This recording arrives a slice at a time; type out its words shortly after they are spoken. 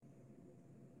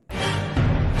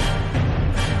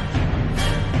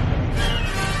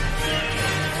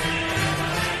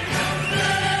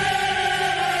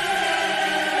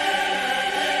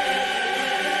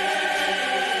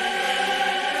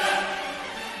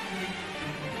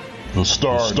The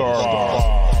Star.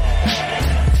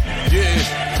 Yeah,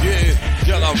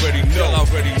 y'all already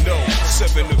know.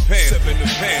 Seven the pan.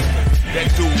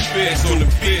 That dude Biz on the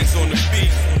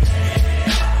beat.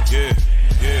 Yeah.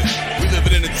 We live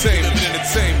in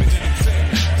entertainment.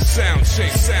 Sound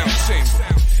change.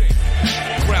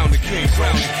 Crown the kings,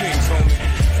 homie.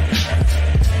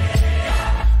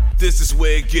 This is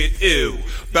where it get ill.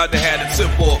 About to have the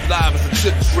tip off live as a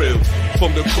tip drill.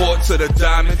 From the court to the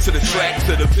diamond, to the track,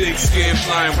 to the big skin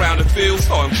flying round the field.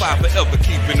 Starting five forever,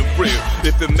 keeping it real.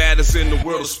 If it matters in the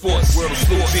world of sports, blue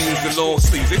jeans and long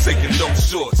sleeves, they taking no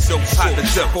shorts. So hot the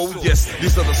death, oh yes,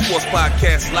 these are the sports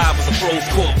podcasts live as a pro's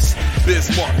corpse.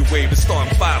 Biz market wave, the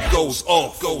starting five goes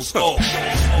off.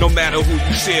 No matter who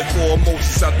you cheer for,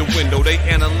 emotions out the window, they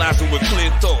analyzing with clear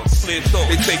thoughts. They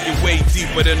take it way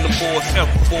deeper than the boys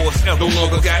ever. No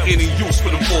longer got any use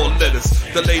for them four letters.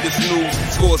 The latest news,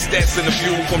 score stats and the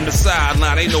view from the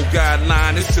sideline. Ain't no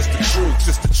guideline, it's just the truth.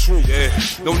 Yeah,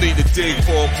 no need to dig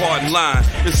for a pardon line.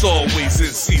 It's always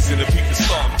in season if people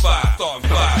starting five.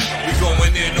 We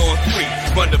going in on three,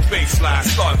 run the baseline,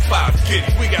 starting five. Get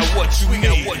it, we got what you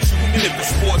need. And if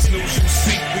it's sports news you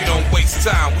see, we don't waste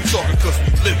time. We talking cause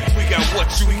we live it. We got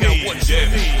what you need. We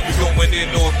going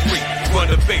in on three, run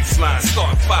the baseline,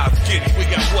 starting five. Get it, we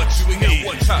got what you need.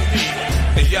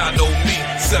 And y'all know me,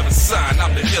 seven sign,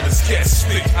 I'm the illest cat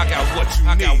stick. I got what you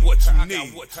need.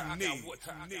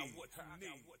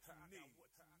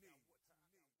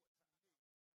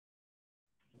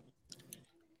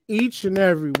 Each and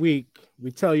every week,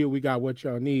 we tell you we got what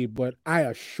y'all need, but I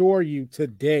assure you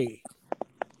today,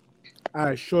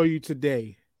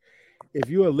 if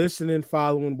you are listening,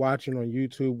 following, watching on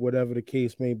YouTube, whatever the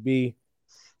case may be,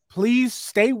 please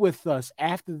stay with us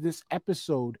after this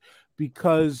episode,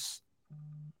 because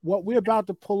what we're about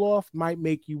to pull off might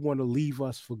make you want to leave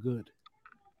us for good.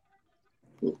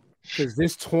 Because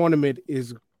this tournament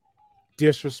is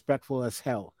disrespectful as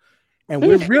hell. And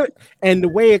we're really, and the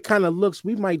way it kind of looks,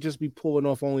 we might just be pulling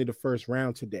off only the first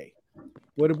round today.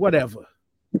 Whatever.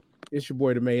 It's your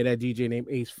boy, the mayor, that DJ named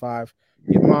Ace5,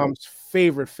 your mom's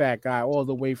favorite fat guy, all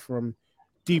the way from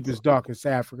deepest, darkest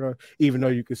Africa, even though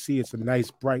you can see it's a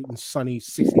nice, bright, and sunny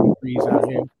 60 degrees out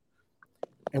here.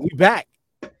 And we back.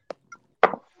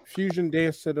 Fusion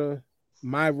dance to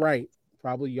my right,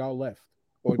 probably y'all left,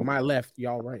 or my left,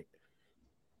 y'all right.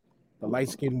 The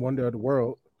light-skinned wonder of the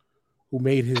world, who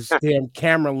made his damn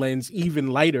camera lens even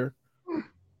lighter.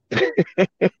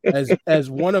 as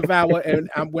one of our, and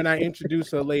when I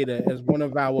introduce her later, as one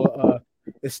of our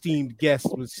esteemed guests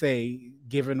would say,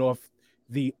 giving off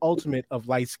the ultimate of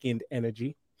light-skinned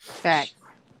energy. Fact.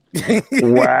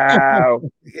 Wow.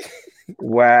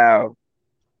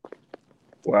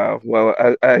 Well,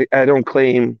 I don't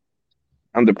claim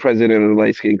I'm the president of the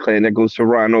light skin clan. That goes to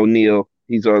Ron O'Neal.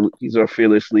 He's our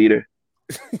fearless leader,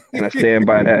 and I stand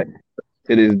by that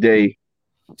to this day.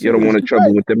 You don't want to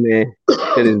trouble with the man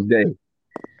to this day.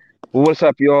 Well, what's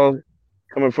up, y'all?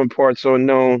 Coming from parts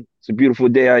unknown. It's a beautiful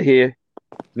day out here.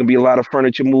 There's gonna be a lot of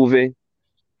furniture moving.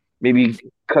 Maybe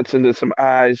cuts into some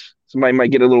eyes. Somebody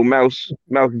might get a little mouth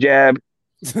jab.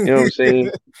 You know what I'm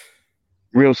saying?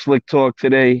 Real slick talk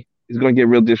today. It's going to get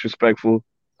real disrespectful.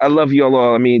 I love y'all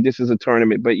all. I mean, this is a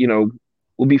tournament, but,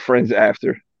 we'll be friends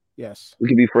after. Yes. We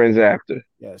can be friends after.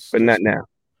 Yes. But not now.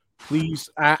 Please,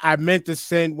 I meant to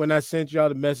send, when I sent y'all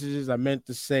the messages, I meant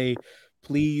to say,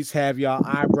 please have y'all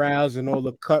eyebrows and all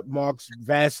the cut marks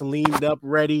Vaselined up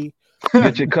ready.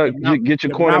 Get your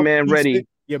corner man ready.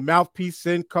 Your mouthpiece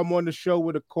in. Come on the show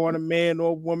with a corner man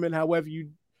or woman,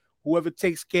 whoever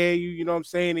takes care of you, you know what I'm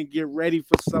saying, and get ready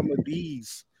for some of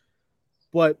these.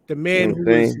 But the man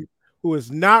who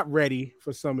is not ready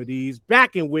for some of these,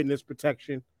 back in witness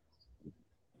protection.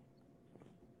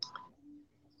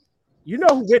 You know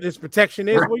who witness protection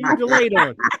is? What you delayed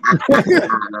on?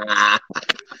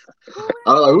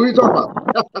 Who are you talking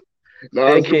about? No,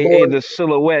 AKA the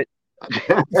silhouette.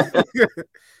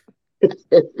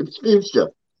 It's Future.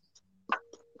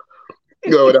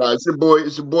 It's your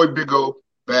boy Big O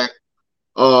back.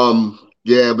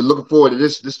 Yeah, been looking forward to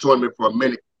this tournament for a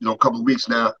minute. A couple of weeks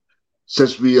now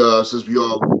since we all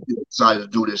decided to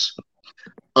do this.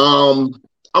 I'm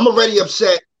already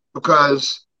upset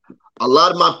because a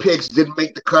lot of my picks didn't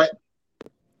make the cut.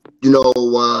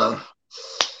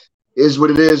 Is what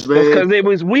it is, man.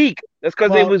 That's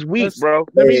because it was weak. Bro.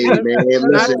 Hey,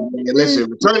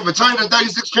 listen. Return to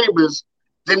 36 Chambers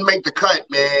didn't make the cut,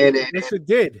 man. Yes, it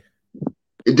did.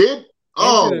 It did?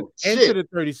 Enter the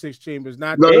 36 Chambers,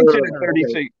 not the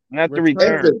 36, not the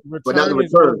return. But not the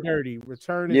return.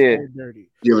 Return is all dirty.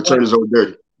 Yeah, return is all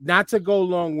dirty. Not to go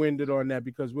long-winded on that,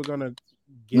 because we're gonna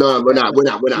get. No, we're not.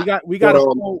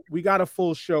 We got a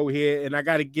full show here, and I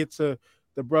got to get to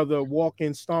the brother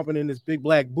walking, stomping in his big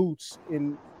black boots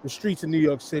in the streets of New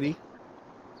York City.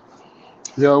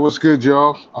 Yo, what's good,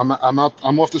 y'all? I'm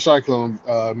off the cyclone,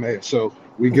 Mayor, so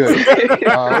we good.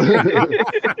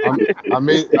 I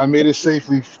made it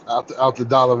safely out the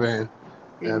dollar van,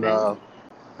 and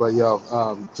but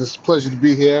yo, just a pleasure to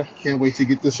be here. Can't wait to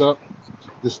get this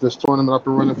tournament up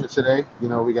and running for today. You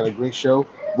know, we got a great show.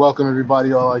 Welcome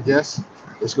everybody, all our guests.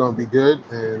 It's gonna be good,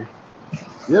 and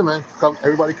yeah, man,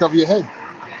 everybody cover your head.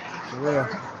 Yeah.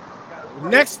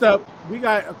 Next up, we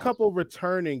got a couple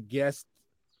returning guests.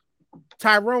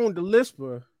 Tyrone the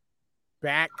Lisper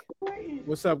back.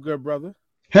 What's up, good brother?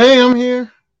 Hey, I'm here.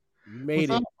 You made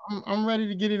it. I'm ready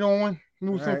to get it on.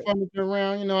 Move all some right. Furniture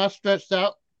around. You know, I stretched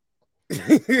out.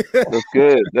 That's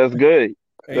good. That's good.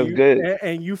 That's good.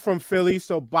 And you from Philly,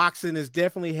 so boxing is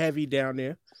definitely heavy down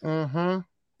there. Uh-huh.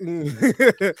 And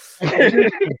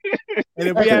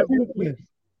then we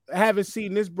haven't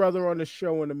seen this brother on the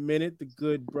show in a minute. The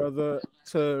good brother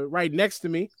to right next to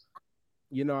me.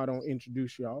 You know, I don't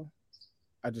introduce y'all.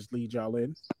 I just lead y'all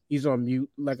in. He's on mute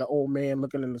like an old man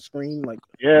looking in the screen. Like,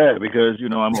 yeah, because you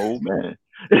know I'm an old man.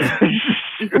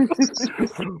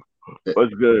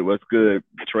 What's good? What's good?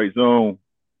 Trey Zone.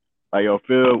 How y'all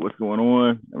feel? What's going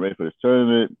on? I'm ready for this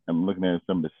tournament. I'm looking at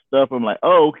some of the stuff. I'm like,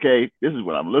 oh, okay, this is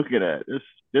what I'm looking at.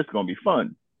 This gonna be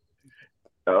fun.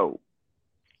 So,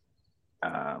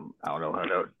 I don't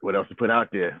know what else to put out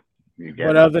there.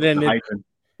 But other than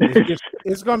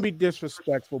it's going to be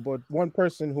disrespectful, but one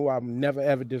person who I'm never,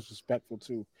 ever disrespectful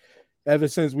to, ever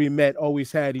since we met,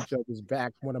 always had each other's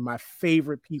back. One of my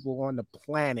favorite people on the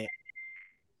planet.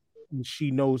 And she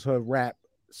knows her rap,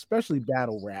 especially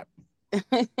battle rap.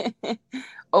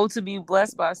 Oh, to be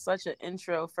blessed by such an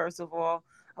intro, first of all.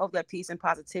 I hope that peace and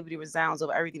positivity resounds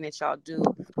over everything that y'all do,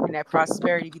 and that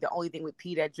prosperity be the only thing with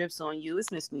P that drips on you.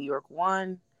 It's Miss New York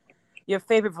 1. Your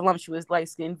favorite voluptuous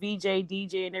light-skinned VJ,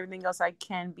 DJ, and everything else I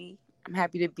can be. I'm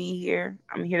happy to be here.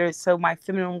 I'm here to sow my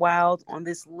feminine wild on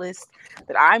this list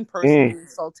that I'm personally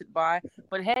insulted by.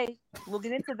 But hey, we'll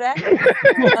get into that.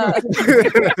 I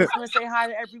just want to say hi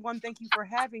to everyone. Thank you for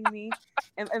having me.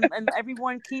 And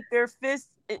everyone keep their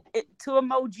fists to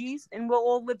emojis, and we'll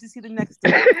all live to see the next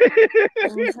day. You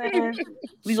know what I'm saying?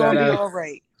 We gonna be all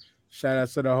right. Shout out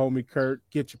to the homie Kurt.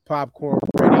 Get your popcorn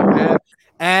ready.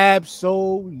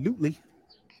 Absolutely.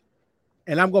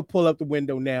 And I'm going to pull up the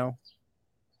window now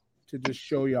to just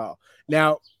show y'all.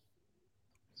 Now,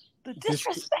 the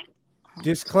disrespect.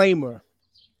 Disclaimer.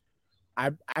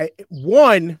 I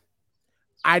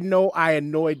know I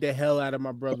annoyed the hell out of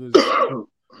my brothers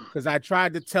because I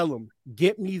tried to tell them,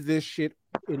 get me this shit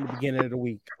in the beginning of the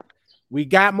week. We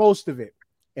got most of it.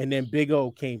 And then Big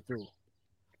O came through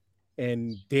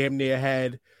and damn near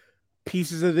had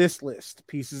pieces of this list,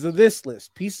 pieces of this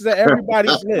list, pieces of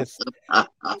everybody's list.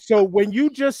 So when you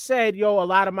just said, yo, a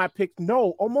lot of my picks,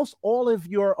 no, almost all of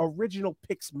your original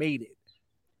picks made it.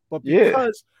 But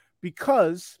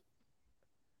because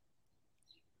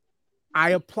I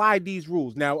applied these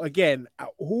rules. Now, again,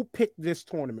 who picked this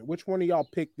tournament? Which one of y'all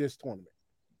picked this tournament?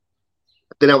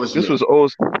 This was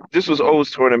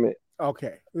O's tournament.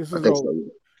 Okay. This is O's.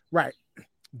 Right.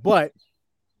 But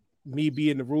me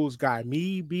being the rules guy,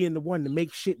 me being the one to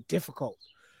make shit difficult.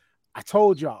 I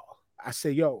told y'all, I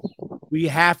said, yo, we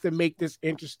have to make this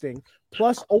interesting.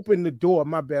 Plus, open the door.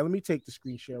 My bad. Let me take the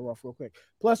screen share off real quick.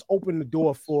 Plus, open the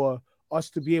door for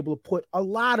us to be able to put a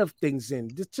lot of things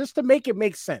in, just to make it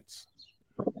make sense.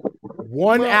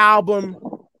 One album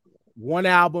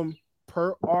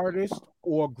per artist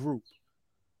or group.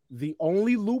 The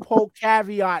only loophole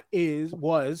caveat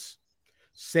was,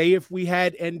 say if we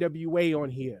had NWA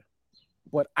on here,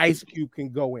 but Ice Cube can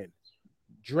go in,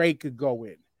 Drake could go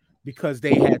in, because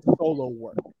they had solo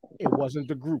work. It wasn't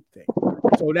the group thing.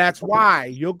 So that's why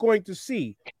you're going to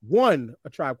see one, A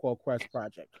Tribe Called Quest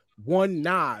project, one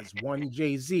Nas, one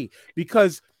Jay-Z,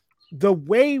 because the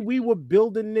way we were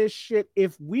building this shit,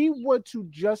 if we were to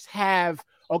just have,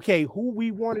 okay, who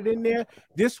we wanted in there,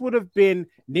 this would have been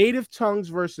Native Tongues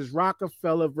versus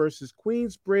Rockefeller versus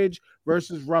Queensbridge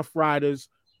versus Rough Riders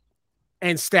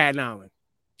and Staten Island.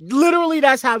 Literally,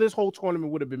 that's how this whole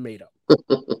tournament would have been made up.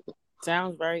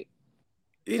 Sounds right.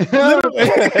 I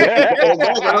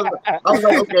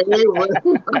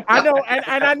know,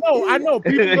 and I know.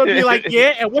 People are gonna be like,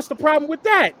 yeah, and what's the problem with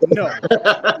that? No.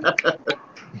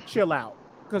 Chill out.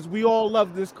 Because we all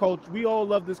love this culture. We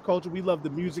love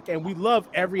the music, and we love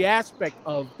every aspect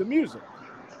of the music.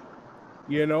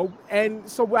 You know, and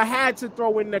so I had to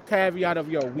throw in the caveat of,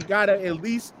 yo, we gotta at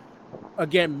least,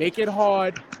 again, make it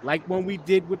hard, like when we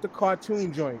did with the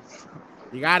cartoon joint.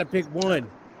 You gotta pick one.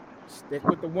 Stick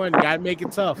with the one. You gotta make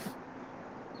it tough.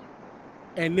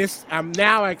 And this,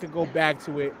 I could go back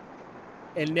to it.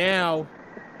 And now,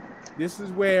 this is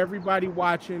where everybody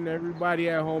watching, everybody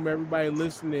at home, everybody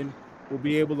listening will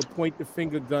be able to point the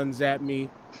finger guns at me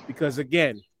because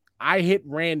again, I hit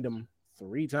random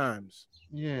 3 times.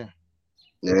 Yeah.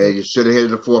 Yeah, you should have hit it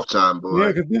the 4th time, boy.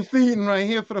 Yeah, because this season right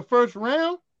here for the first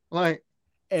round, like,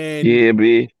 and yeah,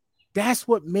 B. That's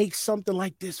what makes something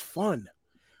like this fun.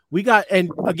 We got,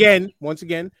 and again, once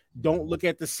again, don't look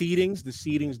at the seedings. The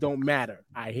seedings don't matter.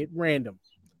 I hit random.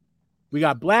 We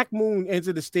got Black Moon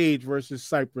Enter the Stage versus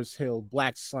Cypress Hill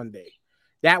Black Sunday.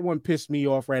 That one pissed me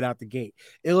off right out the gate.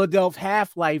 Illadelph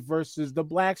Half-Life versus the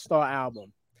Black Star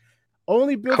album.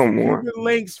 Only Built for Cuban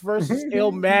Links versus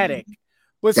Illmatic.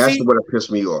 But that's the one that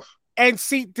pissed me off. And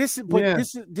see, this is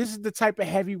the type of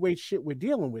heavyweight shit we're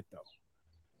dealing with, though.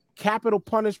 Capital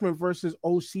Punishment versus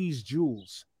OC's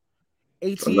Jules.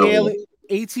 AT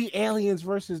Aliens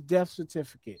versus Death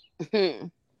Certificate.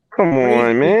 Come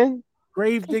on, man.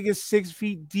 Gravediggers 6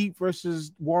 Feet Deep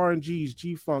versus Warren G's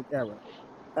G-Funk era.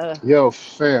 Yo,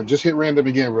 fam, just hit random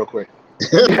again real quick.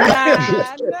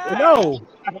 No.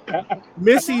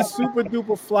 Missy Super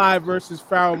Duper Fly versus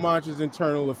Pharoah Monch's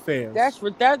Internal Affairs.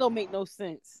 That don't make no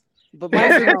sense. But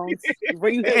my Jones,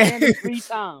 where you hit 3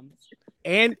 times.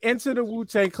 And Enter the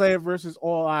Wu-Tang Clan versus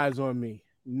All Eyes on Me.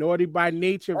 Naughty by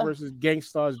Nature versus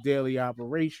Gangstar's Daily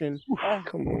Operation.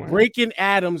 Come on. Breaking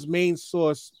Adams Main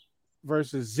Source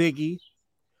versus Ziggy.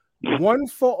 One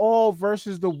for All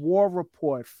versus The War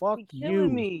Report. Fuck you.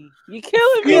 You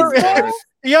killing me.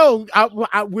 Yo,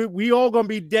 we all gonna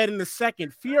be dead in a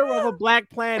second. Fear of a Black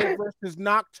Planet versus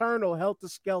Nocturnal Helter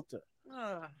Skelter.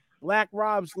 Black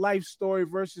Rob's Life Story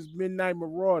versus Midnight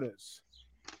Marauders.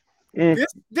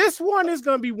 This one is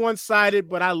gonna be one-sided,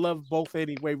 but I love both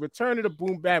anyway. Return of the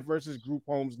Boom Bap versus Group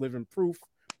Home's Living Proof.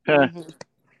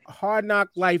 Hard Knock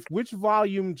Life. Which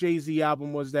volume Jay-Z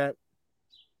album was that?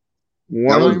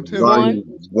 Volume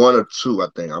 1 or 2, I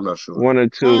think. I'm not sure. 1 or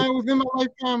 2. It was in my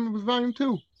lifetime. It was volume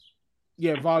 2.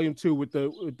 Yeah, volume 2 with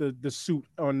the suit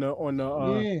on the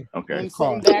okay.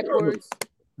 Backwards.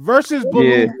 Versus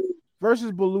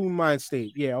Balloon Mind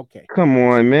State. Yeah, okay. Come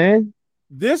on, man.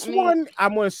 This one,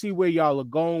 I'm gonna see where y'all are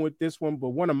going with this one, but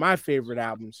one of my favorite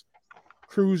albums,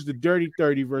 Cruise the Dirty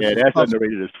 30 versus that's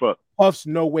underrated as fuck. Puff's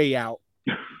No Way Out.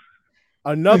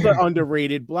 Another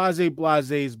underrated, Blase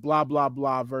Blase's Blah Blah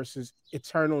Blah versus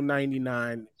Eternal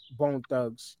 99, Bone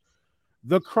Thugs.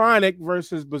 The Chronic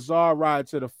versus Bizarre Ride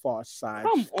to the Far Side.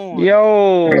 Come on.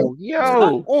 Yo.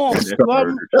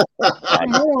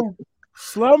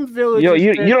 Slum Village. Yo,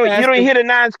 you don't hear the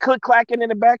nines click clacking in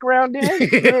the background there?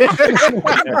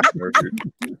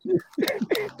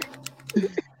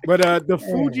 But the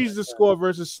Fugees The Score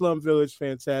versus Slum Village,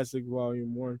 fantastic,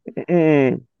 volume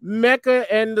 1.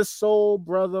 Mecca and the Soul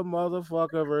Brother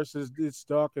Motherfucker versus It's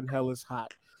Dark and Hell is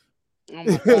Hot. Oh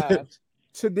my God.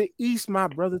 To the East, my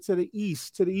brother, to the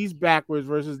East backwards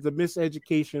versus the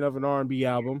Miseducation of an R&B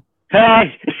album.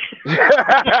 Hey.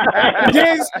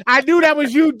 Diz, I knew that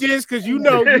was you, Diz, because you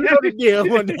know the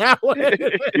deal on that one.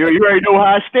 You already know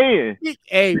how I stand.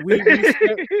 Hey,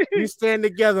 we stand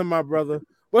together, my brother.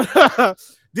 But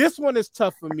this one is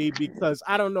tough for me because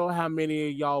I don't know how many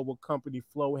of y'all will company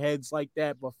flow heads like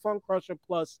that, but Funk Crusher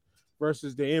Plus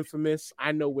versus the Infamous,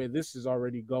 I know where this is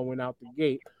already going out the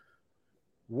gate.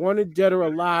 Wanted Dead or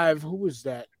Alive, who is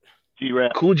that?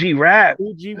 G-Rap. Cool G Rap.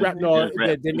 Cool G Rap. No,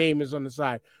 the name is on the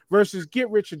side. Versus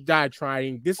Get Rich or Die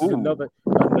Trying. This is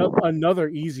another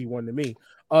easy one to me.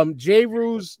 J.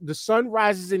 Rue's The Sun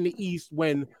Rises in the East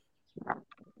when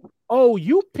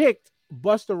you picked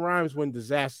Busta Rhymes When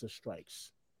Disaster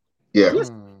Strikes. Yeah.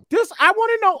 This I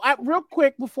want to know real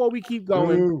quick before we keep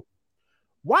going.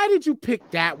 Why did you pick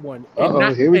that one?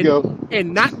 Here we go.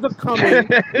 And not the coming.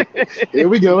 Here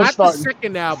we go. Not the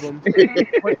second album,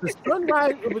 but The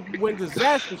Sunrise When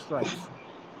Disaster Strikes.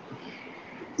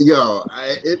 Yo,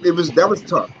 that was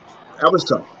tough. That was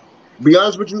tough. Be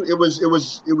honest with you, it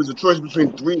was a choice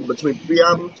between three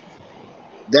albums.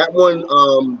 That one,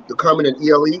 The Coming and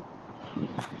ELE,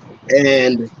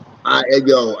 and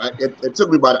it took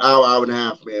me about an hour and a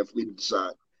half, man, for me to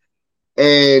decide.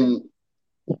 And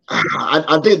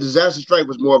I think Disaster Strike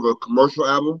was more of a commercial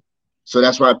album, so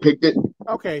that's why I picked it.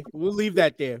 Okay, we'll leave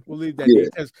that there. There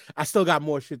because I still got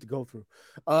more shit to go through.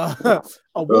 A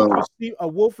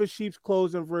Wolf of Sheep's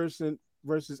Clothing versus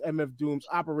MF Doom's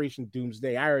Operation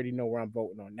Doomsday. I already know where I'm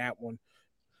voting on that one.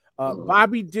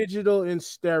 Bobby Digital in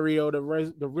Stereo, the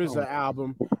RZA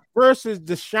album versus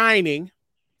The Shining,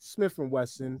 Smith &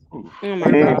 Wesson. Oh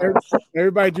my God.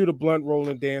 Everybody do the blunt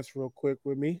rolling dance real quick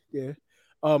with me. Yeah.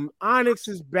 Onyx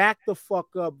is Back the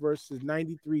Fuck Up versus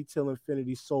 93 Till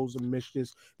Infinity Souls of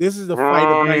Mischief. This is the fight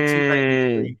of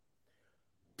 1993.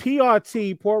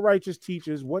 PRT, Poor Righteous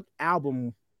Teachers. What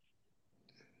album?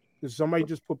 Did somebody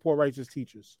just put Poor Righteous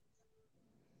Teachers?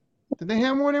 Did they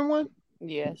have more than one?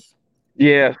 Yes.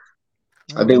 Yeah.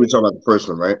 I think we're talking about the first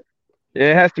one, right?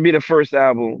 It has to be the first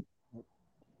album.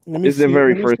 It's the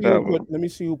very first album. Let me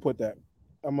see who put that.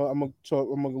 I'm gonna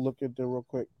look at that real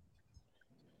quick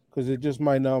because it just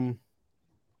might Who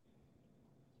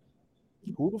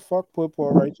the fuck put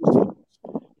Poor Righteous Teachers?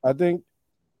 I think.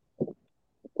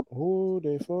 Who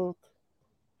they fuck?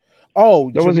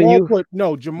 Oh, that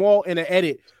Jamal Jamal in an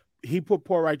edit. He put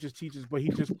Poor Righteous Teachers, but he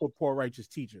just put Poor Righteous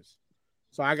Teachers.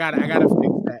 So I gotta fix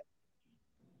that.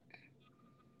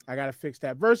 I gotta fix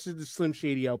that versus the Slim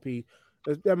Shady LP.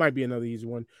 That might be another easy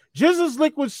one. Jizzle's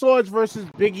Liquid Swords versus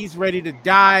Biggie's Ready to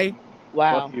Die.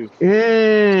 Wow.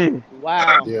 Mm.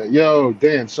 Wow. Yeah, yo,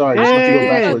 Dan, sorry.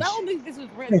 I I don't think this was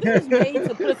random. This was made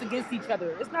to put us against each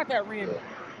other. It's not that random.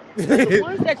 The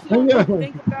ones that you don't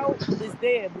really think about is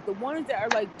there, but the ones that are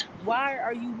like, why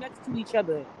are you next to each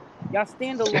other? Y'all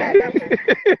stand alone.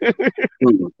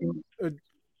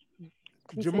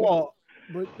 Jamal,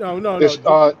 but no.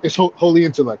 It's Holy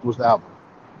Intellect was the album.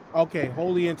 Okay,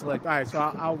 Holy Intellect. All right, so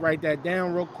I'll write that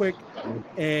down real quick,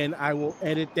 and I will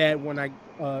edit that when I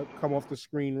come off the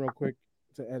screen real quick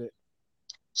to edit.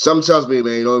 Something tells me,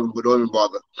 man, don't even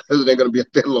bother because it ain't gonna be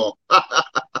that long.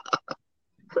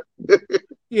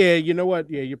 Yeah, you know what?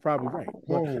 Yeah, you're probably right.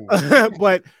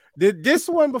 But this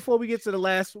one, before we get to the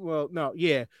last,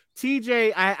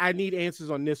 TJ, I need answers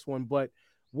on this one. But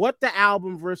what the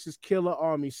album versus Killer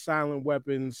Army Silent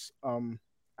Weapons?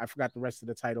 I forgot the rest of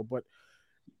the title, but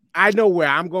I know where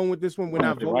I'm going with this one. We're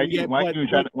not voting yet. Why are you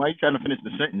trying to finish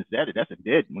the sentence? That's a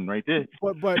dead one right there.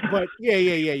 But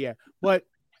yeah. But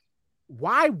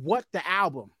why what the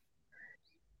album?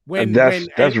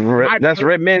 That's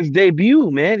Redman's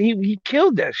debut, man. He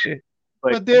killed that shit.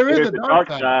 But there is a dark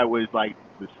side was like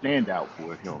the standout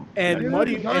for him. And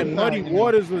Muddy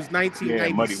Waters was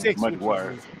 1996. Muddy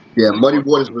Waters. Yeah, Muddy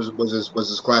Waters was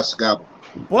his classic album.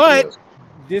 But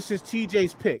this is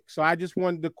TJ's pick, so I just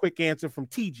wanted the quick answer from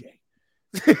TJ.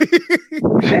 Shut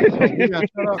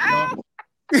up,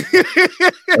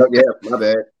 Yeah, my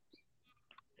bad.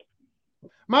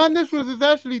 My initials is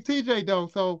actually TJ though,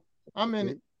 so I'm in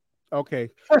it. Okay.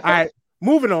 All right.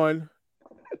 Moving on.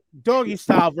 Doggy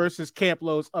Style versus Camp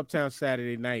Lo's Uptown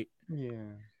Saturday Night. Yeah.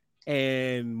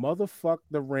 And motherfuck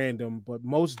the random, but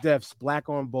Most Def's Black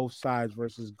on Both Sides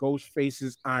versus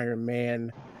Ghostface's Iron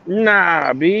Man.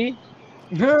 Nah, B.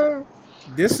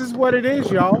 This is what it is,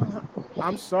 y'all.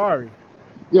 I'm sorry.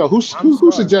 Yo, who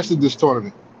suggested this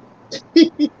tournament?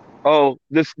 Oh,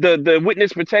 the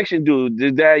witness protection dude,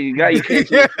 the guy you can't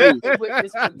see.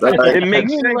 It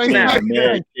makes sense now.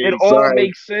 It all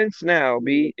makes sense now,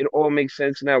 B. It all makes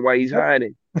sense now why he's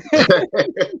hiding.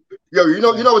 Yo, you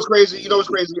know what's crazy?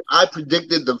 I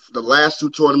predicted the last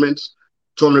two tournament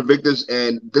victors,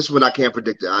 and this one I can't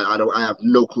predict it. I have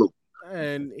no clue.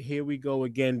 And here we go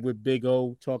again with Big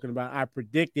O talking about I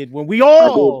predicted when we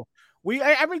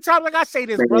every time like I say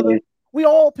this, brother. We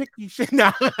all pick these shit.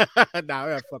 Nah, I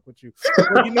gotta fuck with you.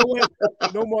 But you know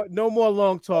what? No more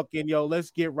long talking, yo.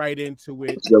 Let's get right into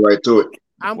it. Get right to it.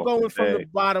 I'm going from the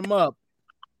bottom up.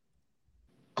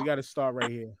 We got to start right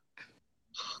here.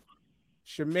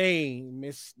 Shemaine,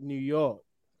 Miss New York.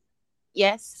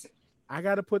 Yes. I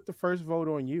got to put the first vote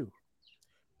on you.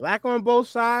 Black on Both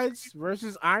Sides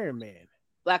versus Iron Man.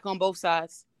 Black on Both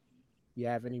Sides. You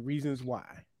have any reasons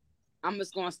why? I'm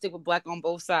just gonna stick with Black on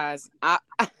Both Sides. I'm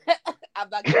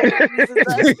not gonna reasons.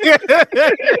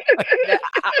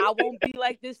 I won't be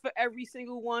like this for every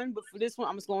single one, but for this one,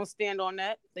 I'm just gonna stand on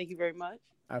that. Thank you very much.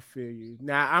 I feel you.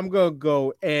 Now I'm gonna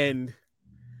go and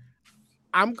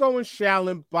I'm going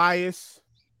Shaolin Bias,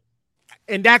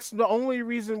 and that's the only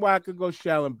reason why I could go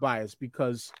Shaolin Bias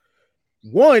because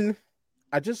one,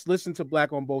 I just listened to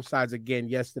Black on Both Sides again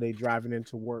yesterday driving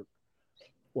into work.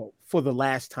 Well, for the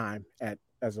last time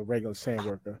as a regular sand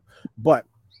worker, but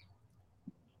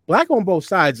Black on Both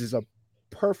Sides is a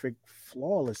perfect,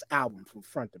 flawless album from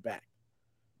front to back.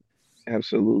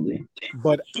 Absolutely.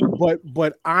 But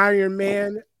Iron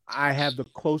Man, I have the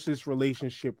closest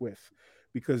relationship with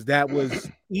because that was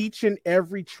each and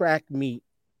every track meet.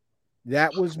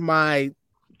 That was my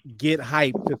get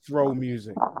hyped to throw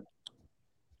music.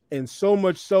 And so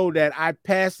much so that I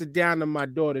passed it down to my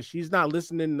daughter. She's not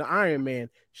listening to Iron Man.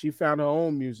 She found her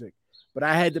own music. But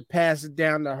I had to pass it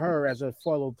down to her as a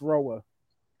fellow thrower.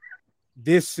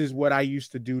 This is what I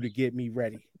used to do to get me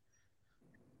ready.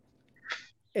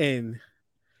 And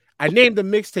I named the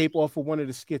mixtape off of one of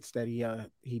the skits that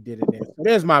he did in there. So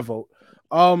there's my vote.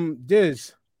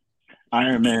 Diz.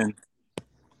 Iron Man.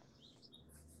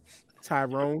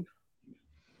 Tyrone.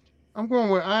 I'm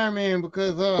going with Iron Man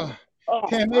because Oh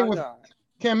Can't my Make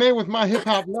God. was my hip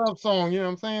hop love song. You know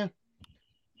what I'm saying?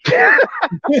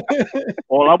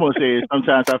 All I'm gonna say is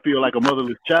sometimes I feel like a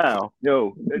motherless child.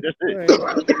 Yo, that's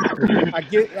it.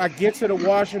 I get to the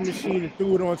washing machine and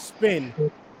threw it on spin.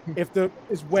 If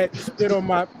it's wet, spit on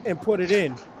my and put it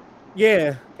in.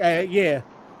 Yeah, yeah.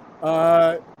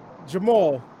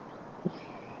 Jamal.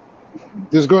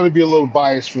 There's going to be a little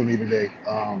bias for me today.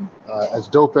 As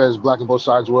dope as Black on Both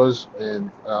Sides was, and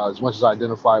as much as I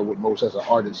identify with Most as an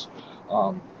artist,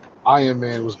 Iron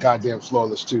Man was goddamn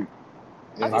flawless too.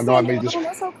 And I know I made this.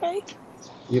 That's okay.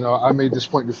 You know, I made this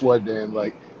point before, Dan.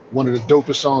 Like one of the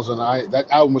dopest songs on that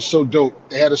album was so dope.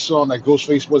 They had a song that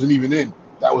Ghostface wasn't even in.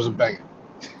 That was a banger.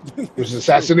 It was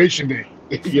Assassination Day.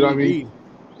 You know what I mean?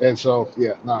 And so,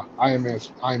 yeah, Iron Man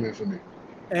for me.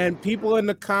 And people in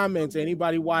the comments,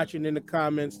 anybody watching in the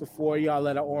comments, the four of y'all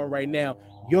that are on right now,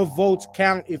 your votes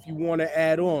count if you want to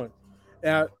add on.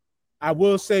 Now, I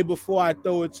will say before I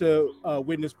throw it to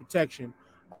witness protection,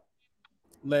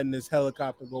 letting this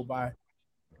helicopter go by.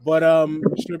 But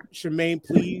Shemaine,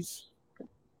 please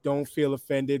don't feel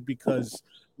offended because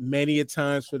many a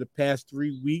times for the past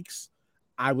 3 weeks,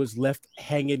 I was left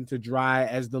hanging to dry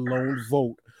as the lone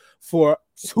vote for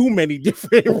too many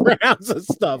different rounds of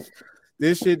stuff.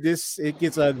 It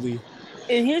gets ugly.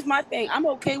 And here's my thing. I'm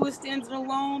okay with standing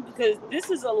alone because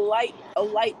this is a light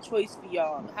choice for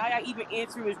y'all. How I even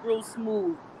answer is real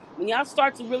smooth. When y'all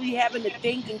start to really having to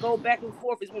think and go back and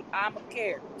forth is when I'm a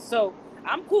care. So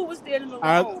I'm cool with standing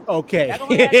alone. Okay. Y'all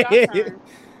gonna have y'all turn.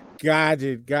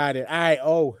 Got it. All right.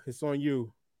 Oh, it's on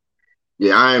you.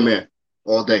 Yeah, Iron Man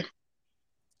all day.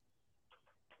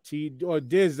 Or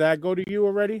Diz, did I go to you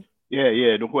already?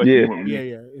 Yeah, no question.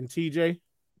 Yeah. And TJ?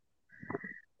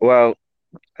 Well,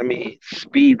 I mean,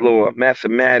 speed law,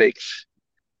 mathematics.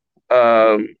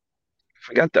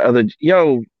 Forgot the other.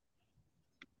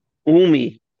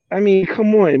 Umi. I mean,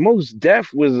 come on. Mos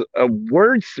Def was a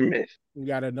wordsmith. You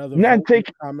got another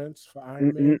comments for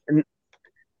Iron Man?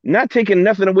 Not taking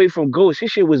nothing away from Ghost.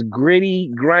 His shit was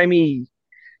gritty, grimy,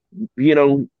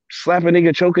 slap a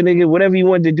nigga, choke a nigga, whatever you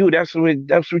wanted to do. That's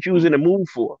what you was in the mood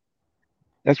for.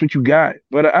 That's what you got.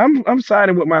 But I'm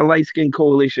siding with my light skinned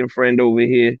coalition friend over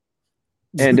here.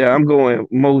 And I'm going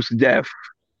Mos Def.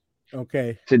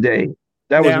 Okay. Today.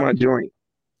 That was my joint.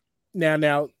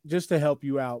 Now, just to help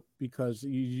you out, because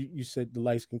you said the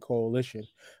light skin coalition,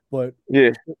 but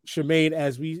yeah, Shemaine,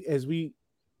 as we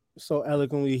so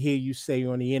eloquently hear you say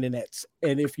on the internet,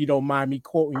 and if you don't mind me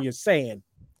quoting you saying,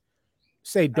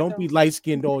 don't be light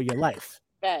skinned all your life.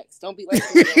 Facts. Don't be light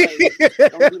skinned all your life.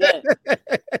 Don't do that.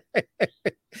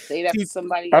 Say that to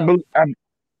somebody else.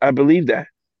 I believe that.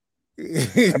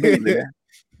 I believe that.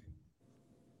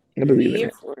 I believe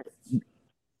it.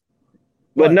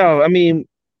 But no, I mean,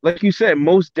 like you said,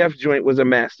 Mos Def joint was a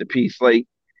masterpiece. Like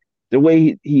the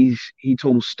way he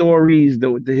told stories,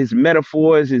 his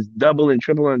metaphors, his double and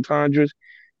triple entendres.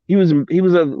 He was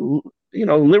a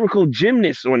lyrical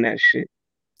gymnast on that shit.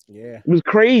 Yeah, it was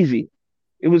crazy.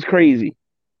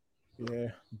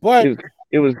 Yeah, but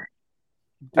it was.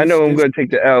 I know I'm going to take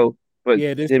the L, but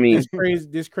yeah,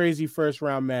 this crazy first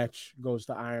round match goes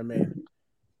to Iron Man.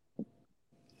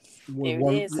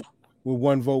 With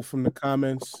one vote from the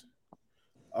comments.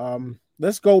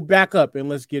 Let's go back up and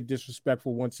let's get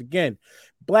disrespectful once again.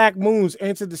 Black Moons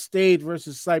enter the stage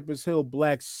versus Cypress Hill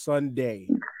Black Sunday.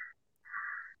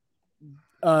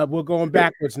 We're going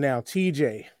backwards now.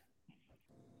 TJ.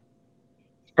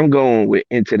 I'm going with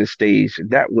Into the Stage.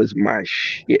 That was my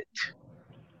shit.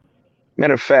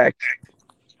 Matter of fact,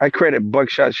 I credit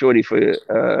Buckshot Shorty for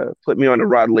putting me on the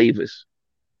Rod Lavis.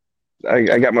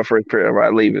 I got my first pair of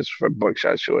Rod Lavis for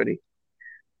Buckshot Shorty.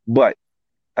 But,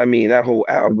 I mean, that whole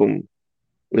album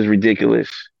was ridiculous.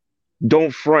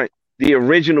 Don't Front. The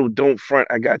original Don't Front,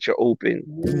 I Got You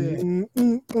Open.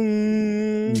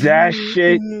 That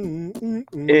shit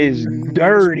is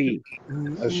dirty.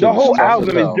 The whole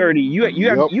album is dirty.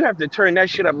 You have to turn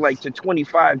that shit up like to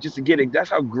 25 just to get it.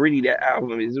 That's how gritty that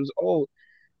album is. It was all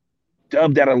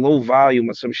dubbed at a low volume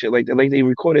or some shit like that. Like they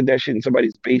recorded that shit in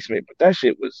somebody's basement, but that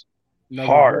shit was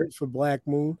hard. For Black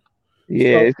Moon.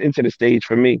 Yeah, it's Into the Stage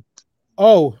for me.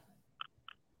 Oh.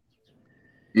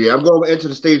 Yeah, I'm going Into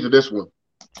the Stage of this one.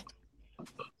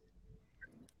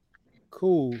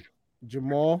 Cool.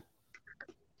 Jamal?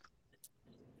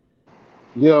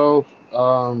 Into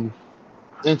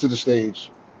the Stage.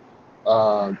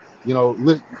 You know,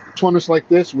 tournaments like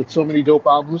this with so many dope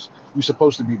albums, you're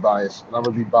supposed to be biased, and I'm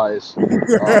gonna be biased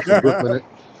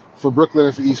for Brooklyn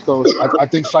and for East Coast. I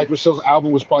think Cypress Hill's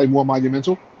album was probably more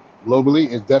monumental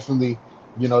globally. It's definitely,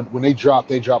 you know, when they drop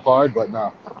hard. But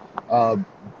nah,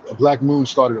 Black Moon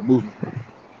started a movement.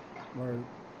 Word.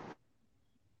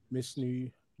 Miss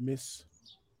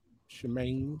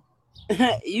Shemaine.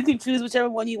 You can choose whichever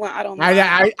one you want. I don't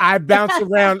know. I bounce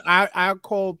around. I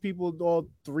call people all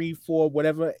 3, 4,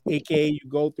 whatever AKA you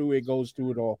go through, it goes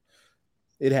through it all.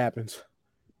 It happens.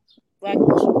 Black,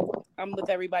 I'm with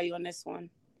everybody on this one.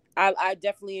 I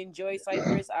definitely enjoy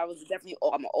Cypress. I'm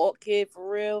an alt kid for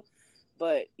real.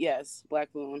 But yes, Black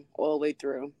Moon all the way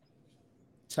through.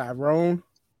 Tyrone.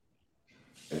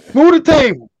 Move the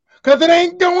table. Cause it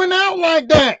ain't going out like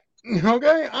that.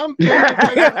 Okay, I'm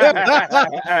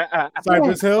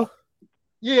Cypress Hill.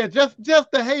 Yeah, just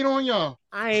to hate on y'all.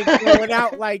 I ain't going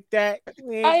out like that.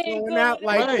 We ain't going out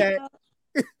like that.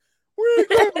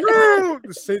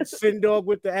 Sin Dog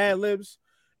with the ad libs.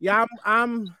 Yeah,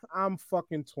 I'm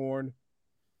fucking torn.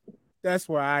 That's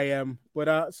where I am.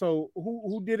 But so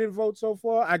who didn't vote so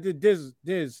far? I did Diz.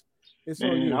 It's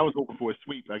on you. I was hoping for a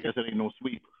sweep. I guess it ain't no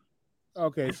sweep.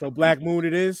 Okay, so Black Moon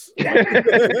it is. How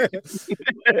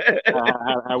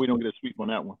we don't get a sweep on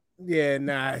that one? Yeah,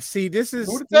 nah. See, this is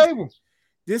Move the table.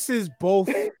 This is both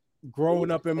growing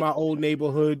up in my old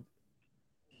neighborhood,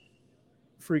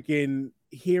 freaking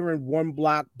hearing One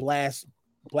Block blast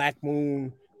Black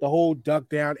Moon, the whole Duck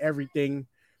Down, everything.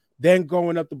 Then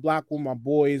going up the block with my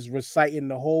boys, reciting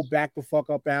the whole Back the Fuck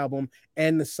Up album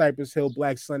and the Cypress Hill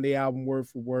Black Sunday album word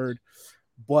for word.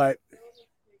 But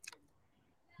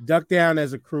Duck Down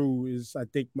as a crew is, I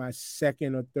think, my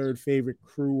second or third favorite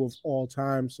crew of all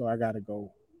time. So I gotta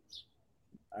go.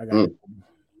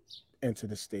 Enter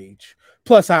the Stage.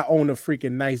 Plus, I own a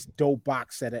freaking nice dope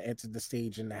box set of Enter the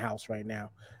Stage in the house right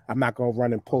now. I'm not gonna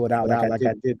run and pull it out like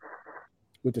I did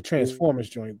with the Transformers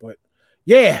joint, but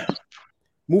yeah.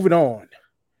 Moving on.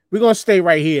 We're gonna stay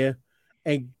right here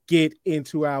and get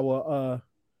into our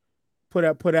put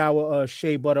our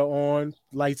shea butter on,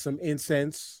 light some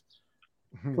incense,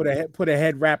 put a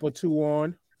head wrap or two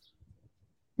on.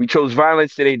 We chose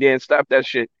violence today, Dan. Stop that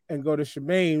shit. And go to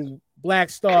Shemaine. Black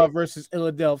Star versus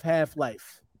Illadelph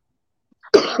Half-Life.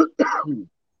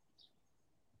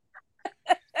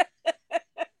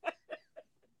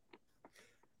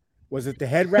 Was it the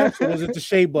head wraps or was it the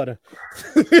shea butter?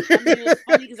 I mean, it's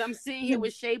funny because I'm sitting here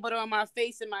with shea butter on my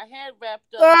face and my head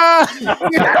wrapped up.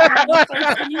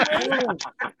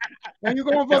 And you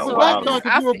going for the Black Star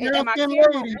because you a brown skin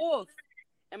lady.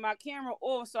 And my camera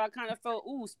off, so I kind of felt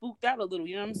spooked out a little.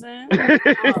 You know what I'm saying?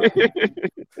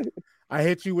 I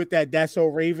hit you with that "That's So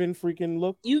Raven" freaking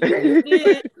look. You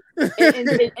did.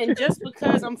 And just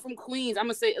because I'm from Queens, I'm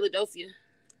gonna say Philadelphia.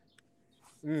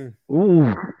 Ooh.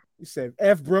 You said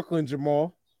F Brooklyn,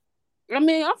 Jamal. I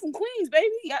mean, I'm from Queens,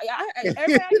 baby.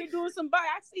 Everybody here doing some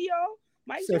I see y'all.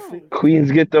 Mike Jones.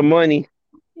 Queens get the money.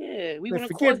 Yeah, we want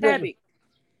to cause havoc.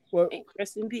 Well,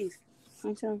 rest in peace.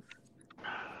 All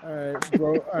right,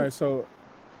 bro. All right, so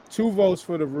 2 votes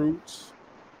for the Roots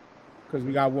because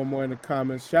we got one more in the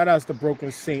comments. Shout outs to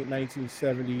Broken Saint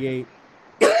 1978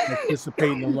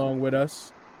 participating along with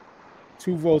us.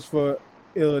 2 votes for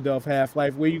Illadelph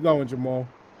Half-Life. Where you going, Jamal?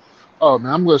 Oh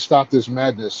man, I'm gonna stop this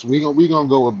madness. We gonna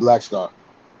go with Black Star.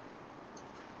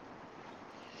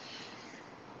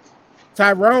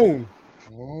 Tyrone.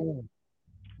 Oh.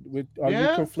 Are you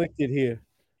conflicted here?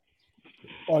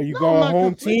 Are you going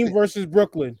home team versus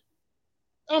Brooklyn?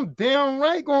 I'm damn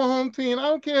right going home team. I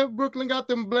don't care if Brooklyn got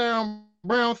them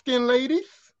brown skin ladies.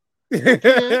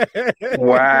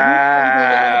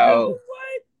 Wow.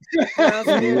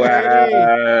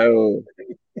 Wow.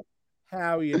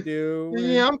 How you do?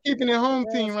 Yeah, I'm keeping it home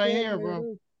team right here,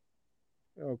 bro.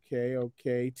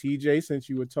 Okay. TJ, since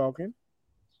you were talking.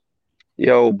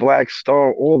 Yo, Black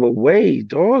Star all the way,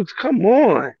 dogs. Come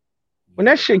on. When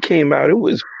that shit came out, it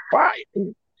was fire.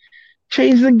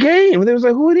 Changed the game. They was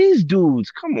like, who are these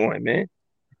dudes? Come on, man.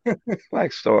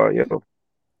 Black Star, yo.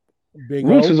 Big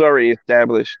Roots was already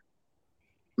established.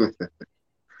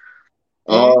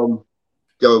 Yo,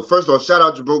 first of all, shout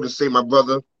out to Broken Saint, my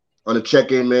brother, on the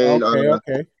check-in, man.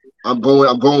 Okay. I'm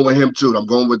going with him too. I'm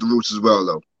going with the Roots as well,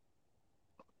 though.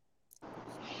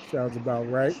 Sounds about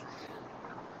right.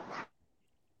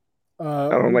 I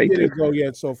don't like didn't go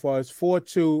yet so far. It's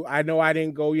 4-2. I know I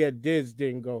didn't go yet. Diz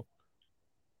didn't go.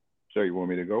 So you want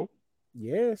me to go?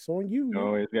 Yeah, it's on you.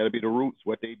 No, it's got to be the Roots.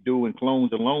 What they do in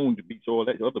Clones alone to beat all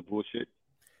that other bullshit.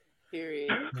 Period.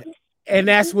 And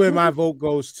that's where my vote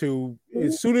goes to.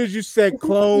 As soon as you said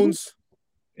Clones.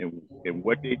 And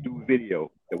what they do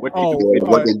video. What Oh, they do,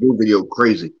 What they do video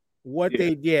crazy. What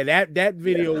Yeah. that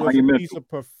video was a Monumental. piece of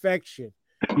perfection.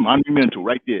 monumental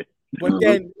right there. But Mhm.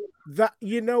 then the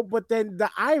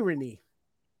irony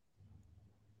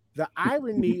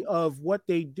of what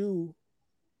they do,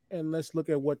 and let's look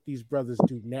at what these brothers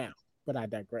do now. But I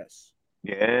digress.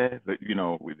 Yeah, but you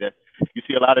know, with that, you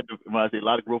see a lot of when I say a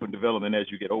lot of growth and development as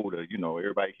you get older. You know,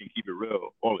 everybody can keep it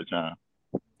real all the time.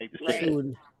 Hate to say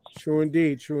it. True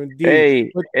indeed.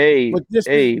 Hey, But hey, but this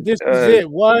hey. is it.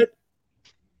 What?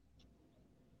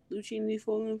 Lucini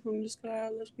falling from the sky.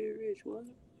 Let's get rich. What?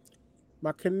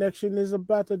 My connection is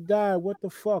about to die. What the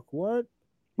fuck? What?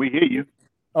 We hear you.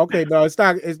 Okay, no, it's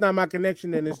not. It's not my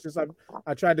connection, and it's just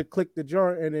I tried to click the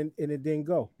jar and it didn't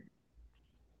go.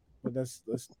 But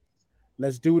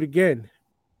let's do it again,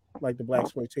 like the black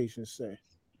exploitation say.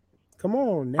 Come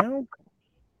on now.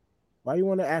 Why you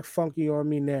want to act funky on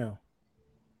me now?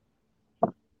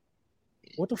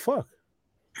 What the fuck?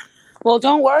 Well,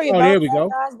 don't worry Oh, about there we that, go.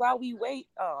 guys, while we wait.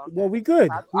 Oh, okay. Well, we good.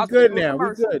 We I'll good do a now. We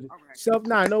commercial. good. All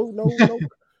right.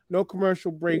 No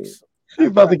commercial breaks. You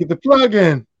about to get the plug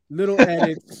in. Little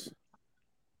edits.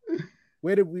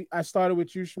 Where did we? I started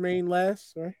with you, Shemaine,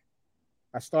 last. Right?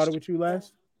 I started with you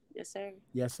last. Yes, sir.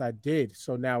 Yes, I did.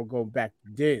 So now we're going back to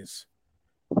Diz.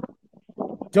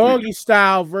 Doggy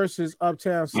Style versus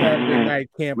Uptown Saturday Night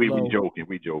Camp We Low. joking.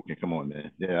 We joking. Come on,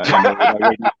 man. Yeah,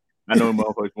 I know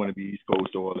motherfuckers want to be East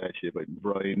Coast or all that shit, but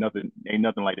bro, ain't nothing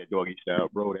like that Doggy Style,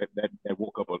 bro. That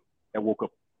woke up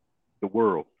the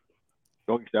world.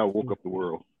 Doggy Style woke up the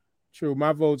world. True,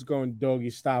 my vote's going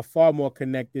Doggy Style. Far more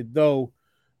connected, though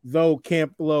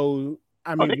Camp Low.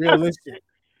 I mean, realistic.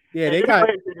 Yeah, they got.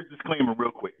 Let me say this disclaimer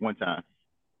real quick. One time,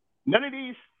 none of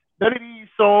these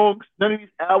songs, none of these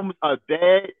albums are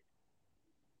bad,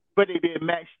 but they been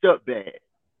matched up bad.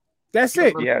 That's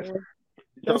it. Yes.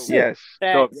 That's it. Yes.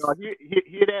 So if y'all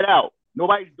hear that out.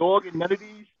 Nobody's dogging none of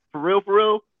these for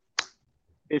real.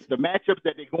 It's the matchups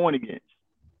that they're going against.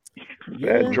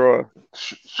 Yeah. Bad draw.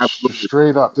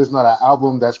 Straight up, there's not an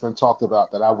album that's been talked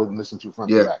about that I wouldn't listen to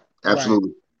front to back.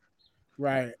 Absolutely.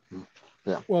 Right.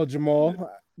 Yeah. Well,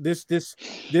 Jamal, this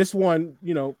one,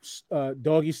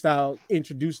 Doggy Style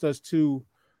introduced us to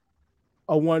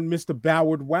a one Mr.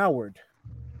 Boward Woward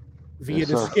via Yes,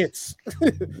 the sir. skits.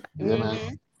 Yeah,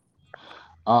 man.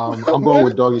 I'm going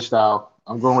with Doggy Style.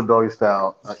 And Camp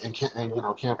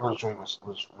Low's joint was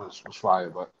fire,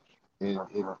 but in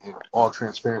all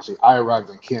transparency, I arrived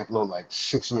in Camp Low like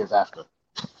 6 years after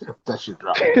that shit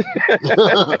dropped.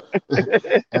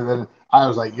 And then I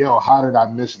was like, yo, how did I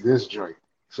miss this joint?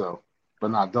 So,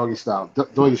 but not Doggy Style.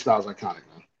 Doggy Style's iconic,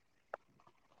 man.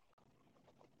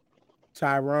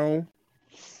 Tyrone.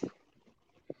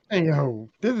 Hey, yo,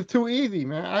 this is too easy,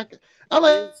 man. I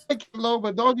like low,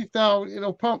 but Doggy Style,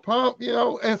 pump,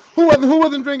 and who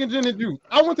wasn't drinking gin and juice?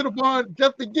 I went to the bar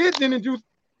just to get gin and juice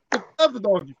because of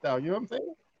Doggy Style. You know what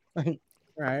I'm saying?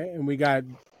 Right, and we got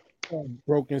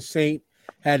Broken Saint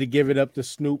had to give it up to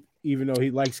Snoop, even though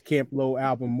he likes Camp Low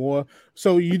album more.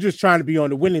 So you just trying to be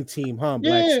on the winning team, huh,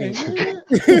 Black Saint?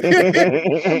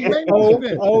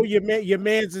 Your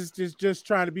man's is just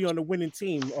trying to be on the winning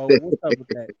team. Oh, what's up with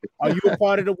that? Are you a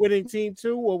part of the winning team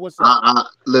too, or what's up?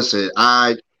 Listen,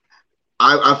 I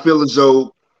feel as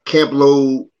though Camp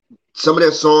Low, some of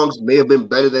their songs may have been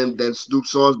better than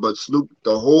Snoop's songs, but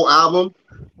the whole album,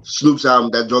 Snoop's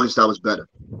album, that Doggy Style was better.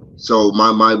 So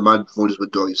my vote is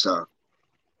with Doggy Style.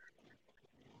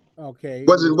 Okay.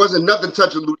 Wasn't nothing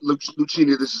touching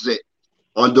Lucini. This is it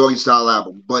on Doggy Style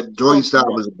album, but Doggy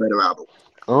Style was a better album.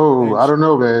 Oh, I don't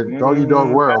know, man. Doggy Dog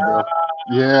World, bro.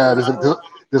 Yeah, there's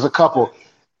a couple.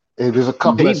 Hey, there's a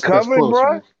couple. Deep cover,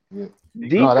 bro. Yeah.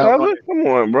 Deep cover. Come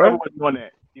on, bro. On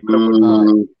that. It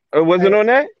wasn't on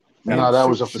that. No, that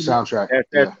was off the soundtrack.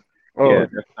 That's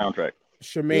the soundtrack.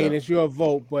 Shemaine, it's your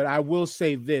vote, but I will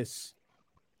say this: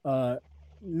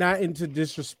 not into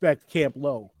disrespect, Camp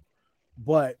Low,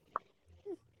 but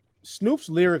Snoop's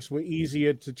lyrics were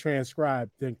easier to transcribe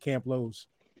than Camp Low's.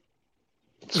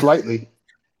 Slightly.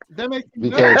 That makes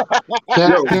because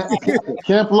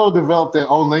Camp Low developed their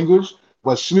own language,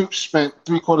 but Snoop spent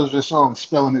 3/4 of his song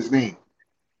spelling his name.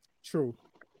 True.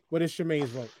 What is Shemaine's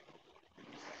vote?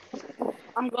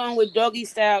 I'm going with Doggy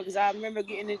Style because I remember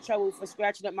getting in trouble for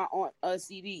scratching up my aunt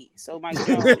CD. So my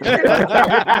Jones.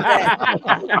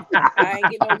 I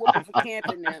ain't getting no whooping for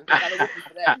camping now. I got a whooping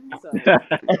for that. So,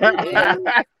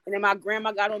 yeah. And then my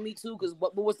grandma got on me too because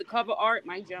what was the cover art?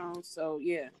 Mike Jones. So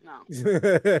yeah, no.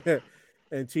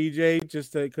 And TJ,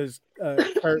 just because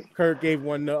Kurt gave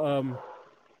one to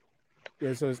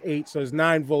Yeah, so it's 8. So it's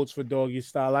 9 votes for Doggy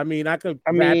Style. I mean, I could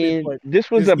wrap it, but this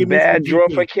was just a give me some bad draw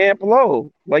GP. for Camp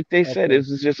Low. Like they said, Okay. this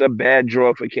is just a bad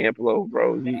draw for Camp Low,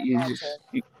 bro.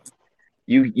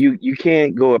 You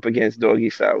can't go up against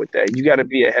Doggy Style with that. You got to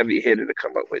be a heavy hitter to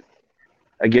come up with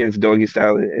against Doggy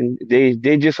Style, and they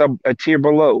just a tier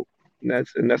below. And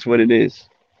that's what it is.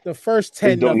 The first It's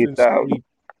 10 Doggy nothing Style. sweep.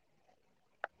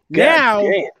 God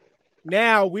damn.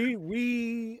 Now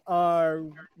we're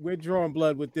drawing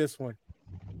blood with this one.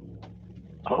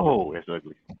 Oh, that's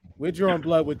ugly. We're drawing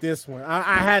blood with this one. We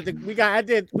had to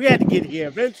get here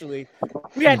eventually.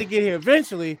 But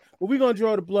we're gonna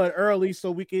draw the blood early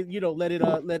so we can, let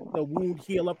the wound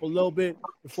heal up a little bit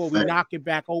before we knock it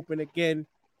back open again.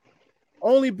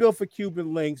 Only built for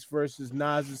Cuban Links versus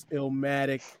Nas's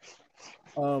Illmatic.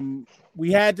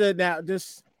 We had to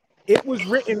it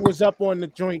was up on the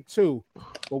joint too,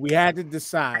 but we had to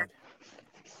decide.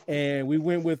 And we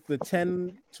went with the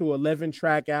 10 to 11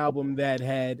 track album that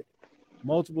had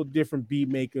multiple different beat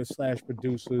makers /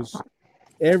 producers.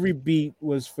 Every beat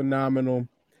was phenomenal.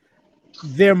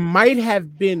 There might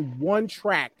have been one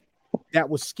track that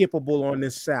was skippable on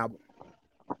this album.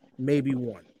 Maybe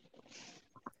one.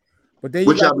 But then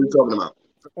which album are you talking about?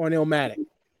 On Illmatic.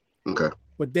 Okay.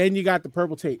 But then you got the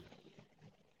Purple Tape.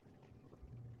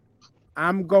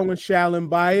 I'm going Shaolin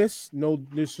Bias. No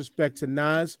disrespect to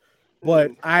Nas,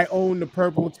 but I own the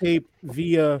Purple Tape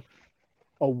via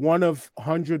a 1 of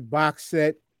 100 box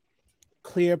set,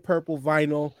 clear purple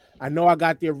vinyl. I know I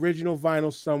got the original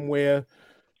vinyl somewhere.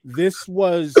 This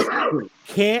was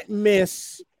can't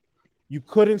miss. You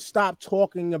couldn't stop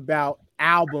talking about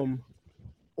album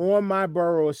on my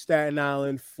borough of Staten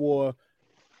Island from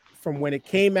when it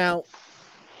came out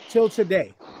till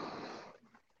today.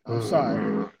 I'm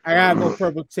sorry. I gotta go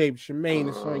Purple Tape. Shemaine,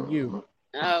 it's on you.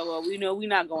 Well, we know we're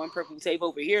not going Purple Tape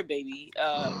over here, baby.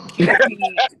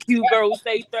 Q Borough,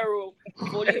 stay thorough.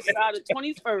 40th side of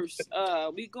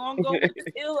 21st. We gonna go with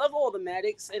the ill of all the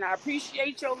Maddox, and I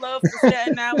appreciate your love for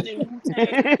Staten Island and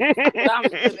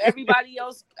Wu-Tang. Everybody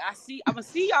else, I'm gonna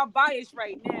see y'all biased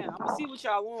right now. I'm gonna see what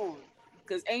y'all want,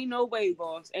 cause ain't no way,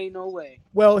 boss. Ain't no way.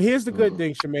 Well, here's the good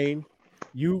thing, Shemaine.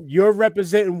 You're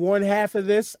representing one half of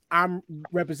this. I'm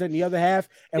representing the other half,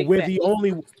 and we're the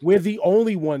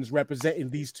only ones representing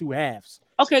these two halves.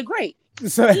 Okay, great.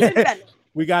 So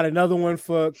we got another one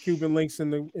for Cuban Links in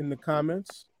the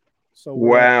comments. So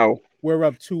we're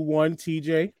up 2-1,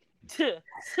 TJ.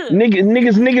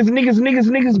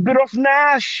 Niggas bit off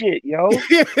Nas shit, yo.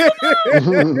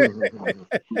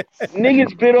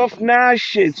 Niggas bit off Nas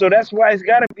shit, so that's why it's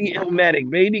gotta be Illmatic,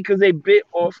 baby, because they bit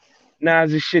off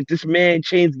Nas' shit. This man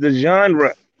changed the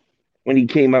genre when he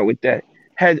came out with that.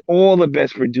 Had all the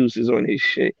best producers on his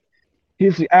shit.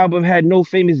 His album had no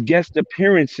famous guest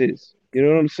appearances. You know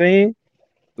what I'm saying?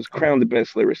 Was crowned the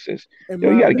best lyricist. Yo,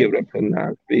 you gotta give it up to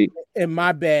Nas, B. And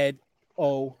my bad.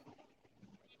 Oh,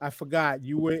 I forgot.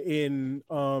 You're in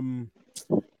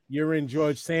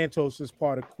George Santos's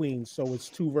part of Queens, so it's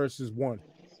 2 versus 1.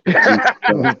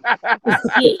 Yeah,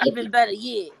 even better.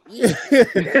 Yeah.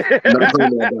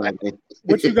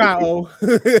 What you got, O?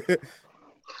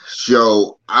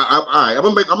 So, all right. I'm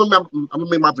gonna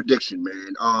make my prediction,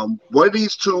 man. One of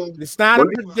these two. It's not a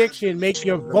prediction. Make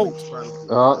your vote.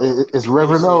 It's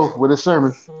Reverend O with his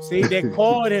sermon. See, they're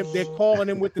calling him. They're calling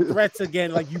him with the threats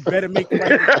again. Like, you better make the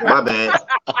right decision. My bad.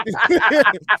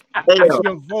 That's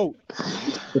your vote.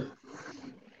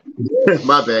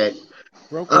 My bad.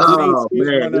 Broken Oh Saints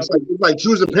man, it's like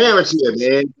choosing parents here,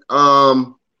 man.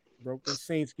 Broken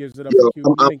Saints gives it up to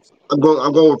Cuban Links. I'm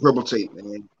going with Purple Tape,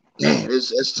 man. Damn,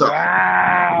 it's tough.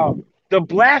 Wow, the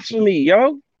blasphemy,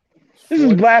 yo. This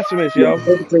is blasphemous, yo.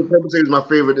 Purple Tape is my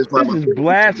favorite. This is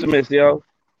blasphemous, yo.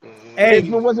 Hey, if it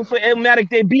wasn't for Illmatic,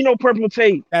 there'd be no Purple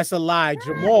Tape. That's a lie,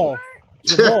 Jamal.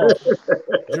 Yo,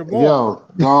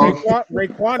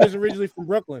 Raekwon is originally from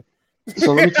Brooklyn.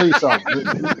 So let me tell you something.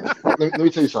 Let me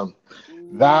tell you something.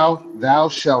 Thou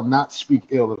shalt not speak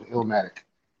ill of Illmatic.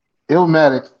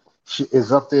 Illmatic is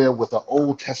up there with the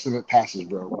Old Testament passage,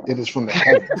 bro. It is from the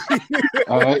heavens.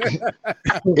 All right.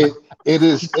 It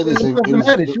is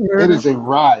a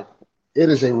ride. It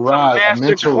is a ride, a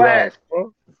mental ride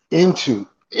into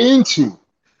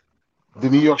the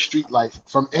New York street life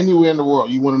from anywhere in the world.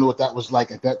 You want to know what that was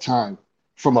like at that time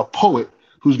from a poet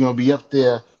who's going to be up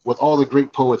there with all the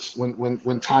great poets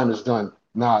when time is done.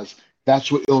 Nas.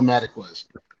 That's what Illmatic was.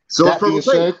 So that being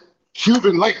said,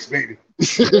 Cuban Links, baby.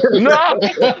 No,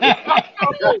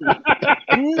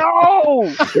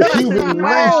 no, Cuban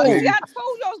Wow. Links, See, baby. I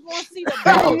told you I was going to see the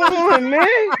come on, man.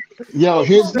 Yo,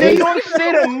 here's New York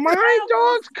State of Mind,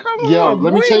 dogs. Come yo. on,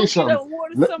 Let me boy. tell you something.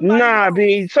 Nah,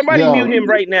 B. Somebody Yo. mute him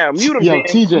right now. Mute him, Yo, Dan.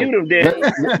 TJ, Mute him, Dan.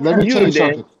 let me Mute tell you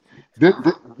him, Dan.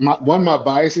 something. One, my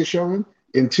bias is showing,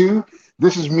 and two,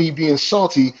 this is me being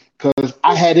salty because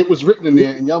I had it was written in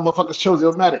there, and y'all motherfuckers chose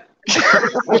Illmatic.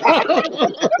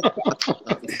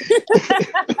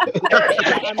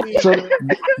 So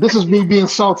this is me being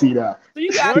salty now. So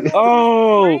you got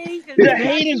Oh, range and the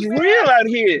hate is real out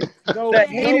here. The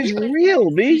hate is real,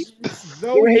 B.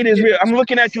 The hate is real. I'm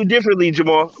looking at you differently,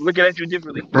 Jamal. I'm looking at you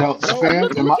differently. Yo, fam,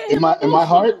 in my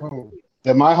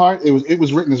heart, it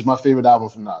was written as my favorite album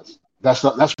from Nas. That's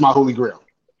my holy grail.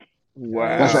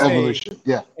 Wow. That's an evolution.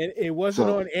 Yeah. And it wasn't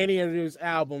on any of his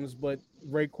albums, but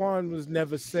Raekwon was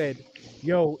never said,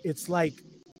 "Yo, it's like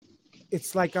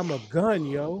I'm a gun,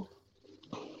 yo."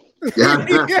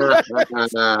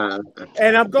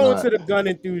 And I'm going to the gun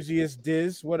enthusiast,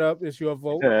 Diz. What up? It's your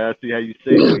vote. Yeah, I see how you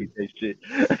say it when you say shit.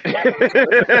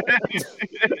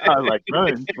 I was like,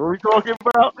 guns. What are we talking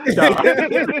about?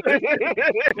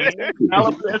 Nah.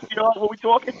 What we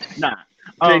talking? Nah.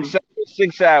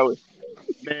 6 hours.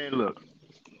 Man, look,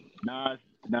 Nas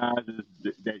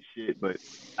is that shit, but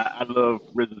I love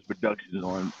RZA's productions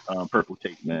on Purple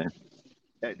Tape, man.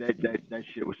 That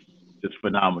shit was just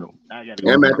phenomenal. I gotta go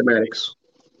And with Mathematics.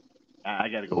 I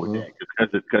gotta go with that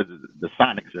because of the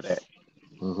sonics of that.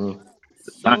 Mm-hmm.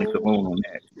 The sonics of on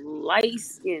that. light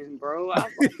skin, bro.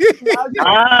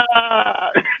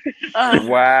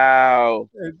 Wow.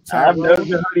 I've never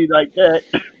been hoodie like that.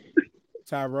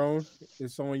 Tyrone,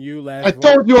 it's on you. Last I vote.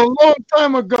 told you a long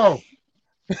time ago.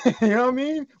 You know what I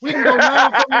mean? We can go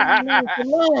 9 for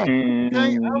 9.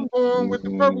 Okay? I'm going with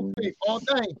the Purple Tape all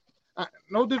day.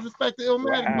 No disrespect to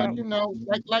Illmatic, but you know,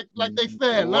 like they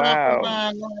said, 9 for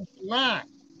 9, 9 for 9.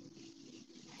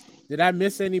 Did I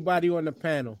miss anybody on the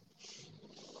panel?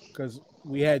 Because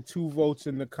we had 2 votes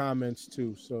in the comments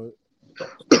too. So,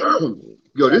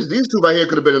 Yo, these two right here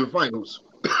could have been in the finals.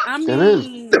 I mean, It is.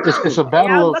 It's a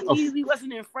battle of. lucky we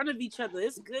wasn't in front of each other.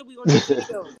 It's good. We on the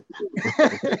field.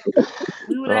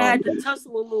 We would have had to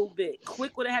tussle a little bit.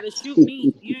 Quick would have had to shoot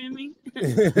me. You know what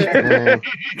I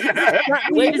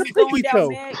mean? Way this is going down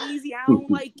mad easy. I don't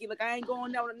like it. Like I ain't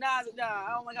going down with Nas. Nah,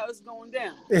 I don't like how it's going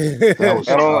down.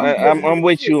 I'm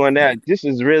with you on that. This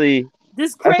is really.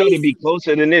 This I thought crazy. it'd be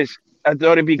closer than this. I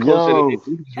thought it'd be closer than this.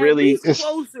 It's really.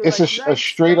 It's a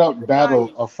straight up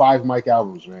battle of 5 Mike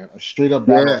albums, man. A straight up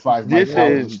battle of 5 Mike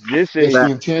albums. This it's is the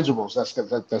intangibles that's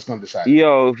going to decide.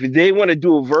 Yo, if they want to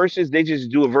do a versus, they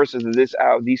just do a versus of this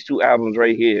album, these 2 albums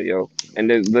right here, yo, and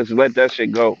then let's let that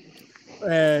shit go.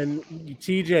 And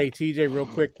TJ, real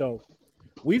quick though,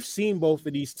 we've seen both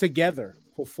of these together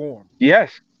perform.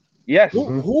 Yes.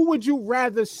 Who would you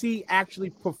rather see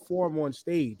actually perform on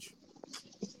stage?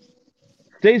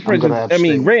 Stage presence. I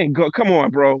mean, Rain. Come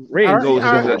on, bro. Rain goes.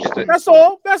 That's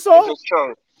all. That's all.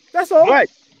 But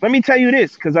let me tell you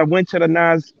this, because I went to the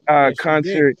Nas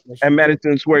concert at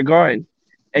Madison Square Garden,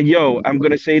 and yo, I'm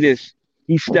gonna say this: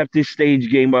 he stepped his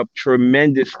stage game up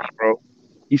tremendously, bro.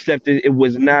 He stepped it. It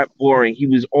was not boring. He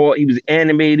was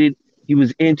animated. He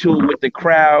was into it with the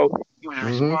crowd. He was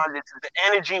responding to the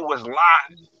energy was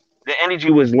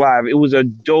live. It was a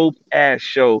dope ass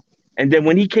show. And then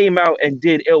when he came out and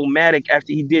did Illmatic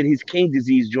after he did his King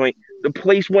Disease joint, the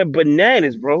place went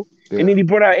bananas, bro. Yeah. And then he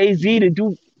brought out AZ to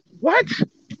do what?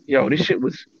 Yo, this shit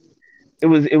was. It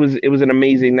was an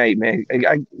amazing night, man.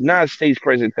 Nas' stage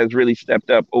presence has really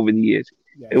stepped up over the years.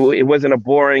 Yes. It wasn't a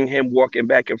boring him walking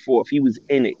back and forth. He was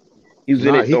in it. He was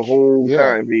in it the whole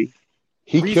time, B.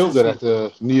 He killed it at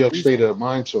the New York State of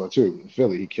Mind tour too. In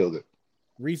Philly, he killed it.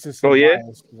 Recency. Oh yeah.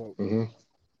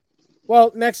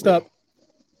 Well, next up,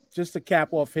 just to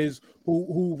cap off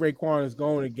who Raekwon is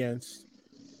going against,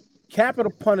 Capital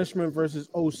Punishment versus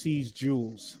OC's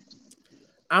Jules.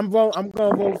 I'm going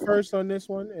to vote first on this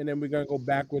one, and then we're going to go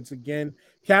backwards again.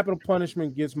 Capital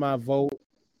Punishment gets my vote.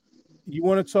 You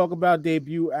want to talk about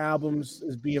debut albums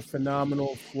as being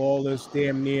phenomenal, flawless,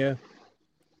 damn near.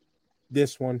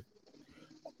 This one.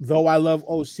 Though I love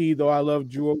OC, though I love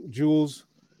Jules,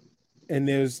 and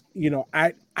there's,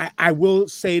 I will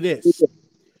say this.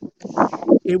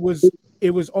 It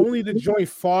was only the joint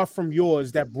Far From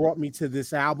Yours that brought me to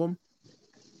this album,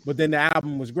 but then the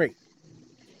album was great.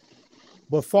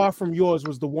 But Far From Yours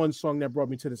was the one song that brought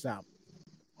me to this album.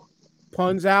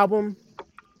 Pun's album,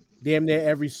 damn near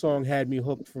every song had me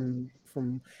hooked from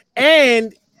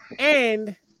and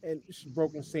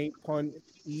Broken Saint Pun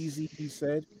easy, he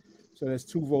said. So there's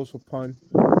 2 votes for Pun.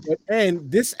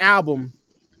 And this album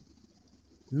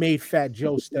made Fat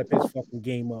Joe step his fucking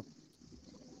game up.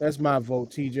 That's my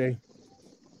vote, TJ.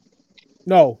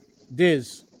 No,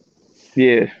 Diz.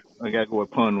 Yeah. I gotta go with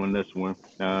Pun on this one.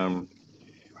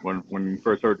 When you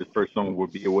first heard this first song,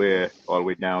 would Be Aware, all the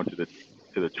way down to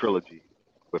the trilogy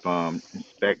with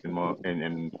Inspect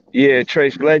and Yeah,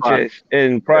 Trace Legends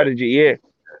and Prodigy. Yeah.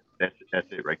 That's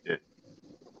it right there.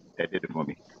 That did it for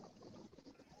me.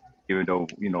 Even though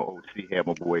OC had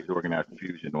my boys Organized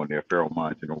Confusion on there, Feral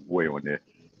Minds and No Boy on there,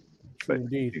 but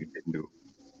Indeed. it didn't do.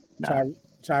 Nah.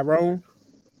 Tyrone.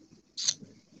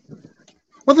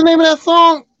 What's the name of that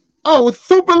song? Oh, it's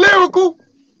Super Lyrical.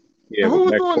 Yeah, Who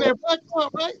was Black on Thought. there? Black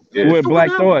Thought, right? Yeah. With Super Black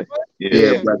Lyrical, Thought. right?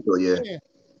 Yeah, Black Thought, yeah.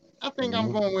 I think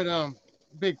I'm going with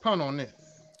Big Pun on this.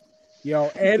 Yo,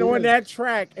 and on that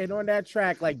track,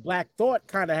 like Black Thought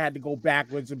kind of had to go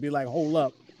backwards and be like, hold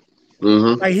up.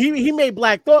 Mm-hmm. Like he made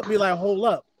Black Thought be like, hold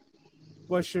up.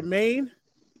 But Shemaine,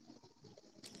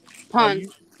 Pun.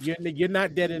 you're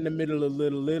not dead in the middle of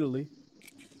Little Italy.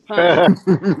 Pun.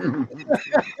 I'm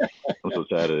so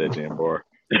tired of that damn bar.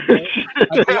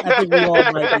 I think we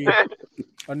all might be.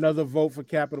 Another vote for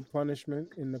capital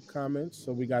punishment in the comments.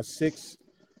 So we got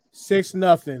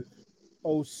 6-0.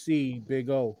 OC Big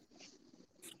O.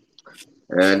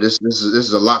 And this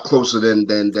is a lot closer than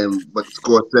what the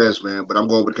score says, man. But I'm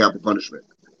going with capital punishment.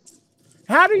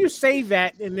 How do you say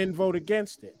that and then vote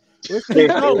against it? Let's keep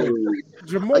going.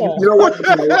 Jamal. You know what?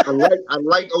 I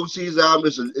like OC's album.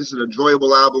 It's an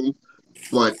enjoyable album,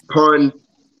 but Pun,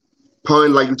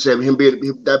 like you said,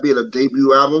 that being a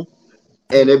debut album,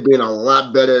 and it being a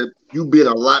lot better. You being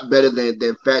a lot better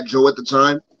than Fat Joe at the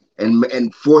time,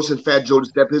 and forcing Fat Joe to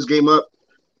step his game up.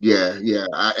 Yeah.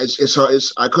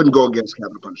 I couldn't go against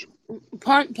capital punishment.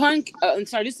 Pun. I'm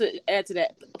sorry, just to add to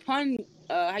that, Pun.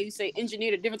 How you say,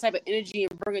 engineered a different type of energy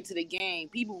and bring it to the game.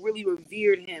 People really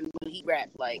revered him when he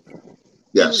rapped. Like,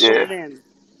 yes,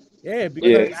 yeah,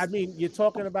 because I mean, you're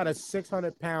talking about a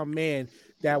 600-pound man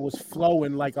that was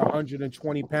flowing like a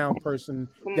 120-pound person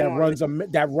that runs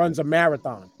a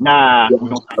marathon. Nah, I was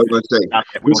gonna say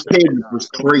this cadence was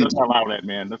crazy. Let's not allow that,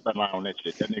 man. Let's not allow that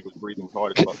shit. That nigga was breathing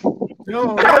hard as fuck.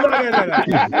 No.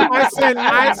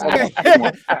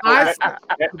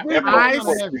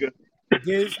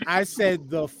 I said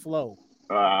the flow.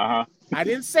 Uh-huh. I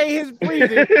didn't say his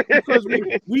breathing because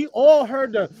we all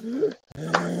heard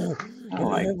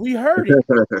we heard it.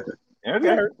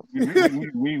 Okay.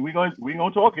 We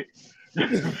gonna talk it.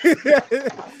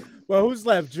 Well, who's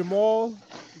left? Jamal's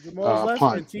left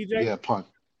Pun. and TJ? Yeah,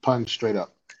 Pun straight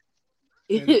up.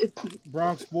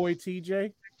 Bronx boy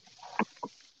TJ.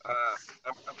 I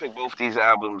picked both these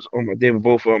albums they were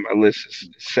both on my list.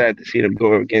 It's sad to see them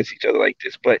go against each other like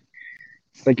this, but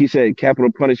like you said, capital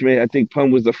punishment. I think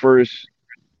Pun was the first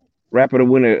rapper to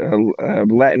win a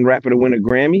Latin rapper to win a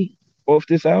Grammy off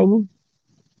this album.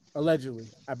 Allegedly,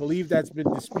 I believe that's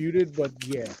been disputed, but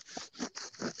yeah.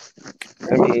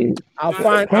 I mean,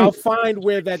 I'll find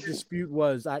where that dispute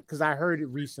was, because I heard it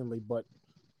recently. But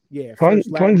yeah, Pun's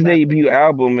debut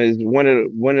album is one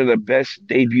of the best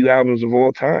debut albums of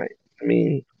all time. I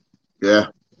mean, yeah,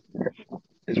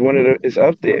 it's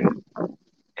up there.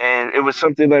 And it was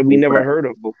something that we never heard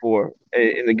of before.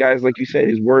 And the guys, like you said,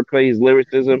 his wordplay, his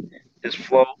lyricism, his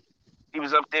flow, he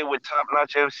was up there with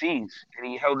top-notch MCs, and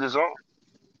he held his own.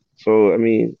 So, I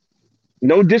mean,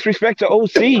 no disrespect to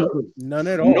OC. None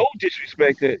at all. No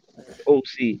disrespect to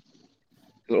OC.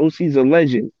 OC's a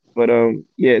legend. But,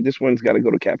 this one's got to go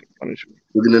to capital punishment.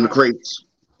 Looking in the crates.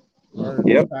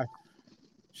 Yep.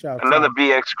 Another out.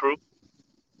 BX crew.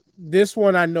 This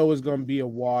one I know is going to be a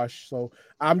wash, so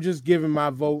I'm just giving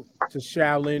my vote to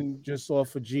Shaolin just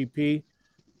off of GP,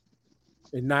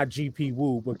 and not GP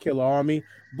Woo, but Killer Army.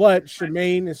 But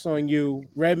Shemaine, it's on you.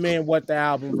 Redman, What the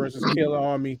Album versus Killer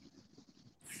Army.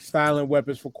 Silent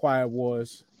Weapons for Quiet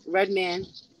Wars. Redman.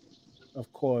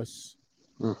 Of course.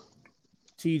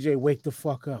 TJ, wake the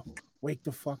fuck up. Wake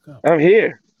the fuck up. I'm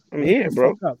here,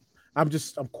 bro. I'm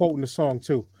quoting the song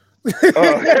too.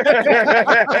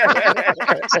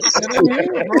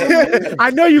 I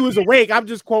know you was awake. I'm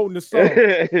just quoting the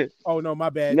song. Oh no,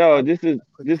 my bad. No, this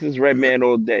is Redman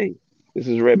all day. This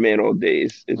is Redman all day.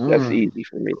 That's easy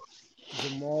for me.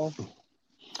 Jamal.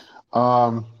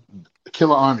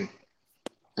 Killer Army.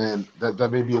 And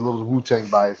that may be a little Wu-Tang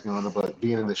bias going on, but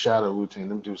being in the shadow of Wu-Tang,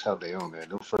 them dudes held their own, man.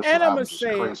 Them first two albums was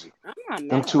crazy.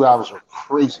 Them 2 albums were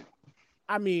crazy.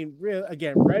 I mean,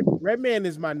 Redman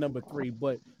is my number 3,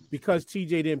 but because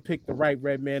TJ didn't pick the right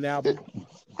Redman album.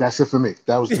 That's it for me.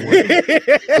 That was the one. Yeah,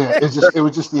 it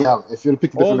was just the album. If you'd have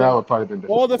picked a different album, it'd probably been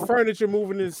different. All the furniture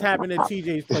moving is happening at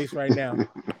TJ's place right now.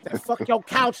 Fuck your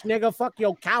couch, nigga. Fuck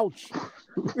your couch.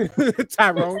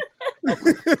 Tyrone.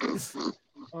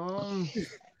 I'm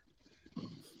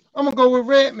gonna go with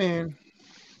Redman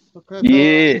because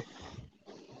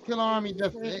Killer Army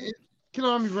Killer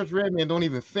Army vs. Redman don't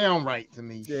even sound right to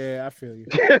me. Yeah, I feel you.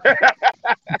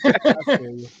 I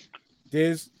feel you.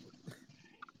 Diz.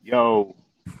 Yo,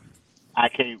 I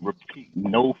can't repeat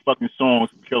no fucking songs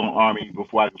from Killer Army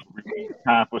before I can repeat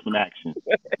Time for Some Action.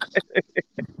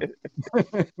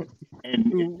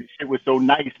 And the shit was so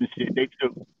nice and shit. They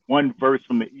took one verse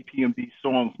from the EPMD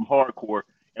song from Hardcore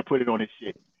and put it on this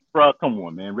shit. Bro, come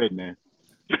on, man. Redman.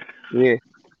 Yeah.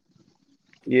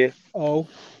 Oh.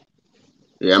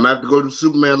 Yeah, I'm gonna have to go to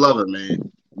Superman Lover, man.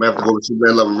 I'm gonna have to go with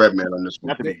Superman Lover Redman on this one.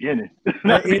 Not the beginning.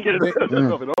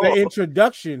 The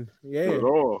introduction. Yeah. Not at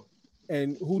all.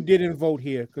 And who didn't vote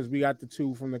here? Because we got the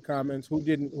two from the comments. Who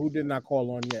did not call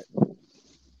on yet?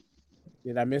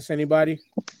 Did I miss anybody?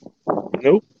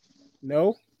 Nope.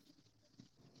 No?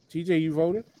 TJ, you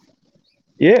voted?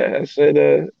 Yeah, I said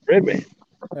Redman.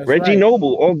 That's Reggie right.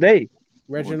 Noble all day.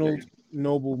 Reginald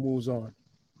Noble moves on.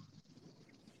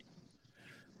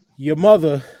 Your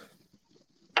mother.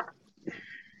 I'm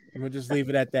gonna just leave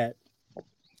it at that.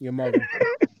 Your mother.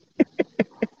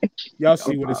 Y'all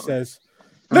see what it says.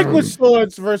 Liquid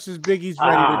Swords versus Biggie's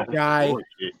Ready to Die.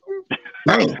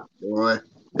 Damn, boy.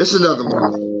 It's another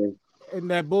one, man.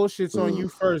 And that bullshit's on you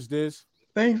first, Diz.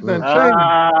 Things done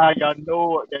Y'all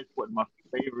know that's what my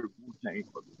favorite Wu-Tang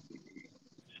fucking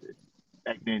shit.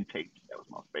 Back then tapes, that was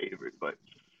my favorite, but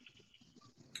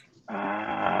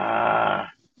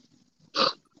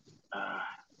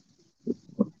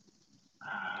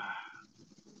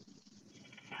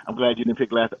I'm glad you didn't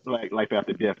pick Life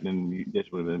After Death, and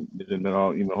this would have been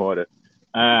all even harder.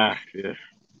 Fuck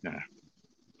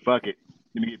it.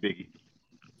 Let me get Biggie.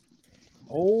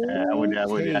 Oh, I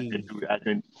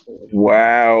couldn't.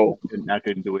 Wow. I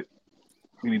couldn't do it.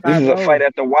 This is a fight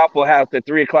at the Waffle House at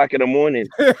 3:00 in the morning.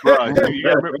 Bro, you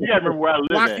gotta remember where I live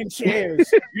Rocking at.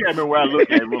 chairs. You gotta remember where I look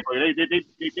at.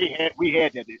 We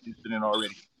had that incident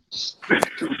already.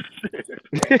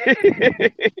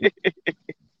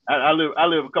 I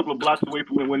live a couple of blocks away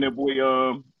from when that boy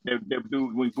that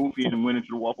dude went goofy and went into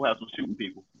the Waffle House and was shooting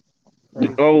people.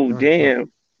 Oh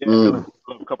damn! Yeah,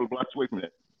 a couple of blocks away from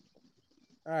that.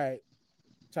 All right,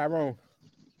 Tyrone.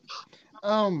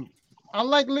 I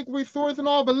like Liquid Swords and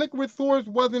all, but Liquid Swords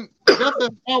wasn't. That's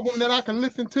an album that I can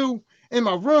listen to in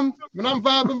my room when I'm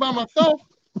vibing by myself.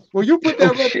 Well, you put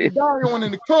that Ready to Die on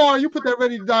in the car. You put that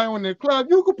Ready to Die on in the club.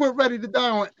 You could put Ready to Die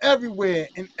on everywhere,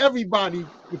 and everybody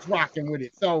was rocking with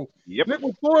it. So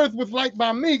Liquid Swords was liked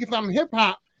by me because I'm hip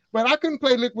hop, but I couldn't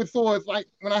play Liquid Swords like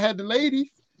when I had the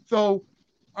ladies. So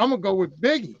I'm gonna go with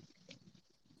Biggie.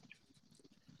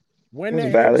 When the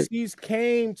MCs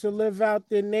came to live out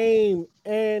their name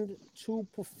and to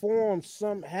perform,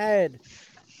 some had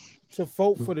to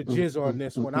vote for the Jizz on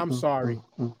this one. I'm sorry.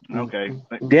 Okay.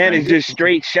 Dan is just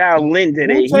straight Shaolin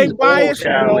today. He's all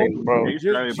Shaolin, bro.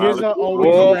 Jizza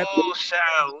always rep.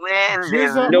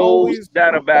 Shaolin. No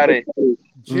doubt about it.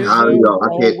 Jizza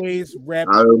always rep.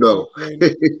 I don't know.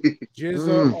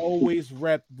 Jizza always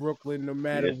rep Brooklyn, no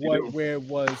matter where it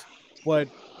was. But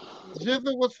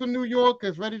Jizza was for New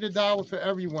Yorkers. Ready to Die was for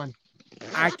everyone.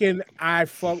 I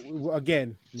fuck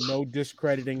again. No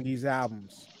discrediting these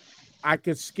albums. I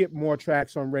could skip more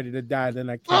tracks on Ready to Die than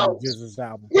I can Jizza's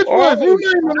album. Which one? You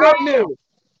name them right now.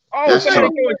 Oh, somebody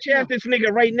go champ this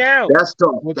nigga right now. That's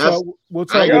tough. We'll talk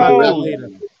about that later.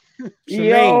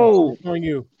 Yo, on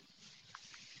you.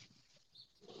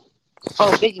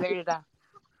 Oh, Biggie, Ready to Die.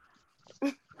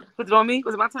 Was it on me?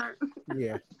 Was it my turn?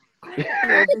 Yeah.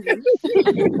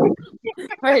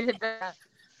 Ready to Die.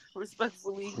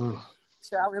 Respectfully,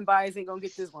 Shaolin Bias ain't gonna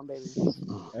get this one, baby.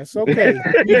 That's okay.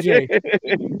 DJ.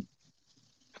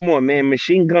 Come on, man.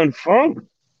 Machine Gun Funk.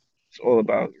 It's all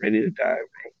about Ready to Die,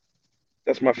 man.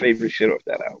 That's my favorite shit off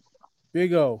that album.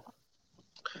 Big O.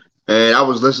 And I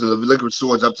was listening to Liquid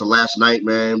Swords up to last night,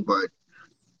 man. But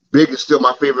Big is still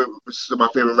my favorite. Still my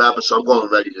favorite rapper, so I'm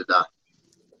going Ready to Die.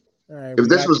 All right, if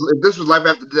this was Life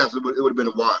After Death, it would have been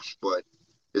a wash. But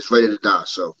it's Ready to Die.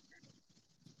 So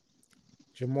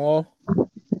Jamal.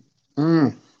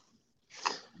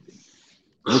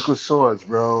 Liquid Swords,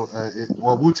 bro.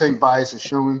 Wu-Tang Bias is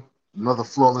showing another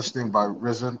flawless thing by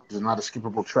RZA. There's not a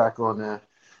skippable track on there.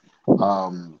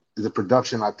 The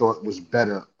production I thought was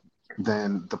better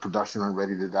than the production on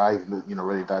Ready to Die. Even though,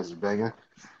 Ready to Die is a banger.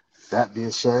 That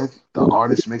being said, the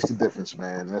artist makes the difference,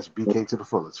 man. That's BK to the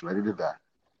fullest. Ready to Die.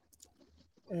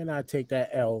 And I take that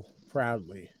L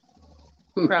proudly.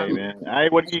 Hey man, I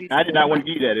did not want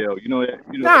to give you that L. You know that.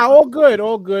 Nah, all good,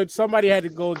 all good. Somebody had to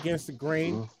go against the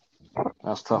grain.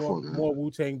 That's tough. More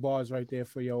Wu-Tang bars right there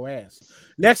for your ass.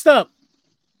 Next up.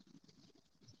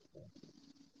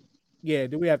 Yeah,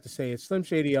 do we have to say it? Slim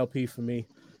Shady LP for me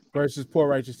versus Poor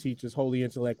Righteous Teachers, Holy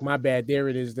Intellect. My bad. There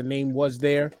it is. The name was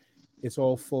there. It's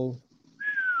all full.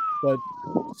 But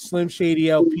Slim Shady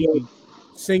LP,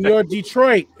 Senor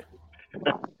Detroit.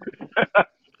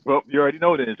 Well, you already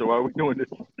know this, so why are we doing this?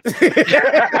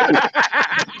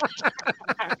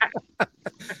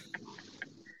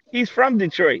 He's from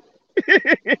Detroit.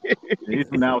 He's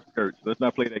from the outskirts. Let's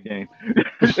not play that game.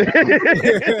 He's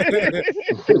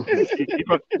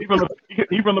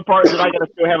from the part that I gotta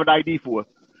still have an ID for.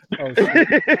 Oh,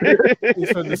 he's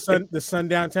from the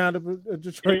sundown town of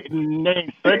Detroit.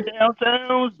 Named sundown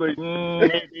towns, but they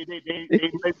let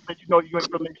you know you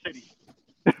ain't from their city.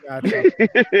 Gotcha.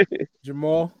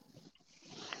 Jamal.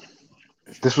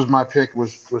 This was my pick.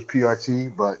 Was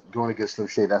PRT, but going against Slim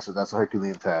Shady, that's a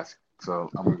Herculean task. So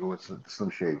I'm gonna go with Slim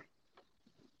Shady.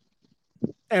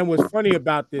 And what's funny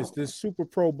about this super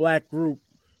pro black group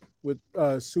with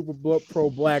super pro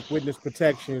black witness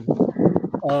protection,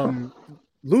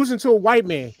 losing to a white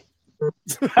man.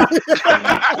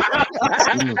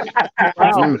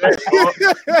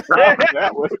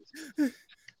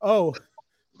 Oh,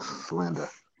 Linda.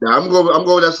 Yeah, I'm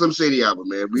going with that Slim Shady album,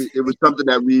 man. It was something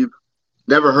that we've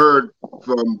never heard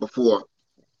from before.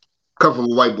 Come from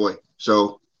a white boy,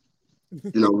 so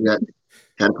we had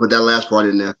to put that last part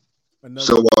in there.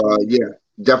 Yeah,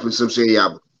 definitely Slim Shady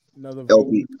album. Another vote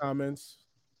in the comments.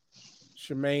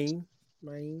 Shemaine.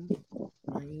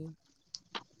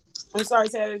 I'm sorry,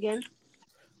 say that again.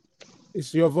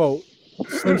 It's your vote.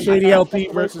 Slim Shady LP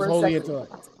versus Holy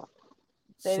Intellect.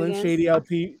 Slim Shady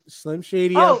LP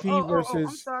versus I'm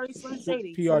sorry, Slim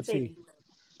Shady. PRT. Slim Shady.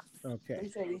 Okay.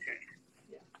 Slim Shady.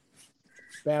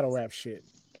 Battle rap shit.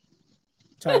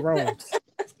 Tyrone.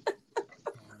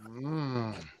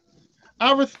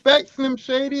 I respect Slim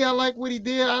Shady. I like what he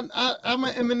did. I'm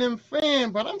an Eminem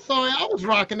fan, but I'm sorry, I was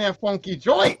rocking that funky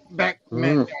joint back when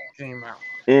that joint came out.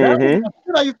 Mm-hmm.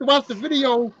 I used to watch the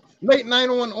video late night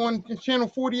on channel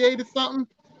 48 or something.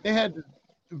 They had the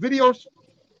video show.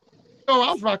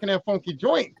 I was rocking that funky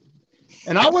joint.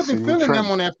 And I wasn't feeling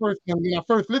them on that first one. When I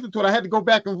first listened to it, I had to go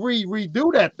back and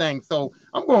redo that thing. So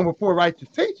I'm going with Poor Righteous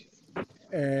Teachers.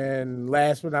 And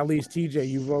last but not least, TJ,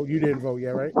 you didn't vote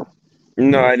yet, right?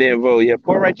 No, I didn't vote. Yeah,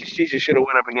 Poor Righteous Teachers should have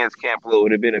went up against Camp Lo. It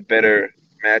would have been a better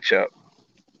matchup.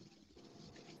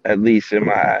 At least in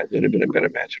my eyes, it would have been a better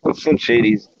matchup. But Slim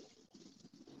Shady's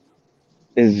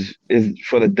is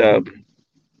for the dub.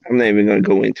 I'm not even gonna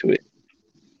go into it.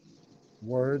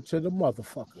 Word to the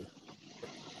motherfucker.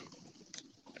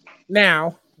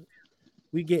 Now,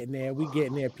 we getting there,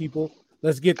 people.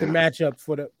 Let's get the matchup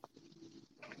for the.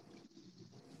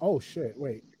 Oh shit!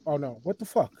 Wait. Oh no! What the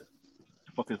fuck?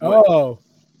 Oh,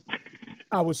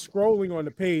 I was scrolling on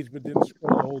the page, but didn't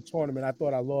scroll the whole tournament. I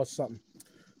thought I lost something.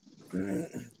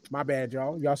 My bad,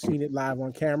 y'all. Y'all seen it live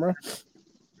on camera.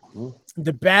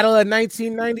 The battle of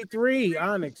 1993.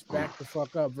 Onyx back the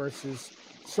fuck up versus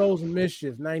Souls of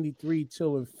Mischief 93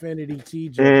 till Infinity.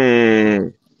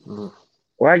 TJ.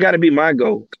 Why gotta be my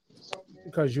goal?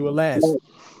 Because you were last.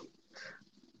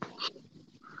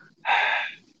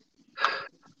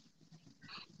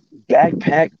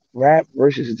 Backpack rap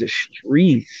versus the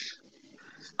streets.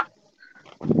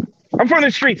 I'm from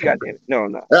the streets, goddamn it. No,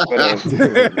 I'm not. But,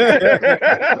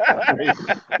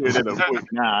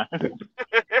 nah.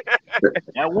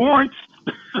 That warrants.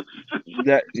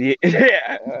 Yeah,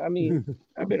 I mean,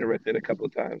 I've been arrested a couple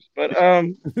of times, but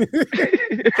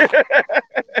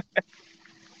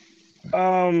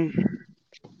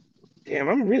damn,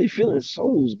 I'm really feeling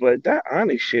Souls, but that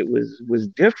Onyx shit was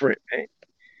different, man.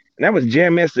 And that was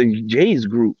Jam Master Jay's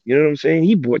group. You know what I'm saying?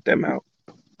 He brought them out.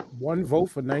 One vote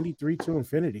for 93 to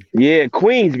Infinity. Yeah,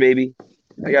 Queens, baby.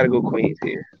 I gotta go Queens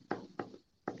here.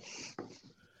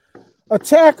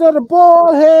 Attack of the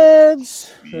Bald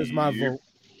Heads. Here's my vote.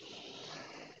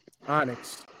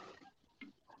 Onyx.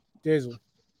 Dizzle.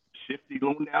 Shifty,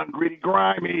 going down, gritty,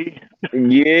 grimy.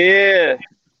 Yeah.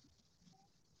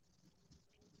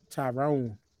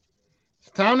 Tyrone. It's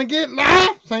time to get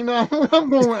live. I'm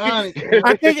going with Onyx.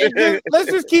 I think let's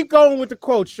just keep going with the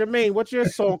quotes. Jermaine, what's your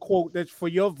song quote that's for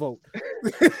your vote?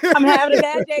 I'm having a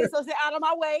bad day, so stay out of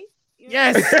my way.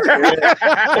 Yes.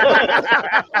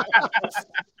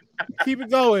 Keep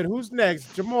it going. Who's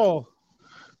next? Jamal.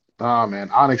 Oh man,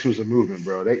 Onyx was a movement,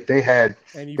 bro. They had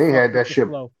that shit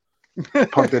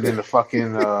pumped it in the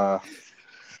fucking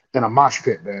in a mosh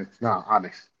pit, man. No,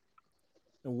 Onyx.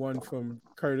 and one from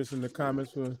Curtis in the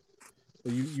comments. For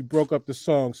you broke up the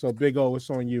song, so Big O, it's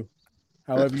on you.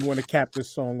 However you want to cap this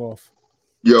song off.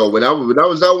 Yo, when I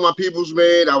was out with my peoples,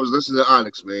 man, I was listening to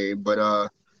Onyx, man. But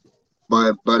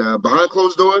behind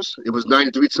closed doors, it was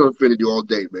 93 till infinity all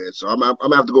day, man. So I'm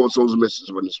gonna have to go with Souls and Misses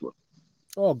on this one.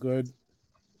 All good.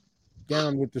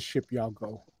 Down with the ship, y'all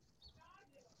go.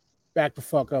 Back the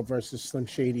fuck up versus Slim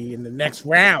Shady in the next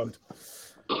round.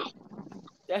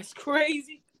 That's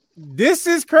crazy. This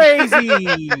is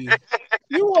crazy.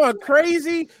 You are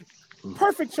crazy.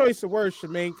 Perfect choice of words,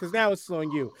 Shemaine, because now it's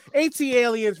on you. AT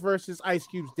Aliens versus Ice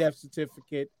Cube's Death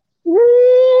Certificate.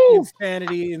 Woo!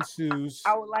 Insanity ensues.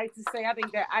 I would like to say I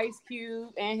think that Ice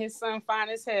Cube and his son fine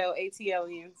as hell. AT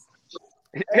Aliens.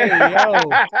 Hey, yo.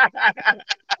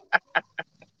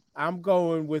 I'm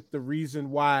going with the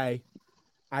reason why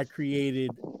I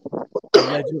created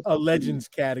a Legends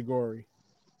category.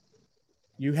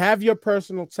 You have your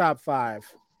personal top 5.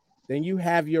 Then you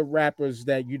have your rappers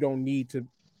that you don't need to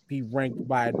be ranked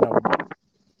by a number.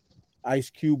 Ice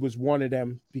Cube was one of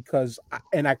them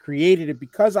and I created it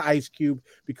because of Ice Cube,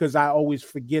 because I always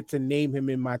forget to name him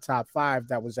in my top 5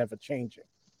 that was ever changing.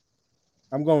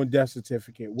 I'm going Death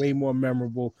Certificate. Way more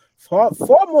memorable, far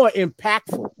more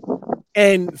impactful.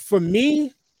 And for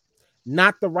me,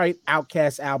 not the right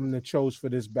Outkast album to chose for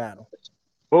this battle.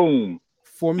 Boom.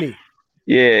 For me.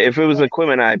 Yeah, if it was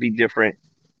Equipment, I'd be different.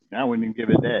 I wouldn't even give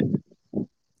it that.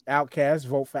 Outkast,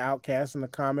 vote for Outkast in the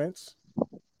comments.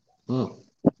 Mm.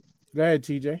 Go ahead,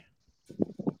 TJ.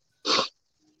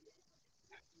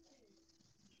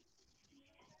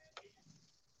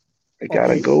 I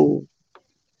gotta go.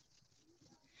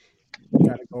 You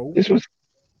gotta go. This was.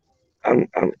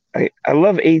 I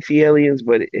love AT Aliens,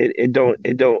 but it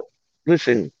don't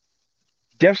listen.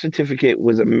 Death Certificate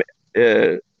was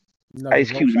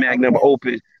Ice Cube's magnum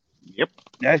opus. Yep.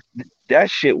 That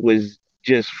shit was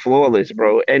just flawless,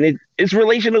 bro. And it's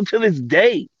relational to this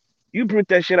day. You put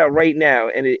that shit out right now,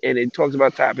 and it talks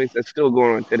about topics that's still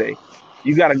going on today.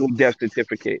 You gotta go Death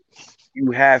Certificate.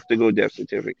 You have to go Death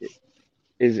Certificate.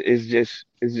 It's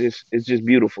just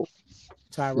beautiful.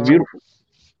 Tyrone. It's beautiful.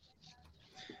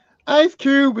 Ice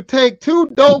Cube would take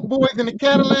 2 dope boys in a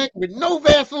Cadillac with no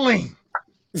Vaseline.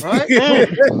 Right?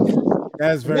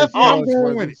 That's very That's what I'm pause, going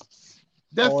brother. with it.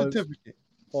 Death Pause. certificate.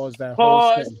 Pause that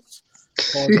Pause. whole sentence.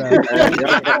 Pause that.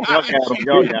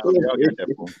 Y'all got that,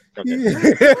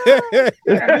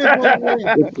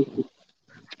 boom.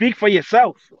 Speak for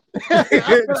yourself.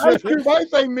 Ice Cube, I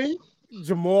say me.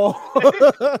 Jamal.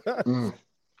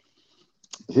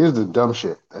 Here's the dumb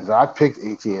shit. As I picked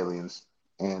AT Aliens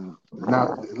and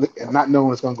not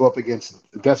knowing it's gonna go up against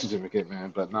the Death Certificate,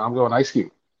 man. But now I'm going Ice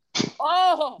Cube.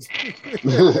 Oh,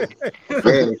 Man,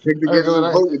 picked against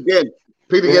the vote again.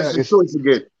 Picked against the choice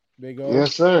again. Big O.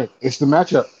 Yes, sir. It's the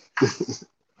matchup.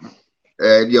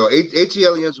 And AT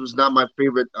Aliens was not my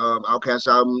favorite Outkast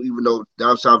album, even though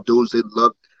Down South dudes they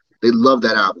love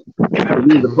that album. For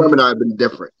me, the Permanent have been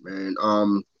different, man.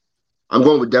 I'm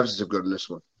going with Death Certificate on this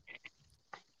one.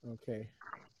 Okay.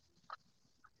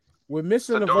 We're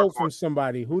missing a vote from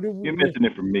somebody. Who did we? You're missing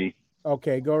it from me.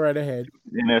 Okay, go right ahead.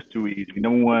 And that's too easy.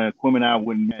 Number one, Equipment I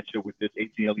wouldn't match up with this.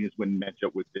 AT Aliens wouldn't match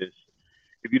up with this.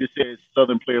 If you just said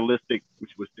Southern Playalistic,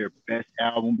 which was their best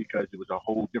album because it was a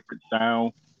whole different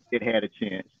sound, it had a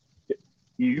chance.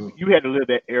 You had to live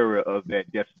that era of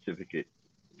that Death Certificate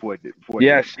for it to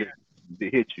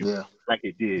hit you like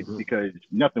it did, because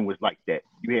nothing was like that.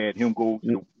 You had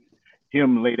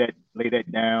him lay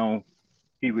that down.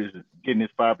 He was getting his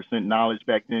 5% knowledge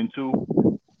back then too.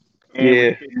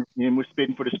 And we're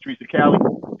spitting for the streets of Cali.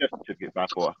 Death Certificate by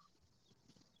far.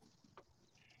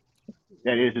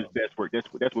 That is his best work. That's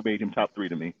what made him top 3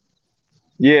 to me.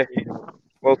 Yeah.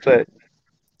 Well said.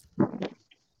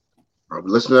 I'm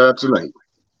listening to that tonight.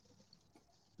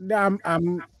 Now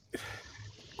I'm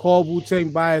called Wu-Tang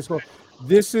bias.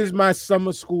 This is my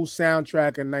summer school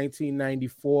soundtrack in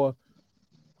 1994.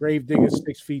 Gravedigger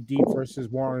 6 Feet Deep versus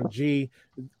Warren G.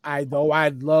 I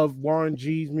love Warren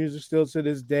G's music still to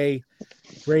this day,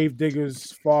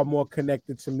 Gravedigger's far more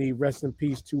connected to me. Rest in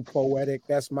peace, Too Poetic.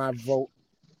 That's my vote.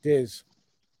 Diz.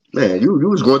 Man, you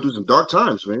was going through some dark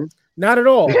times, man. Not at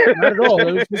all. Not at all.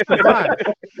 It was just the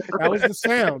vibe. That was the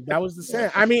sound. That was the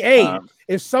sound. I mean, hey,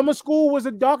 if summer school was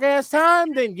a dark ass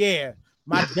time, then yeah,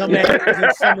 my dumb ass was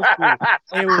in summer school.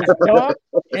 And it was dark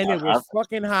and it was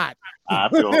fucking hot. I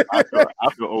feel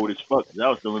old as fuck because I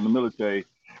was still in the military.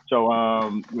 So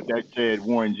with that said,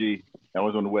 Warren G, that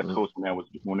was on the West Coast when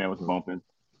that was bumping.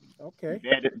 Okay.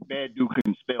 Bad dude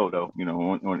couldn't spell though,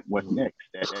 on what's next.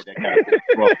 That kind of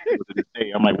rough to this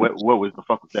day. I'm like, what was the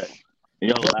fuck was that? And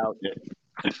y'all allowed that.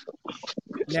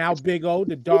 Now, Big O,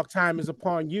 the dark time is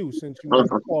upon you since you want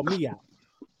to call me out.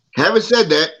 Having said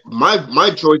that, my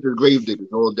choice is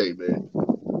Gravediggers all day, man.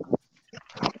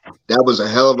 That was a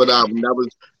hell of an album. That was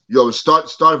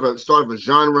start of a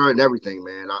genre and everything,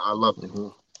 man. I loved it.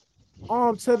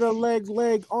 Arm to the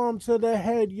leg, arm to the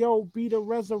head. Yo, be the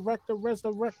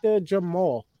resurrector,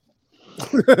 Jamal.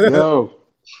 Yo,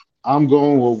 I'm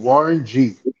going with Warren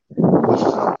G, which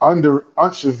is an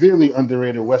severely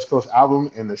underrated West Coast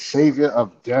album and the savior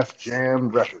of Def Jam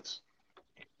Records.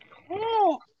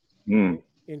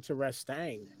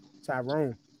 Interesting.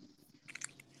 Tyrone.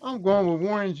 I'm going with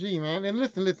Warren G, man. And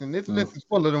listen, this list is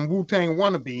full of them Wu-Tang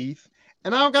wannabes,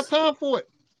 and I don't got time for it.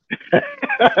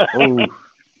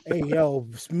 Hey, yo.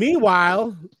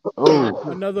 Meanwhile,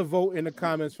 another vote in the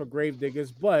comments for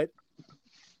Gravediggers, but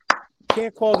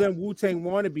can't call them Wu-Tang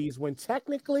wannabes when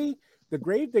technically the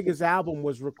Gravediggers album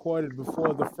was recorded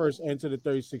before the first Enter the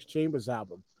 36 Chambers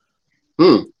album.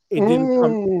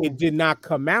 It did not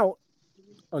come out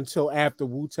until after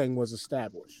Wu-Tang was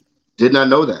established. Did not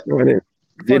know that.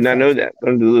 Did not know that. I'm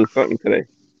gonna do a little something today.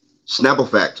 Snapple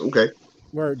facts. Okay.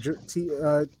 Word,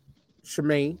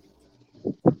 Shemaine.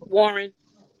 Warren.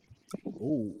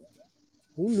 Ooh.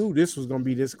 Who knew this was gonna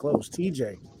be this close?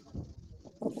 TJ.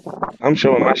 I'm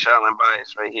showing my Shaolin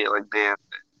bias right here. Like, damn,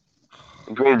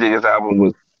 the Gravediggers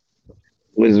album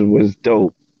was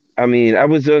dope. I mean, I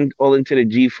was all into the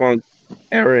G-Funk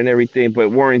era and everything,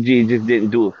 but Warren G just didn't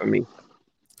do it for me.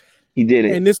 He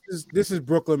didn't. And this is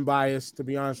Brooklyn bias, to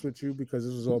be honest with you, because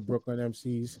this was all Brooklyn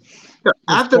MCs. Yeah,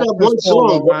 after that one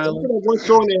song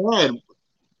they had,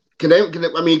 can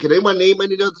anyone name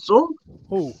any other song?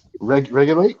 Who?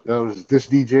 Regulate. That was this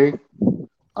DJ.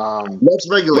 Let's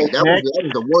Regulate. That was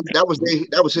the one.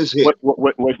 That was his hit.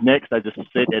 What's next? I just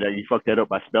said that you fucked that up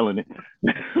by spelling it.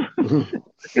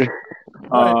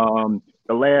 The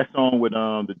last song with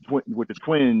the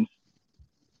twins.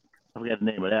 I forgot the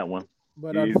name of that one.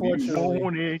 But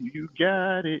unfortunately, you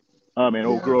got it. And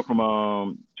old girl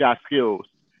from Josh Skills.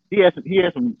 He has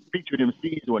some featured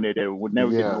MCs on there that would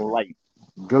never get no light.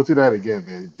 Go through that again,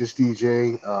 man. This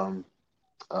DJ.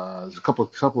 There's a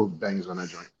couple of bangs on that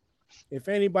joint. If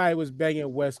anybody was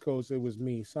banging West Coast, it was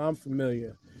me, so I'm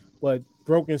familiar. But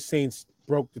Broken Saints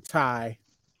broke the tie.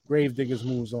 Gravediggers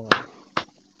moves on.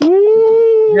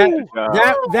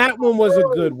 That one was a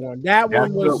good one. That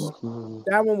one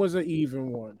was an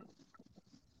even one.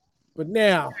 But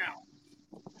now,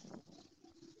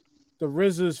 the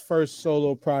RZA's first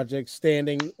solo project,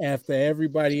 standing after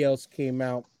everybody else came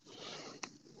out.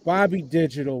 Bobby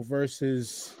Digital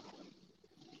versus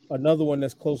another one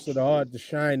that's close to the heart, The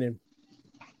Shining.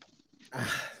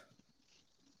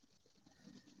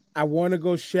 I want to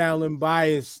go Shaolin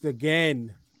biased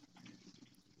again,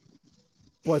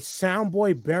 but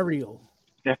Soundboy Burial.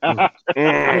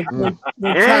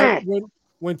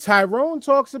 when Tyrone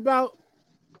talks about,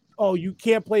 oh, you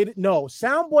can't play it. No,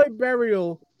 Soundboy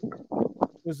Burial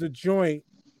was a joint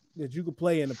that you could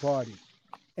play in the party.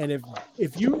 And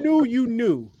if you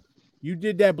knew, you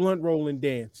did that blunt rolling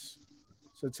dance.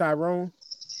 So Tyrone,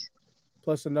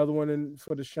 plus another one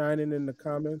for The Shining in the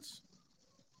comments.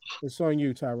 It's on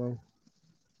you, Tyrone.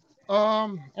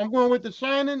 I'm going with The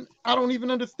Shining. I don't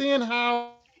even understand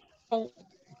how,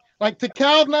 like,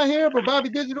 Tikal's not here, but Bobby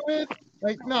Digital is.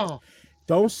 Like, no.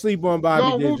 Don't sleep on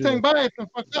Bobby Digital. Wu-Tang bias and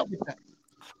fucked up with that.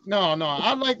 No.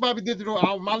 I like Bobby Digital.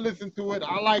 I listen to it.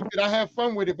 I like it. I have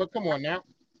fun with it. But come on now.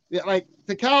 Yeah, like,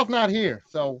 Tikal's not here,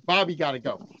 so Bobby got to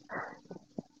go.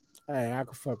 Hey, I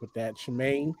can fuck with that.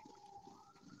 Shemaine.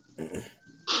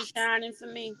 Shining for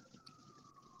me.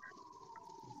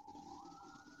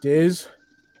 Diz.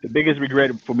 The biggest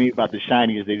regret for me about The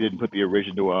Shining is they didn't put the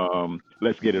original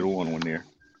Let's Get It On there.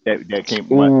 That came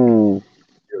the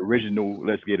original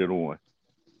Let's Get It On.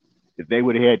 If they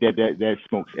would have had that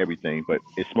smokes everything, but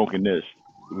it's smoking this.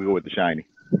 We go with The Shining.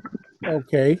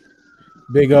 Okay.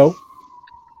 Big O.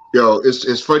 Yo,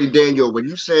 it's funny, Daniel, when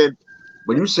you said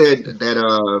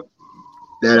that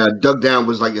Duck Down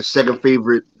was like your second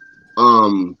favorite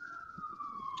crew.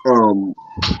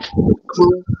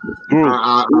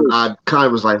 I kind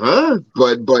of was like, huh?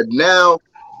 But now,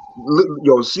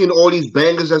 seeing all these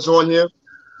bangers that's on here,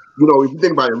 if you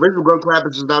think about it, Original Gun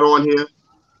Clappers is not on here,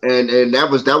 and that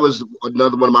was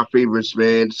another one of my favorites,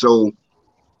 man. So,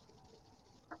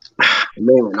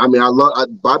 man, I mean,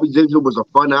 Bobby Digital was a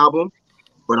fun album,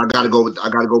 but I gotta go with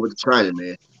The Shining,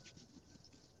 man.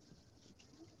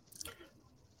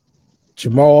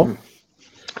 Jamal.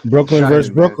 Brooklyn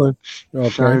versus Brooklyn. Okay.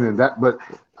 Shining but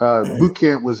Boot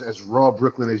Camp was as raw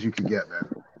Brooklyn as you could get,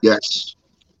 man. Yes.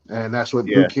 And that's what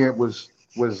Boot Camp was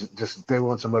just, they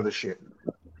want some other shit.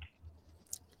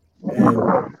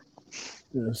 And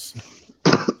yes.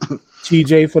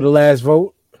 TJ for the last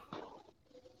vote.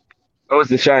 That was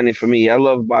The Shining for me. I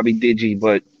love Bobby Digi,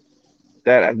 but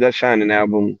that Shining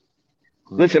album.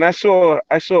 Listen, I saw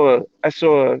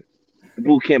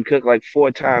Boot Camp Cook like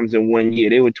 4 times in 1 year.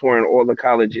 They were touring all the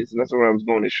colleges, and that's when I was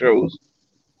going to shows.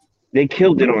 They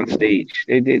killed it on stage.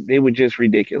 They were just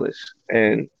ridiculous,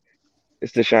 and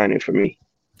it's The Shining for me.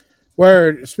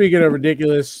 Word. Speaking of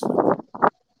ridiculous,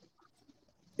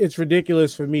 it's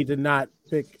ridiculous for me to not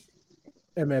pick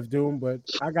MF Doom, but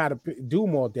I gotta pick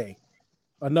Doom all day.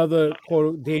 Another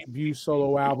quote debut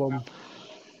solo album.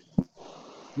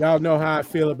 Y'all know how I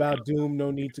feel about Doom. No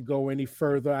need to go any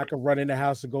further. I can run in the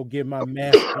house and go get my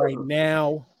mask right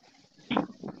now.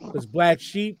 Because Black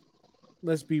Sheep,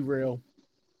 let's be real.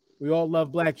 We all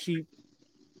love Black Sheep.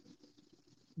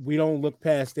 We don't look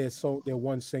past their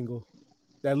one single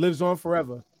that lives on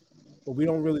forever, but we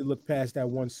don't really look past that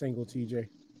one single, TJ.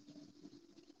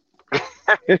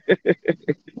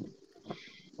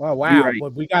 Oh wow! Right.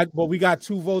 But we got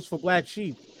 2 votes for Black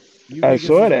Sheep. I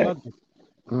saw that.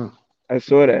 I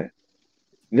saw that.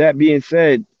 That being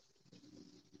said,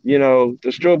 you know, the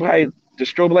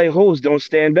strobe light hoes don't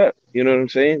stand up. You know what I'm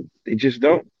saying? They just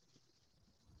don't.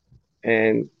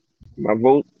 And my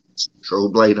vote,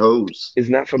 strobe light hoes, is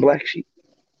not for Black Sheep.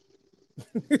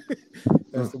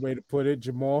 That's the way to put it,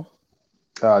 Jamal.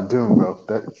 Doom, bro.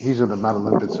 He's in the Mount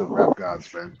Olympus of rap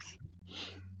gods, man.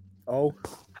 Oh,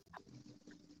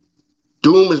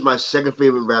 Doom is my second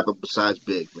favorite rapper besides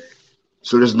Big, man.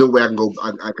 So there's no way I can go.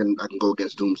 I can go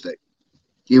against Doomsday,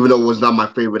 even though it was not my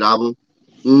favorite album.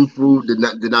 Food did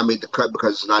not make the cut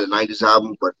because it's not a '90s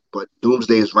album, but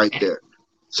Doomsday is right there.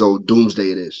 So Doomsday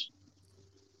it is.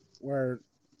 Where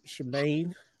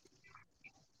Shemaine.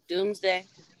 Doomsday.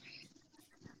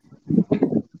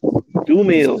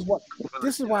 Doomil.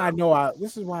 This is why I know.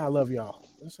 This is why I love y'all.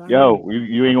 Yo,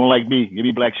 you ain't gonna like me. Give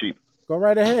me Black Sheep. Go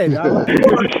right ahead. You're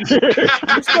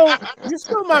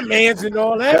still my mans and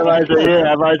all that.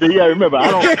 Yeah. Remember, I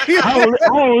don't live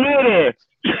there.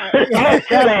 I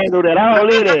gotta handle that. I don't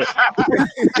live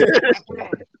there.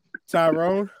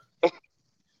 Tyrone.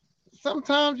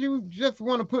 Sometimes you just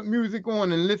want to put music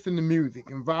on and listen to music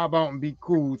and vibe out and be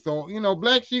cool. So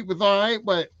Black Sheep was all right,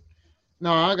 but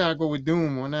no, I gotta go with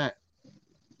Doom on that.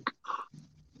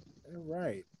 All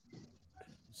right,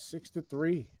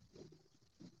 6-3.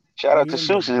 Shout out to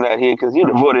Seuss is not here because you'd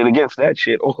have voted against that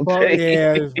shit all day.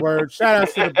 Yeah, his word. Shout out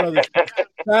to the brothers.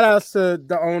 Shout out to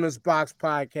the Owner's Box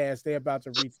podcast. They're about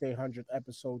to reach their 100th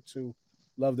episode too.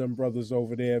 Love them brothers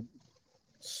over there.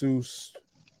 Seuss,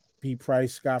 P.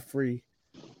 Price, Scott Free,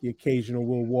 the occasional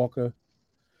Will Walker.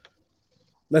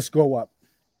 Let's go up.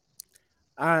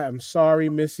 I am sorry,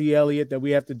 Missy Elliott, that we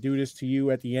have to do this to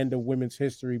you at the end of Women's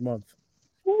History Month.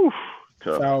 Oof,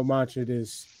 tough. That's how much it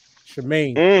is.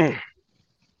 Shemaine.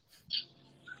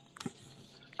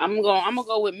 I'm gonna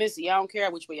go with Missy. I don't care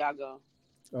which way y'all go.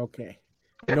 Okay.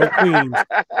 No queens.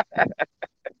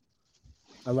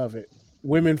 I love it.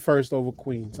 Women first over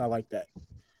queens. I like that.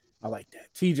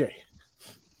 TJ.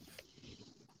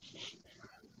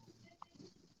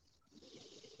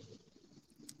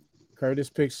 Curtis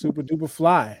picks Super Duper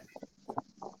Fly.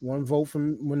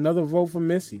 Another vote from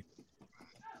Missy.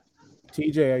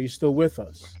 TJ, are you still with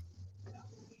us?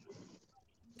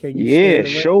 Yeah,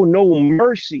 Show No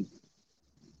Mercy.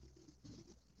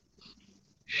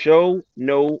 Show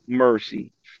No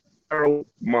Mercy. Pharoahe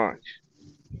Monch.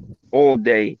 All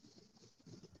day.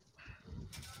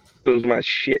 It was my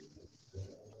shit.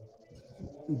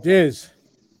 Diz.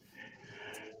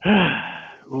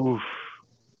 Oof.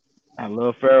 I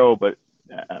love Pharoahe, but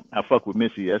I fuck with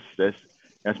Missy.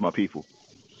 That's my people.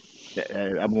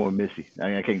 I'm going with Missy.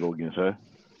 I can't go against her.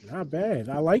 Not bad.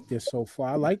 I like this so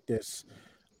far. I like this.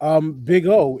 Big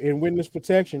O in witness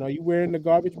protection. Are you wearing the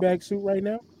garbage bag suit right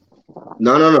now?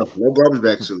 No garbage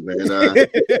bag suit, man.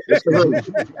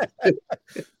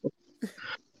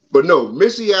 But no,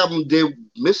 Missy album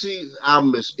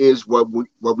is what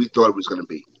we thought it was going to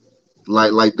be.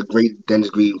 Like the great Dennis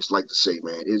Green like to say,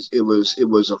 man. It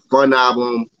was a fun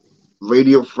album,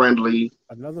 radio friendly.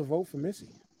 Another vote for Missy.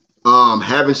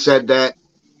 Having said that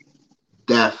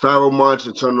Pharoahe Monch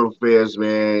Internal Affairs,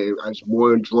 man, it's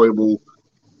more enjoyable.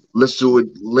 Listen to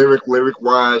it lyric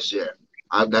wise, yeah.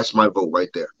 That's my vote right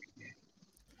there.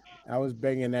 I was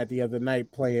banging that the other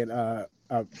night, playing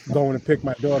going to pick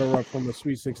my daughter up from the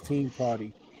Sweet 16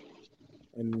 party.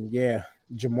 And yeah,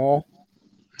 Jamal.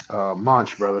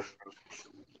 Monch, brother.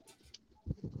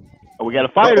 Oh, we got a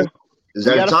fighter. Is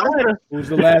that a fighter? Who's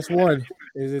the last one?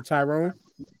 Is it Tyrone?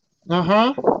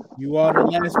 Uh-huh. You are the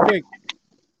last pick.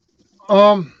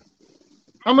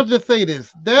 I'm gonna just say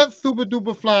this: that Super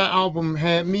Duper Fly album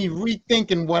had me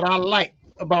rethinking what I like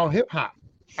about hip hop.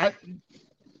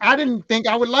 I didn't think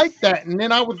I would like that, and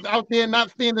then I was out there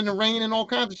not standing in the rain and all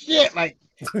kinds of shit. Like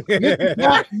this is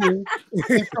not me,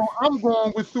 and so I'm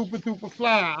going with Super Duper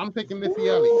Fly. I'm picking Missy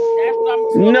Elliott. That's what I'm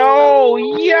talking No,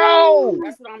 about. yo,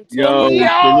 That's what I'm Yo, talking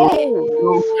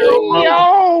about.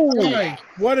 yo, Hey,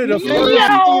 what are the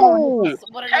yo, That's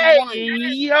what hey, I want.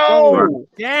 yo,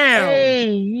 Damn.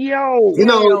 hey, yo, You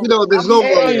know, there's no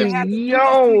wrong hey, answer.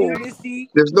 yo. Missy.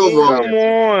 There's no wrong Come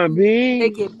answer. on, B.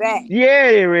 Take it back.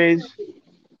 Yeah, there is.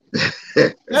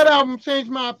 That album changed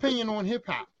my opinion on hip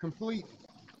hop completely.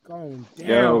 Going down.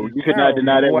 Yo, you could not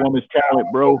deny that woman's talent,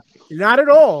 bro. Not at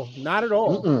all. Not at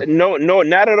all. No,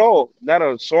 not at all. Not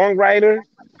a songwriter,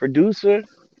 producer.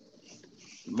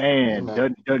 Man,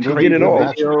 done She crazy did it all.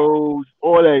 videos,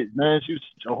 all that, man. She was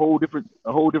a whole different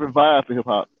vibe for hip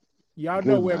hop. Y'all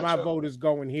know where my vote is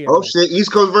going here. Oh though. shit,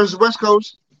 East Coast versus West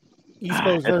Coast. East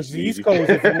Coast versus East Coast.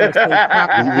 If you want to say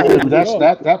pop,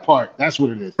 That's that part. That's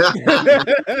what it is.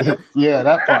 Yeah,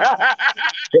 that part.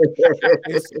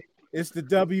 It's the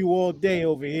W all day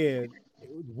over here.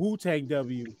 Wu-Tang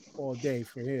W all day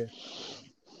for here.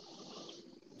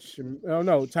 Oh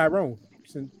no, Tyrone.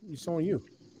 It's on you.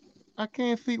 I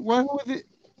can't see what was it.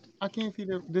 I can't see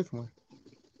this one.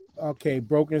 Okay,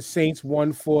 Broken Saints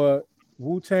won for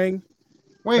Wu-Tang.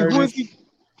 Wait, Curtis, who is he?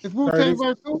 Is Wu-Tang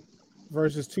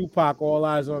versus Tupac. All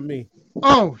Eyes on Me.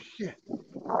 Oh shit.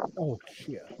 Oh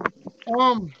shit.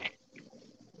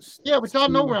 Yeah, but y'all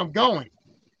know where I'm going.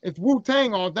 It's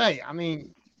Wu-Tang all day. I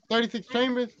mean, 36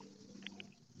 Chambers.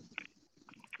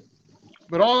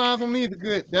 But All Eyes on Me is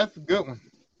good. That's a good one.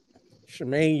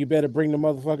 Shemaine, you better bring the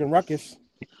motherfucking ruckus.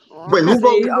 Wait,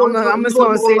 I'm just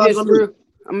gonna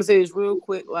say this real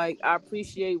quick. Like, I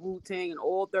appreciate Wu-Tang and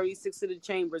all 36 of the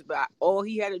chambers, but all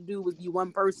he had to do was be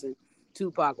one person.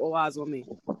 Tupac, All Eyes on Me.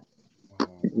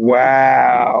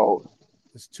 Wow.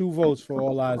 There's 2 votes for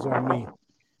All Eyes on Me.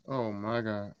 Oh my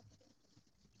god.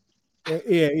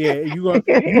 Yeah. You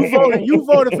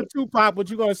voted for Tupac, but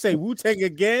you're gonna say Wu-Tang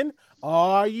again?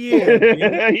 Oh yeah.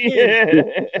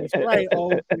 That's right.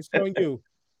 Oh, it's on you.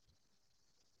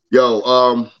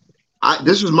 Yo,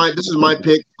 this is my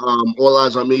pick. All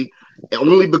Eyes on Me,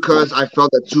 only because I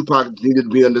felt that Tupac needed to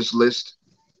be on this list.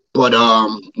 But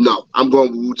no, I'm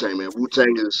going with Wu-Tang, man.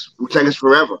 Wu-Tang is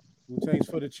forever. Wu-Tang's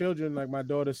for the children, like my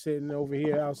daughter sitting over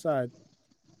here outside.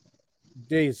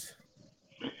 Days.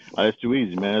 Oh, that's too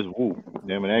easy, man. That's Wu.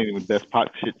 Damn it, that ain't even best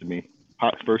Pac shit to me.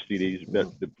 Pac's first CDs, the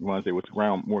ones that was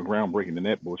more groundbreaking than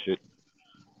that bullshit.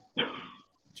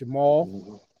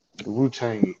 Jamal.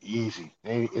 Wu-Tang easy.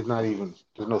 It's not even.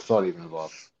 There's no thought even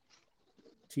involved.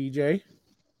 TJ.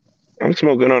 I'm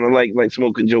smoking on it like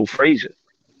smoking Joe Frazier.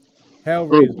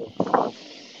 Hellraiser.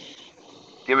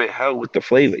 Give it hell with the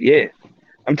flavor, yeah.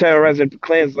 I'm terrorizing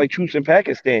clans like troops in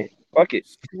Pakistan. Fuck it.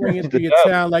 Swinging through your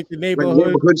town like the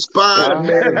neighborhood. Good spot,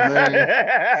 man.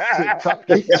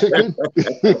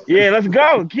 Yeah, let's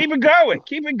go. Keep it going.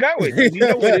 You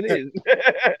know what it is.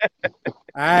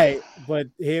 All right, but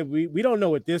here we don't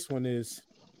know what this one is.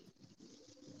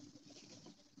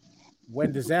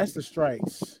 When Disaster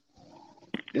Strikes.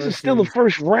 This is still the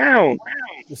first round.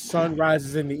 The sun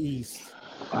rises in the east.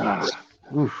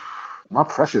 My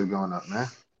pressure's going up, man.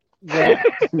 Yeah.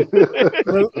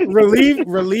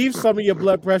 relieve some of your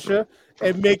blood pressure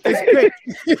and make this pick.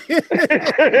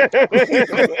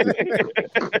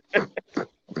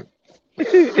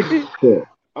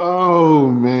 Oh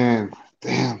man,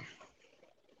 damn.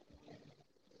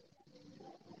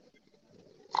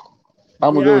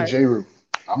 I'm gonna go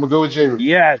with J-Roo.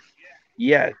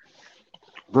 Yes.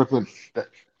 Brooklyn.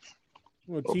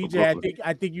 Well, TJ,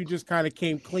 I think you just kind of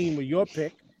came clean with your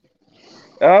pick.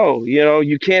 Oh,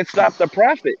 you can't stop the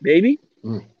profit, baby.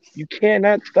 You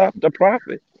cannot stop the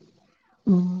profit.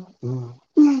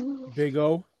 Big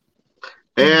O.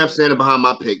 And I'm standing behind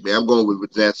my pick, man. I'm going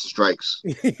with Disaster Strikes.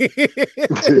 It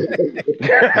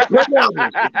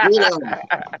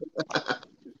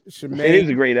is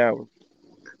a great album.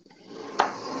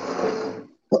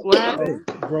 What happened?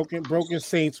 Broken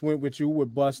Saints went with you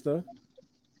with Buster.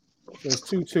 So it's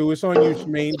 2-2. It's on you,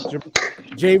 Shemaine.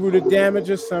 J-Roo the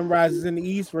Damager, Sunrises in the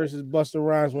East versus Busta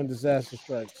Rhymes When Disaster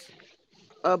Strikes.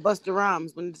 Busta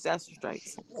Rhymes When Disaster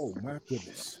Strikes. Oh my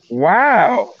goodness.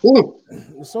 Wow.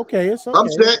 It's okay. I'm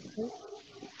set.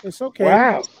 It's okay.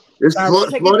 Wow. It's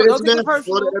Florida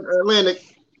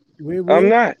Atlantic.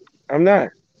 I'm not.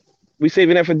 We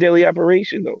saving that for daily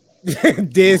operation though.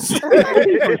 Diz.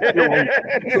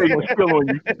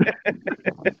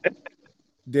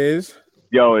 Diz.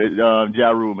 Yo,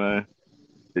 Ja Rule, man.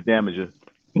 The Damager.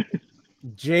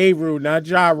 J. Rule, not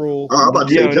Ja Rule. I'm about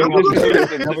to say, Yo, don't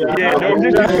disrespect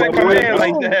my man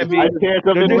like that, B.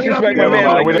 Don't disrespect my man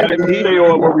like that, B. Stay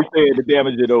on what we said to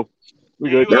damage it, though.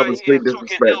 We good. that was straight talking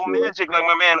disrespect. ill magic like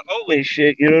my man Owen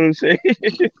shit. You know what I'm saying?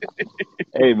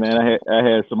 Hey, man, I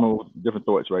had some different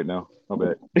thoughts right now. My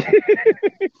bad.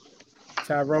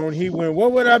 Tyrone, he went,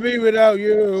 what would I be without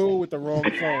you? With the wrong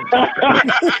song.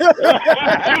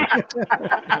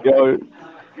 Yo,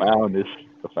 found this.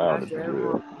 I found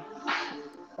this.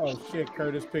 Oh, shit.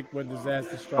 Curtis picked when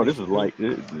disaster struck. Oh, this is like,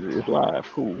 it's live.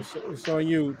 Cool. It's on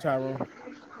you, Tyrone.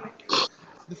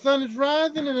 The sun is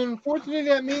rising, and unfortunately,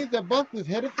 that means that Buck is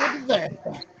headed for disaster.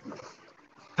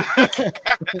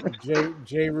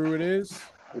 J. Rue it is.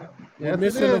 We're Yes,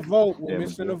 missing it a is. vote. We're Yeah,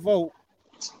 missing we a vote.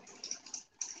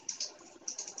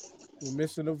 We're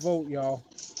missing a vote, y'all.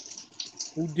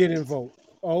 Who didn't vote?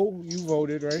 Oh, you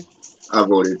voted, right? I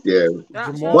voted, yeah.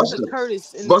 Shout Jamal. out to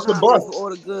Curtis in the Buster comments Buck. for all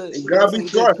the good. You gotta be good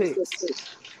sure. picks.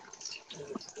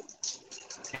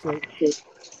 So,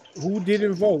 who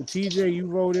didn't vote? TJ, you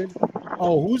voted.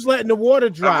 Oh, who's letting the water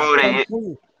drop? voted.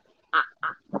 Who?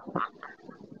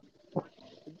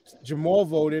 Jamal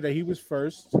voted. He was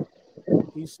first.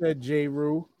 He said J.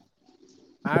 Rue.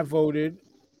 I voted.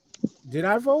 Did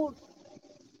I vote?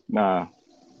 Nah.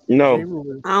 J. No.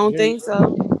 Rue. I don't think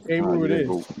so. J. Rue it is.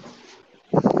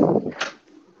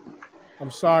 I'm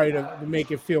sorry to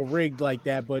make it feel rigged like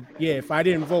that, but yeah, if I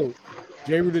didn't vote,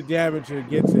 J. Rue the Damager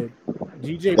gets it.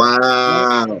 DJ,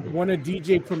 Wow. one of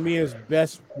DJ Premier's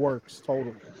best works,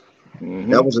 total.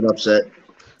 Mm-hmm. That was an upset.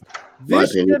 My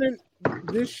opinion.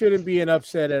 This shouldn't be an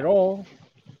upset at all.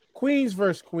 Queens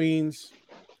versus Queens.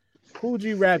 Kool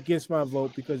G Rap gets my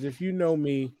vote because if you know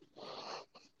me,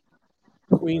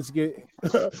 Queens get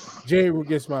J. Rue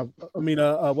gets my. I mean,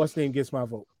 what's name gets my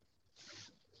vote.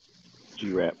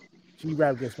 G-Rap.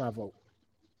 G-Rap gets my vote.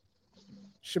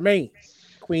 Shemaine,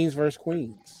 Queens versus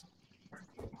Queens.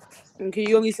 And can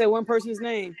you only say one person's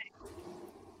name?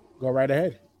 Go right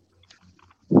ahead.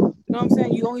 You know what I'm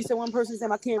saying? You only said one person's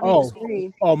name. I can't read the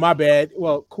screen. Oh, my bad.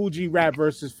 Well, Kool G Rap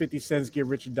versus 50 Cent's Get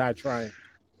Rich or Die Trying.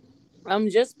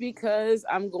 Just because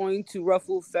I'm going to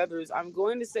ruffle feathers, I'm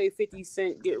going to say 50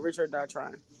 Cent Get Rich or Die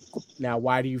Trying. Now,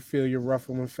 why do you feel you're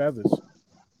ruffling feathers?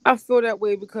 I feel that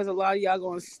way because a lot of y'all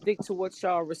going to stick to what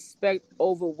y'all respect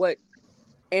over what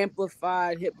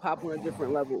amplified hip hop on a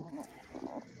different level.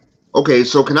 Okay,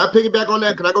 so can I piggyback on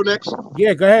that? Can I go next?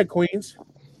 Yeah, go ahead, Queens.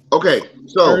 Okay,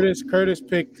 so Curtis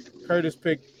picked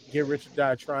Get Rich or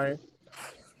Die Trying.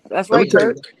 That's right,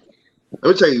 Kurt.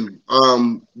 Let me tell you,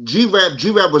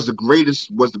 G-Rap was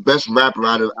the best rapper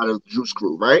out of Juice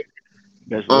Crew, right?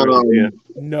 That's lyricist,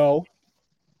 No.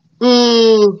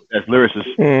 That's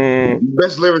lyricist.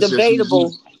 Best lyricist.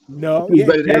 Debatable. No. Who's Yeah,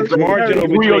 better than Terry- Marginal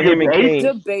Who you between gonna him and give Kane.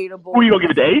 Debatable. Who you gonna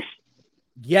give it to Ace?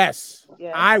 Yes,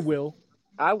 Yes. I will.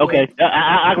 I will. Okay,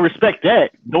 I can respect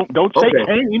that. Don't say Okay.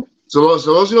 Kane. So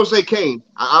those who don't say Kane,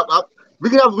 we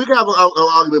can have an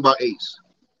argument about Ace.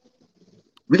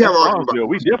 We can have an argument about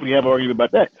We definitely have an argument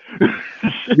about that.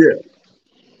 yeah.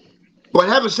 But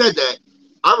having said that,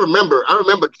 I remember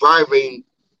driving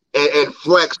and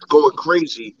Flex going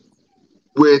crazy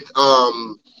with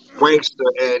Wankster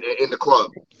and in the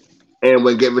club, and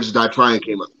when Get Rich or Die Trying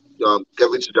came out, Get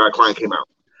Rich or Die Trying came out.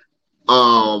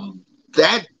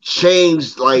 That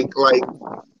changed like.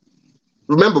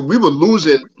 Remember, we were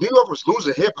losing. New York was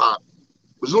losing hip hop,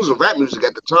 was losing rap music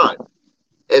at the time,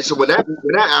 and so when that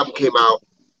album came out,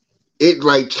 it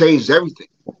like changed everything.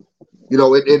 You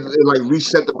know, it like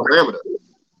reset the parameter.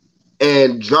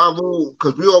 And Ja Rule,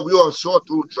 because we all saw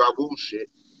through Ja Rule shit.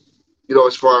 You know,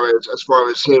 as far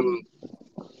as him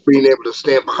being able to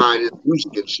stand behind his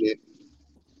music and shit.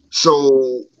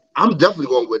 So I'm definitely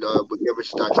going with Get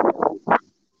Rich or Die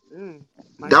Trying.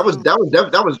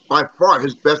 That was by far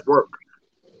his best work.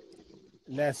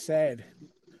 That's sad.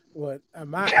 What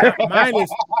mine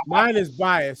is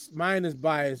biased. Mine is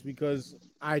biased because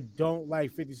I don't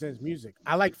like 50 Cent's music.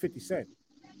 I like 50 Cent.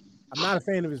 I'm not a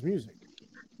fan of his music.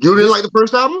 You didn't like the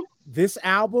first album? This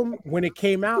album, when it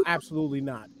came out, absolutely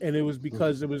not. And it was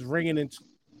because it was ringing into.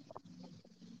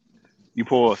 You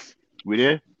paused. We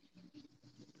there?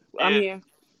 I'm here.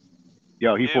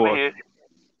 Yo, he paused.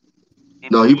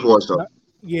 No, he paused up.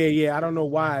 Yeah. I don't know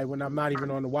why when I'm not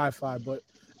even on the Wi-Fi, but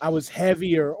I was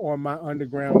heavier on my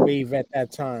underground wave at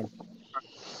that time.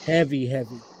 Heavy.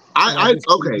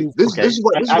 Okay. This is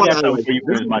why I like it.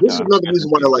 This is another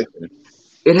reason why I like it.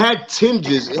 It had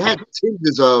tinges. It had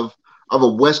tinges of a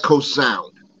West Coast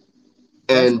sound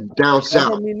and down That south.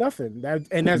 don't mean nothing. That's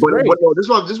But great. no, this is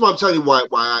why I'm telling you why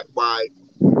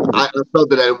I felt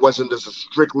that it wasn't just a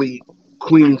strictly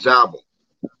Queens album.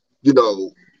 You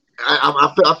know,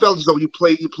 I felt as though you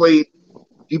played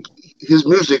his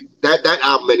music, that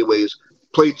album anyways,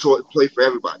 played for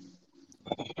everybody.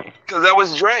 Because that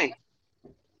was Dre.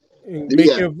 Make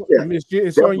Yeah, your, yeah,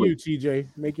 it's on you, TJ.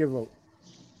 Make your vote.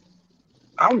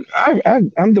 I'm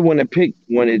the one that picked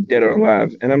When It's Dead or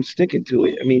Alive, and I'm sticking to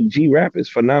it. I mean, G-Rap is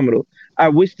phenomenal. I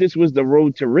wish this was the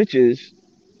Road to Riches,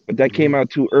 but that came out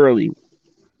too early.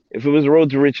 If it was Road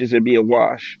to Riches, it'd be a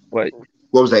wash. But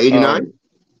What was that, 89?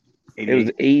 It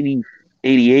was 80,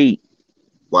 88.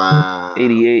 Wow.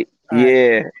 88. All right.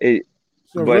 Yeah.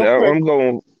 So But real quick, I'm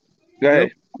going. Go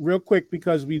ahead. real quick,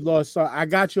 because we lost. So I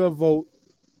got your vote.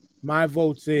 My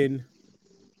vote's in.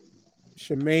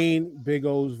 Shemaine Big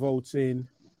O's votes in.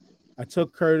 I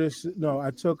took Curtis. No,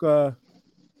 I took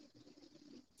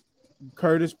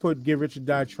Curtis put Get Rich or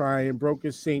Die Trying.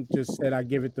 Broken Sink just said I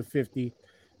give it the 50.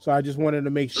 So I just wanted to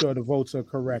make sure the votes are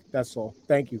correct. That's all.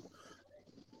 Thank you.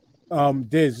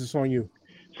 Diz, it's on you.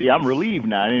 See, I'm relieved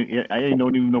now. I ain't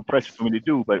no pressure for me to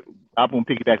do, but I'm gonna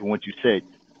piggyback on what you said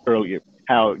earlier.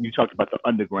 How you talked about the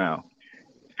underground.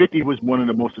 50 was one of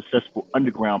the most successful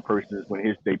underground persons when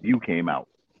his debut came out.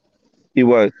 He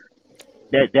was.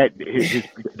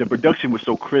 The production was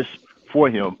so crisp for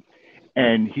him,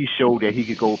 and he showed that he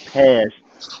could go past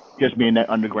just being that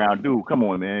underground dude. Come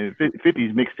on, man.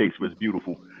 50's mixtapes was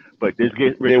beautiful, but this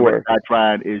Get Rich or Die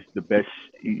Trying is the best.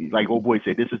 Like old boy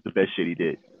said, this is the best shit he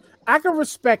did. I can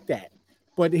respect that,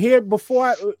 but here before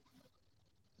I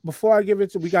give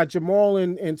it to, we got Jamal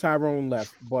and Tyrone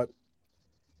left, but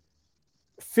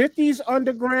 50's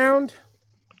underground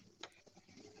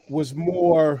was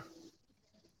more.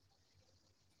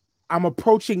 I'm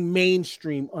approaching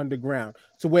mainstream underground.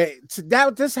 So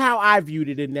that's how I viewed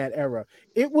it in that era.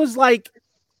 It was like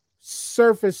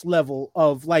surface level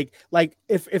of like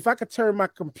if I could turn my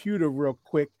computer real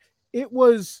quick, it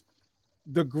was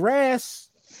the grass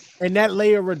and that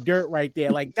layer of dirt right there.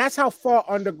 Like that's how far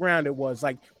underground it was.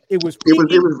 Like it was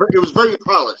very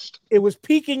polished. It was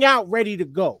peeking out, ready to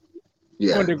go.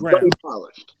 Yeah, underground. Very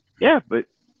polished. Yeah, but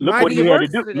look what he had to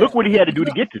do. Look what he had to do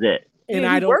to get to that. And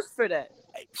I don't work for that.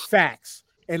 Facts.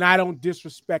 And I don't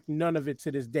disrespect none of it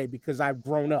to this day because I've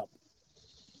grown up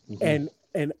and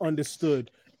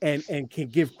understood and can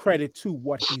give credit to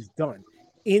what he's done.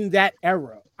 In that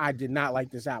era, I did not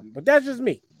like this album, but that's just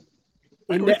me.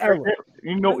 In the era,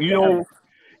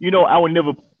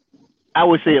 I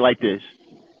would say it like this: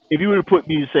 if you were to put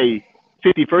me to say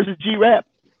 50 versus G-Rap,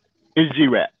 it's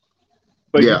G-Rap.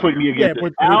 But you put me against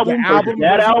the album versus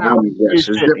that album, it's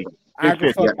 50.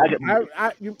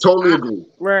 Totally agree.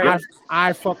 Right.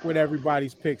 I fuck with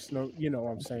everybody's picks. No, you know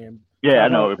what I'm saying. Yeah, I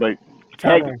know, but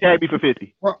tag me for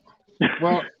 50.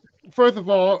 Well, first of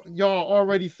all, y'all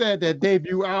already said that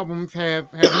debut albums have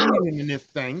meaning in this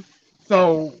thing.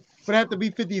 So for that to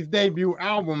be 50's debut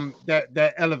album,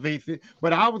 that elevates it.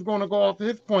 But I was going to go off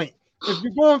his point. If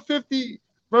you're going 50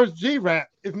 versus G-Rap,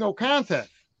 it's no contest.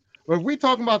 But if we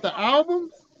talking about the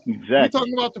albums, exactly. We're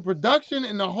talking about the production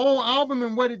and the whole album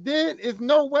and what it did. It's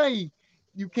no way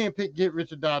you can't pick Get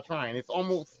Rich or Die Trying. It's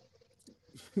almost.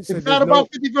 It's not about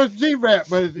 50 versus G-Rap,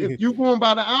 but if you're going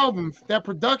by the albums, that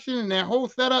production and that whole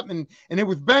setup, and it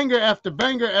was banger after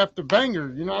banger after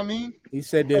banger. You know what I mean? He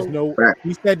said there's no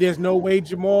way,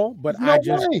 Jamal, but I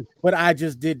just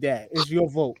did that. It's your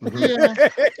vote.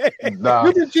 Nah,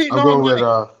 I'm going with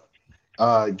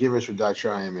Get Rich or Die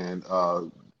Trying, man.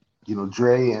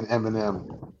 Dre and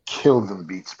Eminem killed them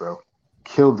beats, bro.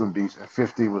 Killed them beats, and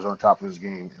 50 was on top of his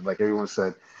game. And like everyone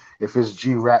said, if it's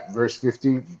G-Rap versus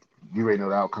 50, you already know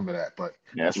the outcome of that. But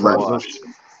that's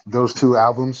those two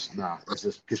albums, it's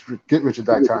just Get Rich or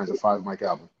Die Trying is a 5 mic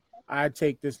album. I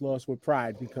take this loss with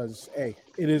pride because, hey,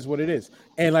 it is what it is.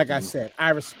 And like I said, I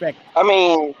respect.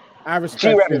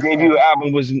 G-Rap debut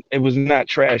album was not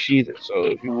trash either. So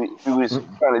if you was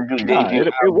trying to do debut,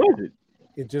 it wasn't.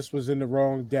 It just was in the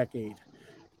wrong decade.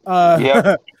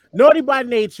 Naughty by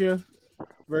Nature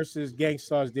versus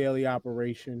Gangstar's Daily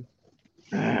Operation.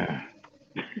 We're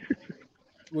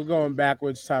going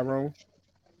backwards, Tyrone.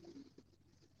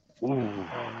 Oh,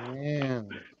 man.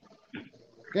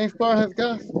 Gangstar has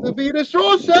got to be the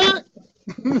short shot.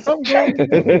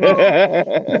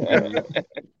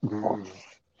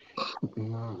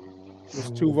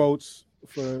 There's 2 votes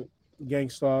for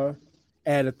Gangstar.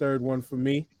 Add a third one for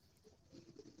me.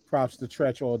 Props to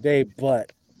Tretch all day,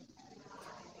 but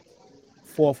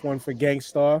 4th one for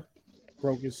Gangstar.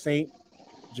 Broken Saint.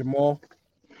 Jamal.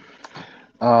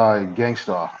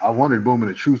 Gangstar. I wanted Boom and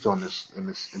the Truth on this in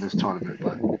this tournament,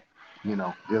 but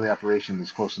Daily Operation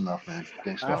is close enough, man.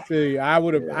 Gangstar. I feel you. I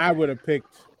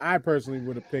personally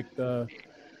would have picked what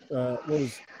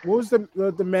was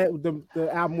the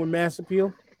album with Mass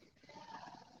Appeal?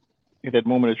 Is that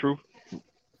Moment of Truth?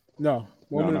 No.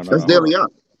 No. That's Daily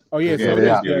Up. Oh yeah, so Yeah, it is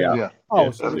yeah, Daily. yeah. Oh,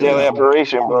 Yeah. so That's it daily is.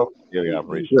 operation, bro. Daily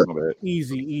operation. Yeah. My bad.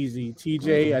 Easy.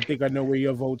 TJ, I think I know where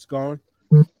your vote's going.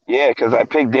 Yeah, because I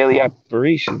picked daily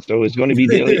operation, so it's going to be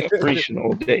daily operation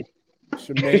all day.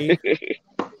 Shemaine.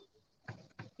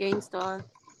 Gangstar.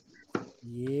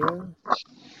 Yeah.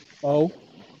 Oh.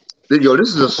 Yo, this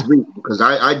is a sweep because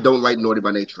I don't like Naughty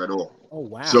by Nature at all. Oh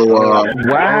wow. So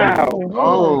Wow.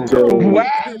 Oh.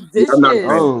 Wow. This I'm not is.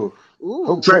 Oh. Ooh.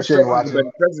 Hope Trish ain't watching.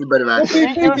 Trent's a better actor.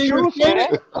 Speak your truth,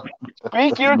 man.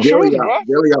 Speak your Daily truth, bro. Up,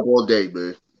 Daily Up all day,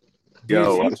 man.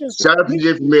 Yo, He just, Shout out to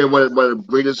DJ Premier, one of the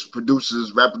greatest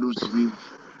producers, rap producers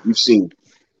we've seen.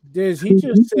 he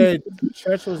just said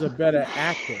Church was a better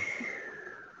actor.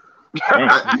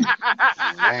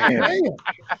 Man.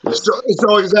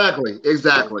 So exactly.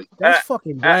 That's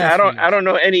fucking blasphemous. I don't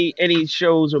know any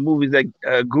shows or movies that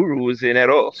Guru was in at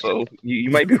all. So you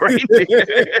might be right.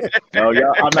 no,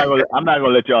 y'all, I'm not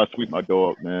gonna let y'all sweep my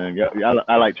door up, man.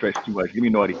 I like Trash too much. Give me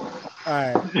Naughty. All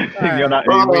right. You're not,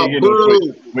 we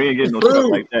ain't getting no stuff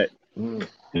like that.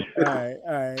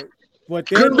 All right. But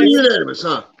Couldn't be unanimous,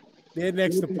 huh? their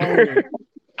next opponent,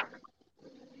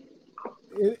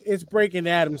 it's Breaking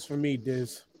Adams for me,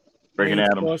 Diz. Breaking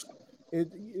Adams.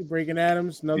 Breaking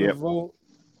Adams, another vote.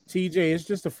 TJ, it's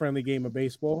just a friendly game of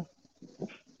baseball.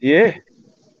 Yeah,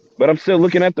 but I'm still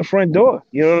looking at the front door.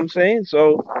 You know what I'm saying?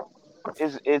 So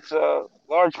it's a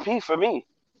large P for me.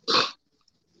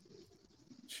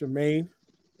 Shemaine.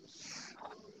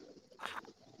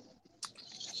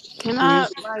 Can I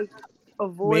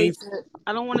avoid it?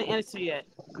 I don't want to answer yet.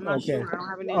 I'm not Okay. sure. I don't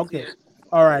have an answer yet.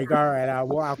 All right.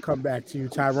 I'll come back to you,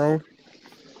 Tyrone.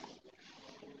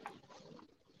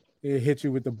 It hit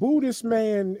you with the Buddhist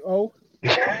man. Oh.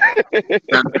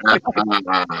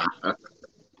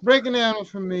 Breaking Adams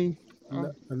for me.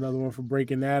 Another one for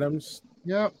Breaking Adams.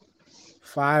 Yep.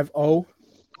 5-0.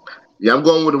 Yeah, I'm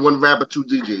going with the one rapper, two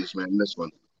DJs, man. This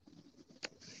one.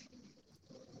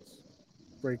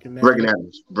 Breaking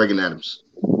Adams.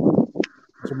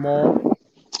 Jamal.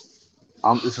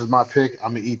 This is my pick.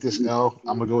 I'm gonna eat this L.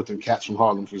 I'm gonna go with the Cats from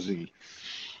Harlem for Ziggy.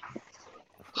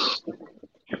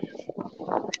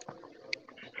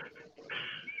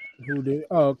 Who did?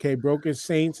 Oh, okay. Broken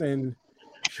Saints and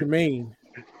Shemaine.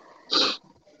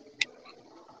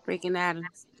 Breaking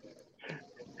Adams.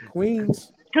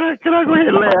 Queens. Can I go ahead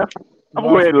and laugh? I'm gonna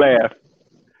go ahead and laugh.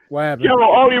 What happened? Yo,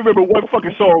 I only remember one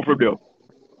fucking song from them.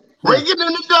 Breaking in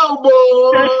the dough, boy.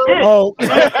 Oh.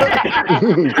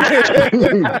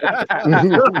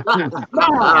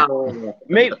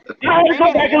 Maybe the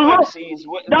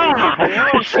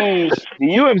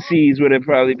UMCs would have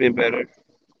probably been better.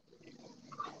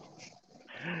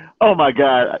 Oh my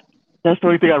God, that's the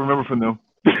only thing I remember from them.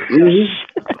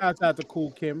 Shouts out to Cool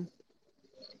Kim.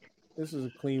 This is a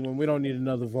clean one. We don't need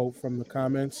another vote from the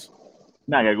comments.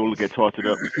 Now I gotta go look at Toss It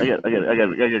Up. I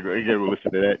gotta go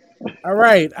listen to that. All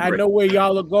right, I know where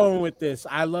y'all are going with this.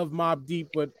 I love Mobb Deep,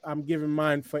 but I'm giving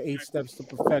mine for 8 Steps to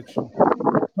Perfection.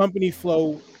 Company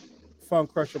Flow,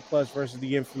 Funk Crusher Plus versus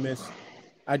The Infamous.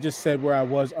 I just said where I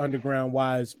was underground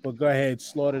wise, but go ahead,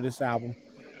 slaughter this album.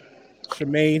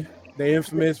 Shemaine, The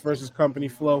Infamous versus Company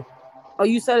Flow. Oh,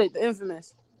 you said it, The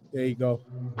Infamous. There you go.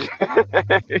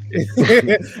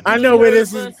 I know where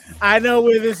this is. I know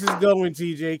where this is going,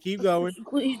 TJ. Keep going.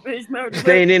 Please, bitch,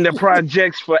 Staying in the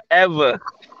projects forever.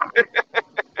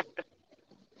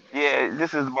 Yeah,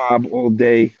 this is Mob all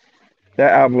day.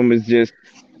 That album is just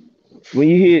when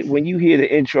you hear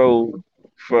the intro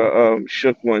for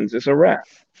Shook Ones, it's a wrap.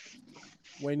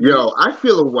 Yo, I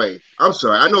feel a way. I'm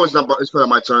sorry. I know it's not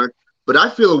my turn, but I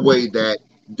feel a way that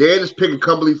Dan is picking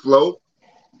Company Flow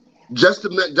just to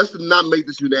not make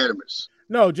this unanimous.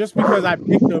 No, just because I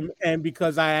picked them and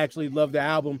because I actually love the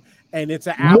album, and it's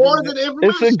an album. More than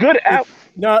Infamous? It's a good album.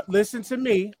 No, listen to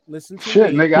me.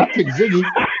 Shit, nigga, I picked Ziggy.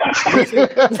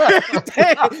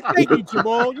 Thank you,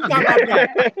 Jamal. You got my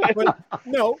back. But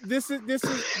no, this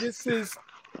is.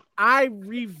 I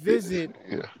revisit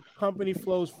Company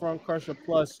Flow's Funk Crusher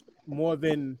Plus more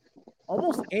than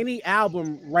almost any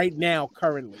album right now.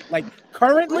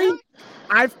 Currently,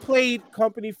 I've played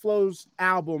Company Flow's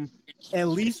album at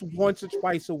least once or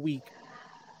twice a week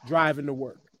driving to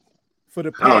work for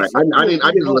the past. All right,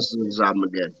 I didn't listen to this album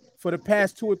again for the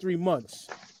past 2 or 3 months,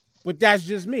 but that's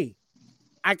just me.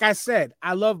 Like I said,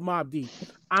 I love Mobb Deep.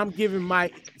 I'm giving my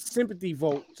sympathy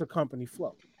vote to Company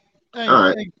Flow. Hey, all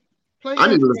right, play I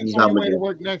didn't listen to this album way to again.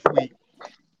 work next week.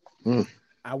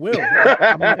 I will.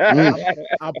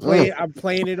 I'm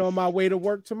playing it on my way to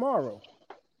work tomorrow.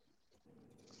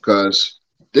 Because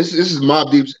this is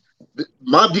Mobb Deep's.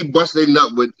 Mobb Deep busted their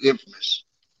nut with Infamous.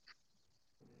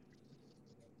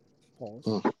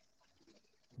 Pause.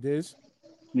 Diz?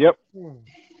 Yep. Hmm.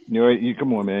 You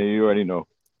come on, man. You already know.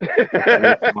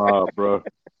 Bro.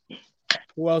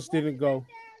 Who else didn't go?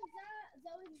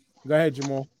 Go ahead,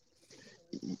 Jamal.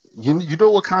 You know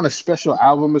what kind of special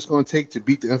album it's going to take to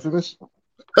beat the Infamous?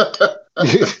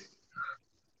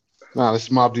 Nah, it's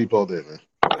Mobb Deep all day, man.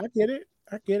 I get it.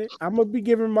 I'm gonna be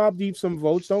giving Mobb Deep some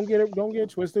votes. Don't get it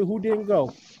twisted. Who didn't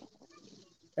go?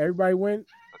 Everybody went.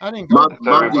 I didn't go.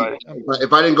 Mobb Deep.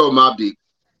 If I didn't go, Mobb Deep.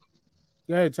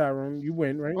 Go ahead, Tyrone. You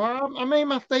win, right? Well, I made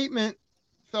my statement,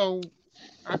 so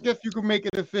I guess you could make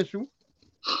it official.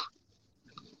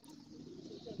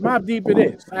 Mobb Deep it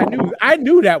is. I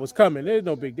knew that was coming. There's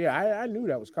no big deal. I knew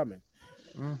that was coming.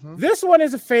 Mm-hmm. This one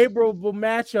is a favorable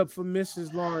matchup for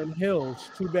Mrs. Lauryn Hill. It's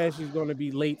too bad she's going to be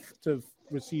late to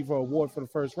receive her award for the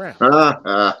first round. Shots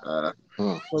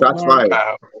fired.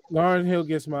 Lauryn Hill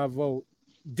gets my vote.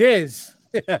 Diz.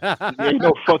 Ain't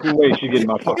no fucking way she getting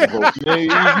my fucking vote.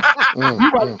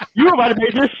 You about to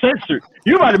make this censored.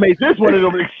 You about to make this one of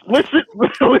them explicit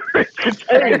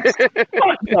contained.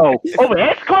 Fuck no. Over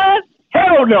X-Class?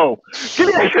 Hell no. Get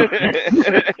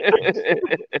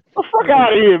the fuck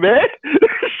out of here, man.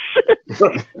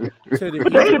 Take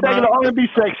it back to the R&B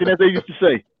section, as they used to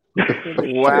say.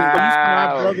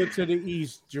 My brother to the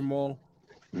east, Jamal.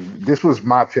 This was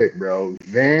my pick, bro.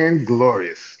 Van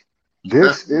Glorious.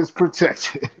 This is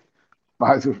protected.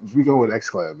 We go with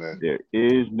X-Clan, man. There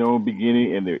is no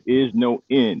beginning and there is no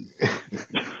end.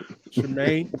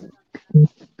 Jermaine.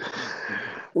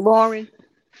 Lauren.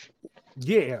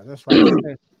 Yeah, that's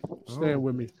right. Stand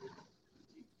with me.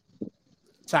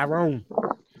 Tyrone.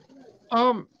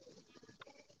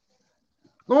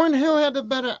 Lauryn Hill had the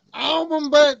better album,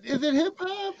 but is it hip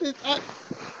hop?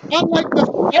 I like the.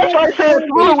 That's why I said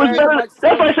Thriller was better.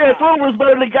 That's why I said Thriller was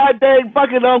better than goddamn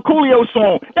fucking Coolio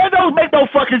song. That don't make no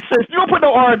fucking sense. You don't put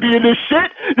no R&B in this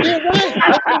shit. Yeah, right.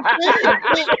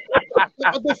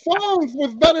 The songs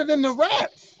was better than the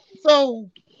raps,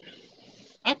 so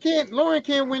Lauryn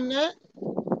can't win that.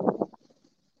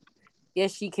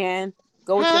 Yes, she can.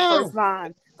 Go with your first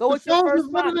line. Go with your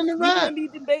first line. You wouldn't be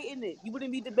debating it.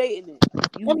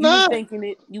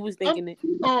 You was thinking it.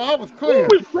 Oh, I was clear.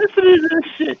 Who was listening to this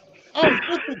shit? I was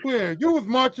crystal clear. You was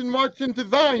marching to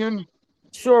Zion.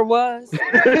 Sure was.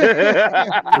 That's a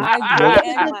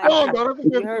good song, though. That's a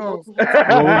good song.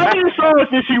 How many songs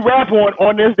did she rap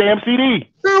on this damn CD?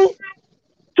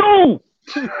 Two.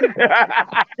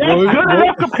 That's good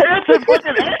enough compared to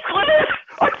fucking X-Clan?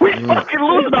 Are we fucking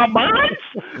losing our minds?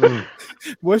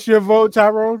 What's your vote,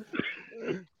 Tyrone?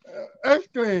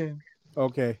 X-Clan.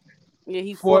 Okay. Yeah,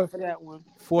 he fought for that one.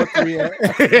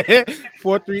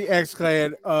 4-3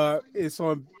 X-Clan. It's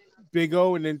on Big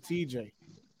O and then TJ.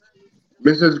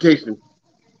 Miseducation.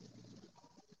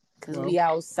 Because we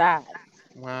outside.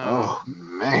 Wow. Oh,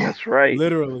 man. That's right.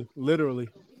 Literally.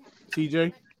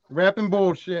 TJ? Rapping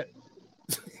bullshit.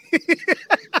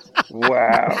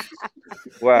 Wow.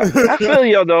 I feel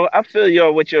y'all though. I feel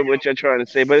y'all what you're trying to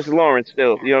say, but it's Lauren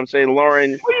still. You know what I'm saying?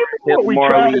 Lauren. What we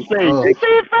trying to say? They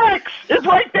say facts. It's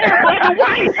right there, black and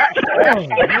white.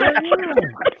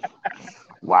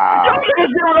 Wow. Y'all niggas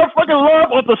giving up fucking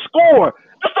love on the score.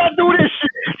 Let's not do this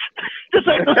shit. This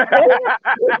ain't the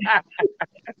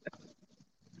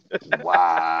score.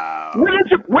 Wow.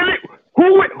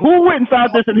 Who went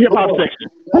inside this in the hip hop section?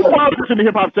 Who found this in the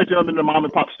hip hop section other than the mom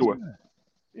and pop store?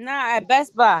 Nah, at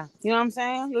Best Buy. You know what I'm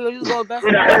saying? You go to Best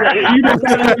Buy. You didn't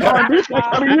say that in the R&B section.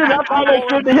 I mean, that's how they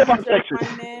fit the hip hop section.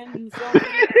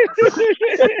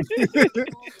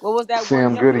 What was that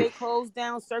Sam one Goody. they closed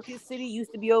down? Circuit City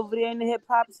used to be over there in the hip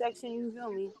hop section. You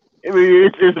feel me? I mean,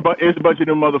 it's a bunch of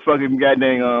them motherfucking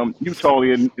goddamn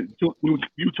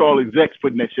Utah execs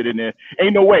putting that shit in there.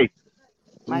 Ain't no way.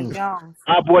 Mike Jones.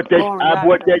 I bought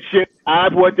that shit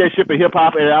for hip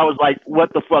hop, and I was like,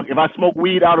 "What the fuck? If I smoke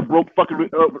weed, I'd have broke fucking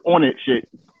on it shit."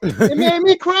 It made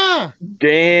me cry.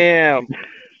 Damn.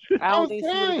 I don't think she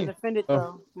would have been offended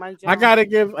though. Mike Jones.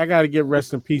 I gotta give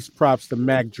rest in peace props to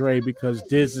Mac Dre because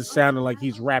Diz is sounding like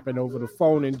he's rapping over the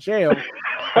phone in jail.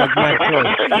 Like Mac Dre.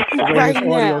 The way his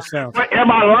audio sounds.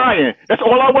 Am I lying? That's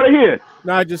all I want to hear.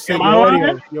 No, I just said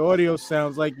your audio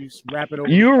sounds like you rapping over.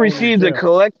 You received a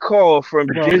collect call from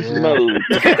Gizmo.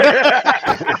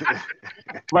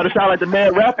 About to sound like the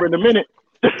mad rapper in a minute.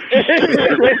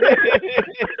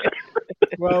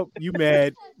 Well, you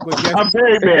mad? But I'm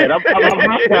very mad. I'm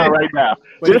hostile right now.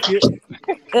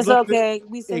 It's okay.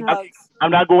 We send hugs. I'm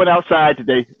not going outside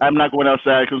today. I'm not going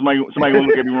outside because somebody gonna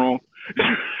look at me wrong.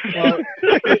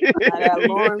 That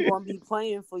Lauren gonna be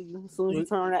playing for you as soon as you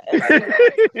turn on that.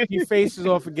 He faces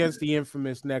off against the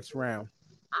Infamous next round.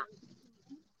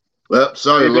 Well,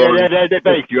 sorry, Hey, Lauren.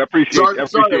 thank you. I appreciate Sorry,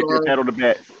 the Lauren. pat on the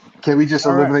back. Can we just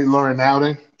eliminate Lauren now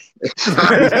then? He's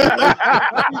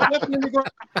definitely going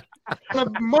to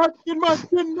marching.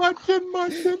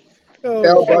 Oh,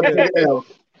 L by the L.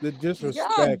 the God,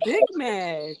 disrespect. big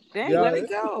man. Dang, let it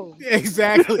go.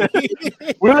 Exactly.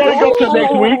 We'll let it go to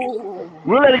next week. Ooh.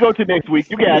 We'll let it go to next week.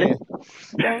 You got it.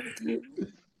 Thank you.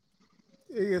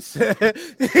 He said,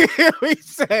 we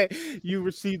said you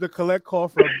received a collect call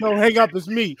from don't hang up, it's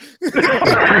me. No,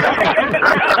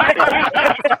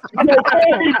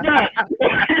 call me back.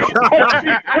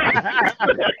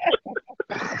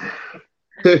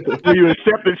 Will you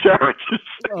accept the charges?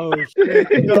 Oh shit!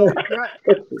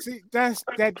 See,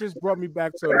 that just brought me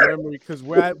back to a memory because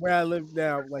where I live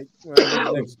now, like when I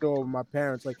live next door with my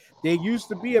parents, like there used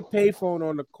to be a payphone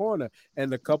on the corner,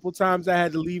 and a couple times I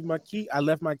had to leave I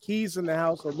left my keys in the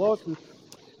house or lost them.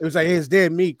 It was like, "Hey, it's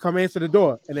dead, me. Come answer the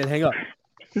door," and then hang up.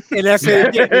 And that's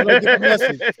it. Yeah, get the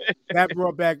message. That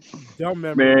brought back dumb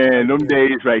memories. Man, them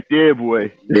days right there,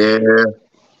 boy. Yeah.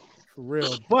 For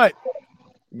real, but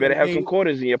You better have some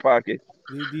quarters in your pocket.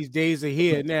 these days are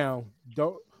here now.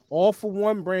 All for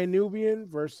one, Brand Nubian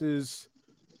versus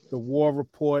the War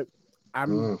Report.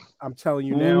 I'm telling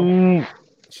you now.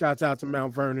 Shouts out to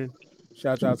Mount Vernon.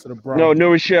 Shouts out to the Bronx. No,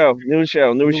 New Rochelle,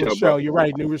 bro. You're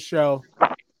right, New Rochelle.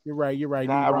 You're right.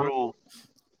 Nah,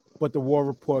 But the War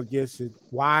Report gets it.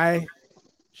 Why,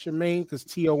 Shemaine? Because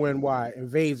TONY,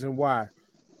 invades and Y.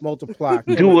 Multiply.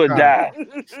 Do or die.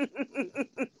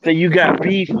 So you got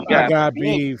beef. I got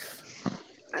beef.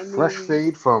 Fresh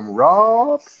fade from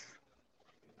Rob.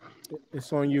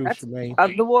 It's on you, Shemaine.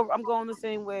 The war. I'm going the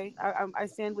same way. I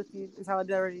stand with you in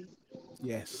solidarity.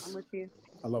 Yes. I'm with you.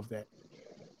 I love that.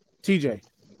 TJ.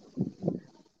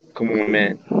 Come on,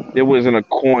 man. There wasn't a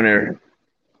corner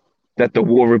that the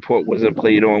War Report wasn't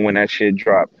played on when that shit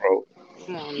dropped, bro.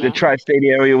 Come on The now. tri-state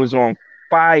area was on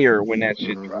fire when that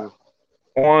shit dropped.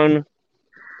 On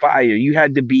fire. You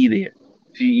had to be there.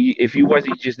 See, if you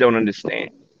wasn't, you just don't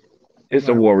understand. It's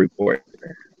a War Report.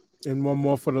 And one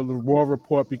more for the War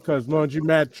Report because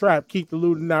Laundromat Trap keep the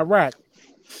loot in Iraq.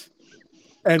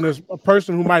 And there's a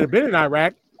person who might have been in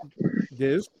Iraq.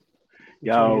 Diz.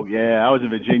 Yo, yeah, I was in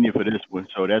Virginia for this one,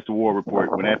 so that's the War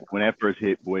Report. When that first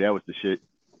hit, boy, that was the shit.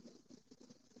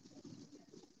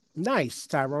 Nice,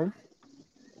 Tyrone.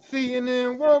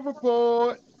 CNN World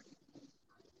Report.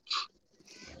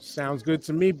 Sounds good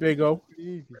to me, Big O.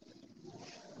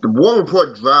 The War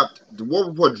Report dropped. The War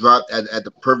Report dropped at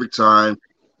the perfect time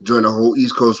during the whole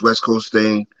East Coast West Coast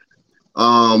thing.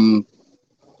 I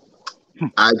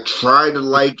tried to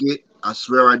like it. I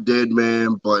swear I did,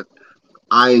 man. But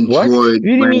I enjoyed. What? You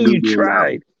didn't mean you Brand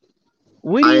tried.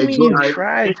 What do you mean you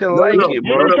tried to like it,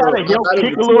 bro?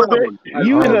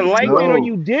 You either liked it or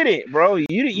you didn't, bro. You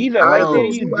either liked it or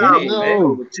you didn't, man.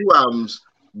 The 2 albums.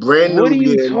 Brand What are New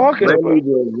you talking about?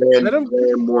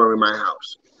 Ran more in my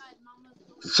house.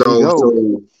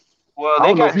 So well,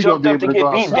 they got jumped up to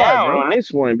get beat down on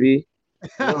this one, B.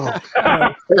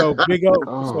 So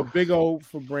Big O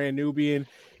for Brand Nubian,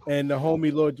 and the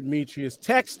homie Lord Demetrius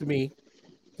text me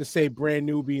to say Brand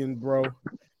Nubian, bro.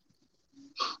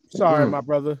 Sorry, my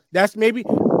brother. That's maybe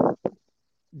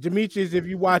Demetrius. If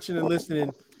you're watching and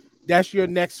listening, that's your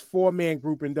next 4-man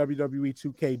group in WWE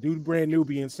 2K. Do the Brand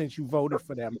Nubian since you voted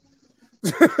for them.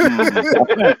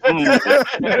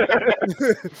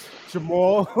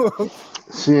 Jamal.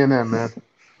 CNN, man.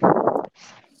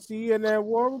 CNN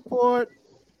War Report.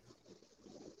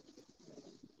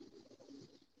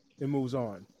 It moves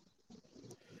on.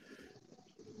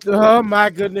 Oh my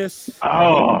goodness.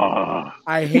 Oh.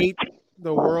 I hate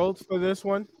the world for this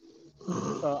one.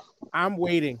 I'm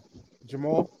waiting.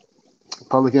 Jamal.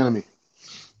 Public Enemy.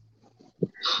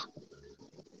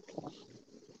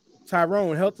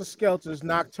 Tyrone, Helter Skelter's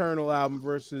Nocturnal album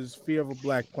versus Fear of a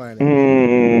Black Planet.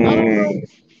 I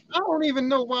don't even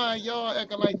know why y'all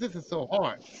acting like this is so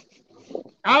hard.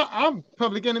 I'm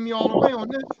Public Enemy all the way on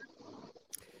this.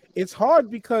 It's hard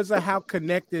because of how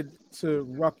connected to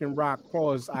Ruck and Rock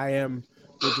Pause I am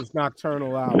with this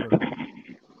Nocturnal album.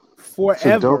 Forever. It's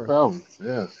a dope album.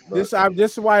 Yeah. This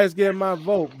is why it's getting my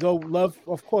vote. Though love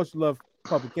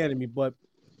Public Enemy, but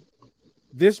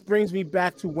this brings me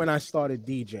back to when I started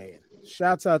DJing.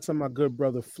 Shouts out to my good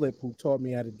brother Flip who taught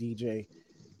me how to DJ.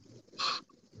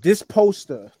 This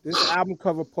album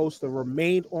cover poster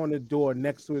remained on the door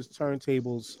next to his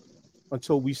turntables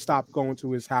until we stopped going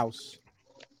to his house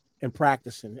and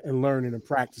practicing and learning and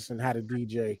practicing how to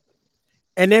DJ.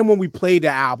 And then when we played the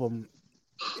album,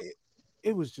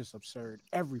 it was just absurd.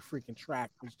 Every freaking track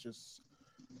was just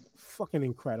fucking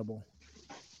incredible.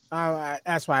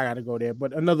 That's why I got to go there.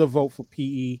 But another vote for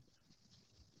PE.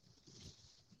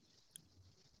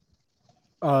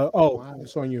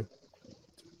 It's on you.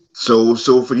 So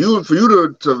for you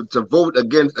to vote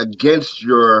against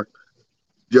your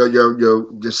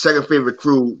second favorite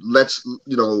crew,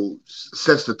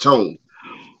 sets the tone.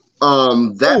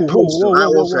 That poster, I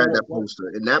also had that poster,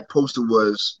 and that poster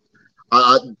was,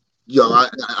 you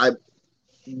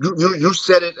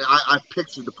said it. I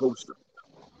pictured the poster.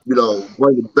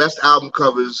 One of the best album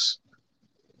covers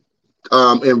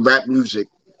in rap music,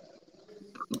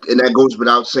 and that goes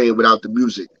without saying. Without the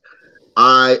music,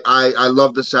 I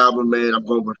love this album, man. I'm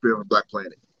going with Fear of a Black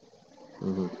Planet.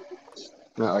 Mm-hmm.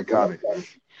 No, I got it.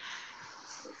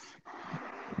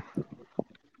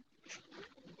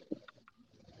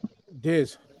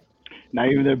 Diz. Not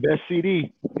even their best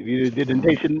CD. If you did the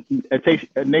nation, it takes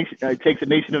a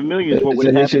nation of millions. What would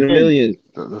It's a nation of millions.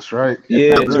 That's right.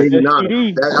 Yeah. That was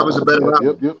 89. That was a better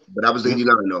album. Yep. But that was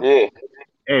 89, though. Yeah.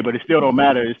 Hey, but it still don't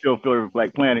matter. It's still Fear of a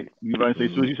Black Planet. You know what I'm saying?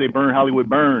 As soon as you say "Burn Hollywood,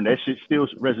 Burn," that shit still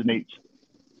resonates.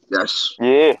 Yes.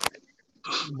 Yeah.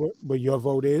 But your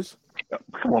vote is?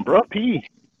 Come on, bro. P.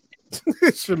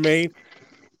 Shemaine.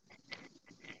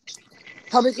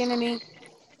 Public Enemy.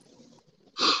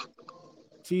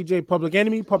 TJ, Public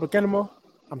Enemy, Public Enema.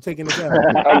 I'm taking it down.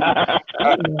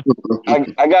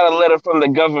 I got a letter from the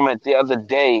government the other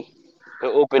day. I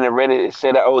opened and read it. It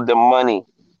said I owed them money.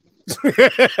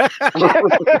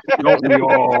 Don't we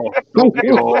all? Don't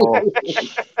we all?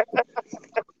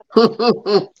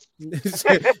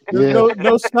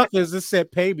 No suckers. It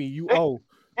said pay me. You owe.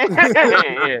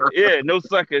 Yeah. No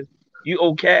suckers. You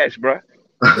owe cash, bro.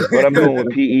 But I'm going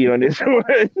with PE on this one.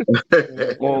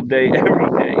 All day, every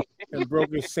day. And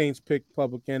Broken Saints picked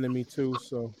Public Enemy too.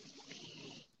 So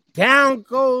down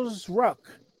goes Rock.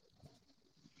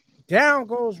 Down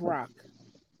goes Rock.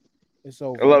 It's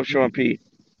over. I love Sean P.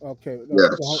 Okay.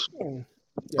 Yes.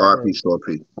 R.I.P. Sean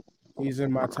P. He's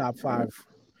in my top 5.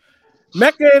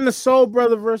 Mecca and the Soul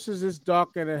Brother versus It's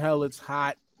Darker Than Hell. It's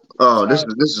Hot. Oh, this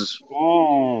is.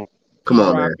 Come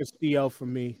on, man. CL for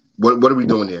me. What are we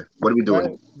doing here? What are we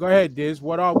doing? Go ahead, Diz.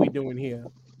 What are we doing here?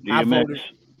 DMX.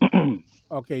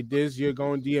 Okay, Diz, you're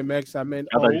going DMX. I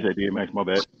thought you said DMX. My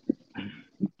bad.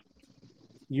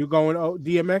 You going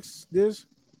DMX, Diz?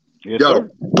 Yes, Yo, sir.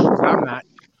 I'm not.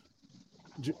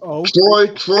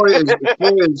 Troy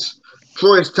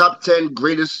is top 10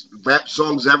 greatest rap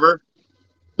songs ever,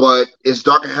 but It's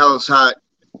Dark as Hell Is Hot.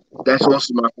 That's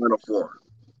also my final 4.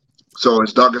 So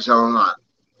It's Dark as Hell and Hot.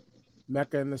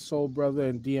 Mecca and the Soul Brother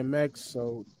and DMX.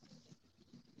 So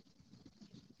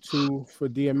 2 for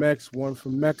DMX, 1 for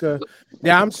Mecca.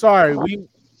 Yeah, I'm sorry.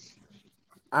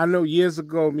 I know years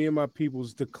ago, me and my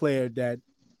peoples declared that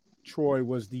Troy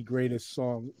was the greatest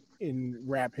song in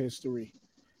rap history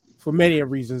for many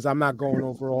reasons. I'm not going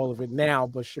over all of it now,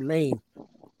 but Shemaine,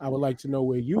 I would like to know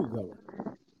where you go.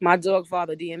 My dog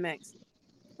father, DMX.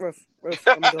 Roof.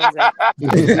 I'm doing that.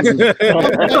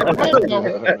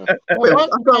 Wait, I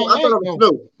thought it was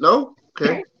Snoop. No?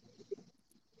 Okay.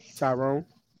 Tyrone.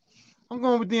 I'm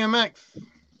going with DMX.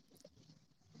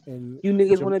 And You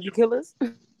niggas want to be killers?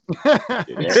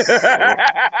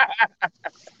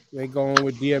 They going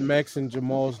with DMX and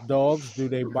Jamal's dogs. Do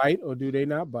they bite or do they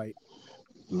not bite?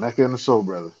 Mecca and the Soul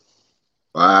Brother.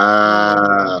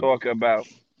 Wow. I'm talking about.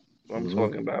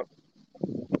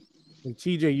 And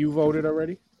TJ, you voted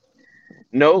already?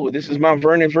 No, this is Mount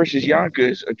Vernon versus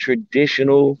Yonkers, a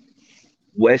traditional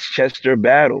Westchester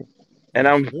battle. And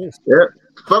I'm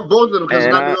Fuck both of them because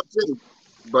it's not New York City.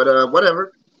 But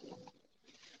whatever.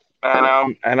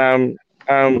 And I'm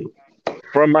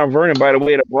from Mount Vernon, by the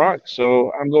way, the Bronx.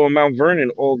 So I'm going Mount Vernon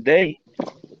all day.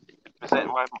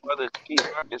 Representing my brother P.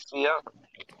 Marcus CL.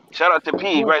 Shout out to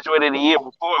P. He graduated the year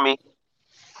before me.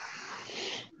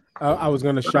 I was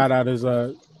gonna shout out his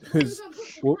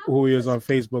who he is on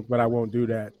Facebook, but I won't do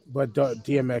that. But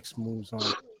DMX moves on.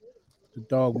 The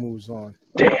dog moves on.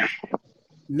 Damn.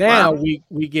 Now we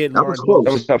get That was Lauryn close.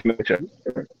 That was a tough matchup.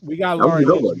 We got That was a Lauryn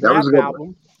good Hill's one. That was a rap good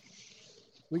album.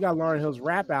 We got Lauryn Hill's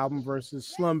rap album versus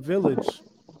Slum Village.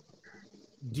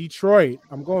 Detroit.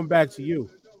 I'm going back to you.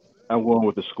 I'm going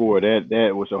with the score.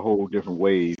 That was a whole different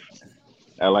wave.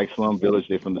 I like Slum Village.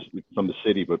 They're from the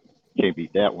city, but can't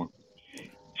beat that one.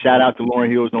 Shout out to Lauryn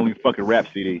Hill's only fucking rap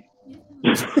CD.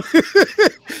 Before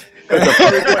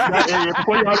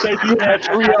y'all say you had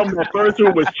 3 of them, the first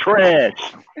one was trash.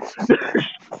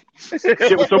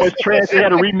 Shit was so much trash they had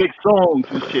to remix songs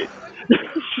and shit.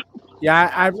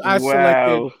 Yeah, I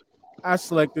Wow.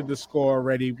 selected the score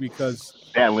already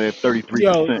because That lived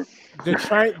 33%.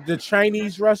 the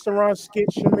Chinese restaurant skit,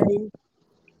 Shemaine,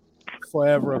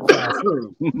 forever a classic.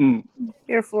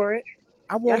 Here for it.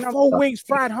 I want Yeah, I know. 4 wings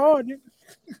fried hard.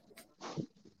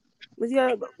 But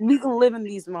yeah, we can live in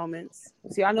these moments.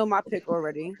 See, I know my pick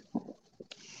already.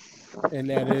 And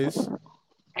that is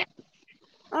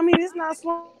I mean, it's not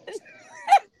Slum.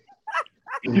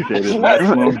 You said it's not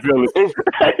Slum Village.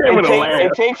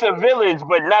 It takes a village,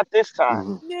 but not this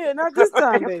time. Yeah, not this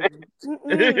time, baby.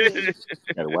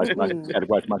 Gotta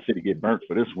watch my city get burnt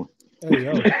for this one. hey,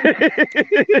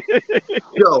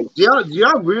 yo. Yo, do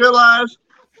y'all realize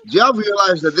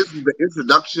that this is the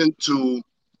introduction to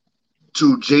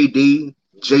Jay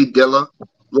Dilla?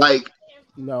 Like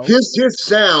No. his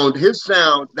sound,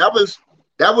 that was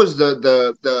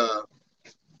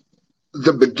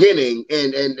the beginning,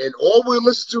 and all we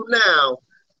listen to now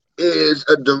is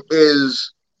a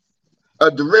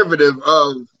derivative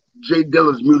of Jay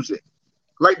Dilla's music.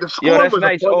 Like the score Yo, that's was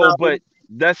nice. a fun Oh, album. but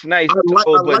that's nice. I like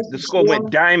But the the score went score.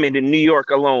 diamond in New York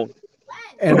alone.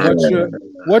 And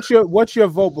what's your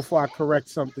vote before I correct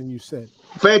something you said?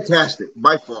 Fantastic,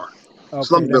 by far. Okay,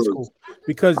 Slum that's Village. cool.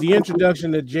 Because the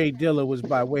introduction to Jay Dilla was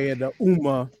by way of the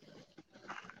Uma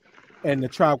and the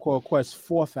Tribe Called Quest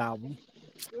fourth album.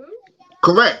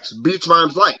 Correct. Beats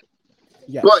Rhymes Light.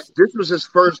 Yes. But this is his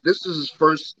first, if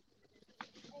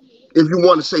you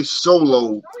want to say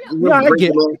solo, No, I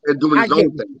get- and doing I his get-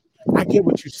 own thing. I get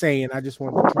what you're saying. I just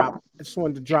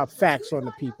wanted to drop facts on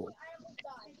the people.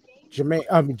 Jermaine,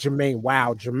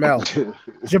 wow,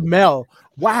 Jamel,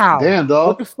 wow. Damn, What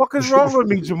dog. the fuck is wrong with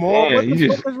me, Jamal? Yeah, What you the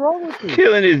just- fuck is wrong with me?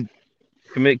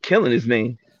 Killing his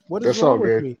name. What is That's all wrong with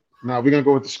good. me? Now we're gonna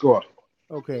go with the score.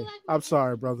 Okay, I'm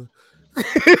sorry, brother.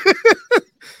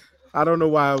 I don't know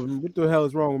why. What the hell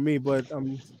is wrong with me? But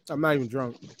I'm not even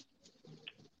drunk.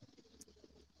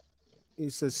 He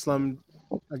says Slum.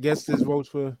 I guess his votes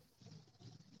for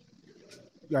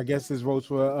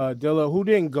Dilla. Who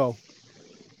didn't go?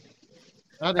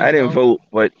 I didn't vote,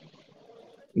 but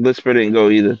Lisper didn't go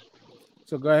either.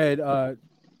 So go ahead.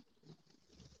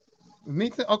 Me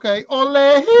too. Okay.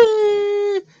 Ole.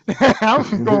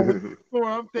 I'm going with the score.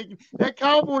 I'm taking that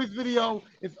Cowboys video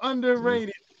is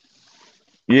underrated.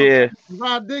 Yeah,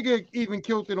 Rod Digger even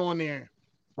killed it on there.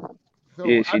 So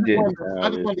Yeah, she did. I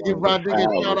just wanted to give Rod Digger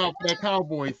a shout out for that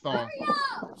Cowboys song.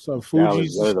 So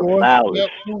Fuji's the score Yep,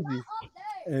 Fuji.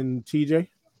 and TJ.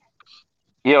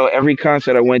 yo, every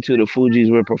concert I went to, the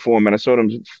Fugees were performing. I saw them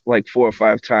like 4 or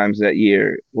 5 times that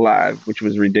year live, which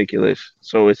was ridiculous.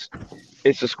 So it's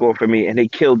a score for me, and they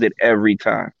killed it every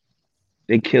time.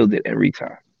 Yeah,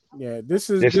 Their this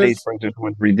stage presence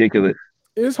was ridiculous.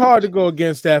 it's hard to go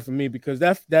against that for me because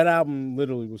that album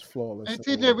literally was flawless. Hey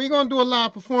TJ, we're gonna do a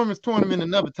live performance tournament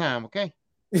another time, okay?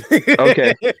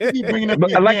 Okay. Keep bringing up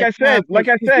But your like I said, Keep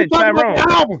talking about Tyrone, the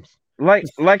albums.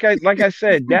 like I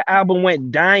said, that album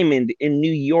went diamond in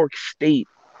New York State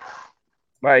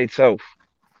by itself.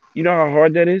 You know how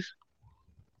hard that is?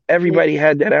 Everybody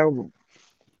had that album.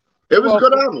 It was Well, a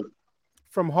good album.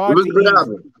 From It hard was to a good easy.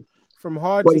 album. From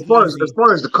hard But to as far as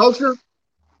easy. the culture,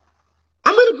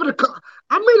 I made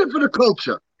it for the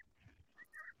culture.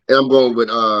 And I'm going with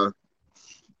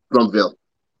Drumville.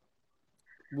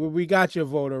 We got your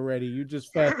vote already. You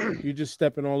just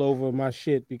stepping all over my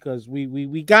shit because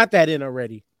we got that in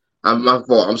already. I'm my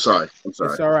fault. I'm sorry. It's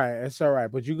all right. It's all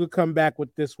right. But you could come back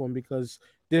with this one because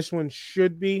this one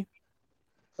should be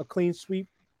a clean sweep.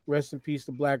 Rest in peace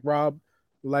to Black Rob,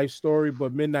 life story.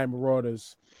 But Midnight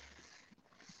Marauders,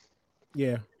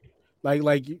 yeah,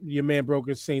 like your man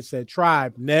Broken Saint said.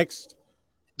 Tribe next.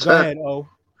 Go ahead, O.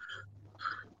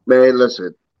 Man,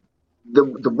 listen. The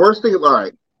worst thing. All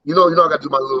right. You know, I got to do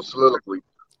my little soliloquy.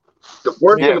 The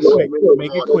worst thing about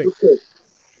Make it quick.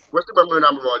 Worst thing about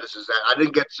Midnight Marauders is that I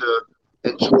didn't get to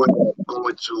enjoy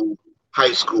going to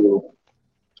high school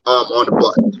on the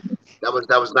bus.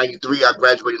 That was 93. I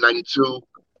graduated 92.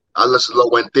 I listened to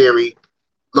Low End Theory.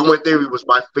 Low End Theory was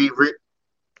my favorite.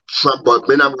 But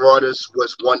Midnight Marauders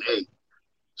was 1A.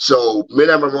 So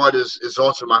Midnight Marauders is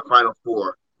also my final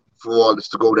four for all this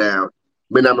to go down.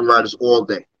 Midnight Marauders all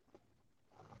day.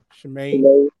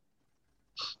 Shemaine.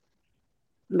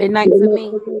 Midnight for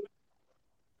me.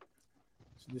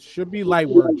 This should be light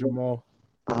work, Jamal.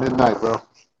 Midnight, bro.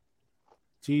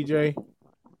 TJ.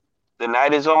 The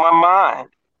night is on my mind.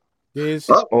 This.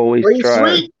 Always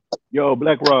try. Yo,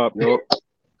 Black Rob, yo.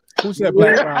 Who said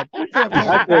Black Rob?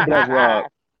 I said Black Rob.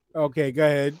 Okay, go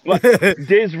ahead.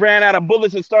 Diz ran out of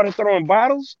bullets and started throwing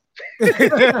bottles. Nah.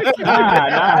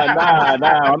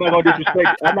 I'm not gonna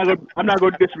disrespect. I'm not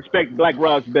gonna disrespect Black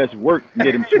Rob's best work and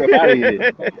get him swept out of here.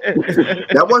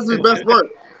 That wasn't his best work.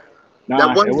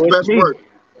 That wasn't his best work.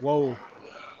 Whoa.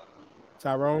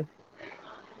 Tyrone.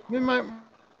 Midnight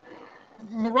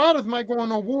Marauders might go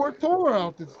on a award tour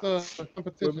out this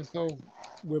competition. So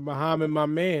with Muhammad, my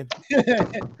man.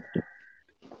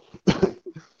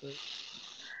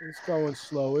 It's going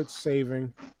slow. It's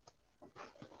saving.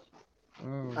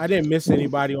 Oh. I didn't miss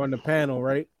anybody on the panel,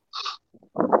 right?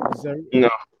 Is there... No.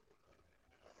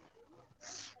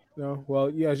 No. Well,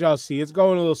 yeah, as y'all see, it's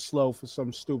going a little slow for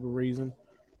some stupid reason,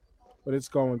 but it's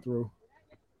going through.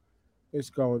 It's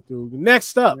going through.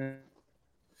 Next up.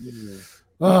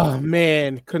 Oh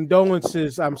man,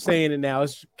 condolences. I'm saying it now.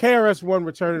 It's KRS-One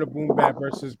Return of the Boom Bap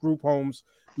versus Group Home's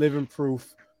Living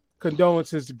Proof.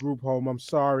 Condolences to Group Home. I'm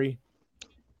sorry.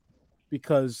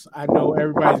 Because I know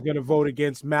everybody's gonna vote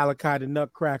against Malachi the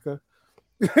Nutcracker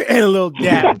and a little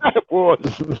dap.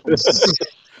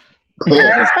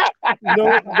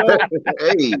 No.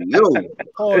 Hey, yo.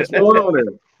 Pause. Hold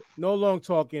on. No long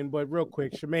talking, but real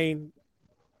quick, Shemaine.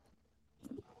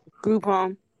 Group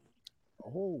home.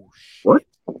 Oh shit. What?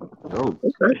 Oh,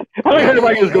 Okay. I think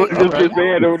everybody was just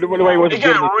saying nobody was It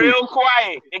got real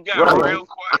quiet. It got Right. real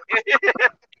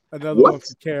quiet. Another What? one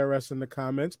for KRS in the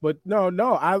comments, but no,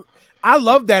 I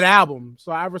love that album,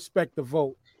 so I respect the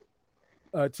vote.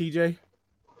 TJ,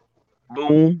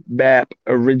 Boom bap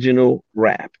original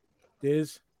rap.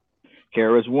 Diz,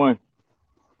 KRS-One.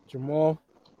 Jamal,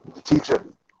 Teacher.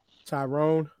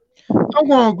 Tyrone. I'm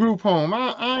going Group Home.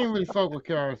 I ain't really fuck with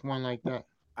KRS-One like that.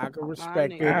 I can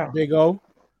respect it. Wow. Big O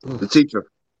The teacher.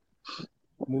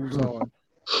 moves on.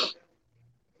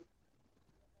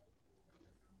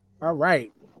 All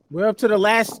right, we're up to the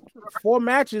last 4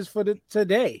 matches for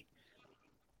today.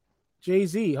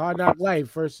 Jay-Z, Hard Knock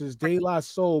Life versus De La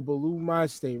Soul, Baloo My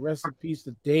State. Rest in peace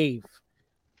to Dave.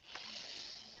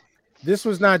 This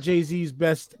was not Jay-Z's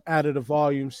best out of the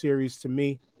Volume series to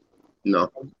me.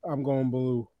 No. I'm going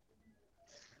Baloo.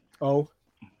 Oh,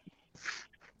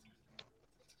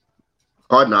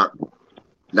 Hard Knock.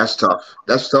 That's tough.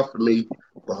 That's tough for me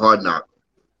for Hard Knock.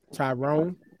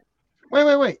 Tyrone.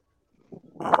 Wait.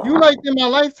 You liked In My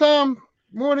Lifetime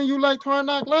more than you liked Hard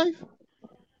Knock Life?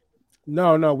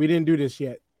 No, we didn't do this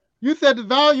yet. You said the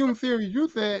Volume series. You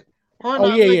said Hard Oh,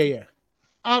 Knock yeah, Life. yeah.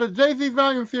 Out of Jay-Z's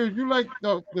Volume series, you like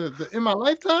the In My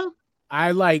Lifetime?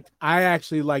 I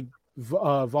actually like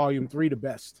Volume 3 the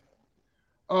best.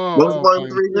 Oh, What was Volume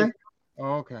 3 again?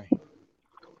 Oh, okay.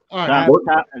 All right.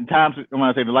 Times, I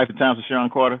want to say the life and times of Sean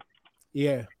Carter.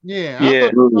 Yeah. Yeah, I Yeah.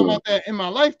 thought you were talking about that In My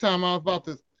Lifetime. I was about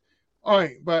to. All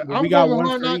right, but Well, I'm we got going one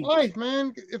Hard for Knock each. Life,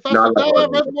 man. If I No, I could like die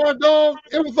Hard Knock. Reservoir Dogs,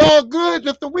 it was all good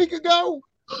just a week ago.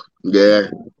 Yeah.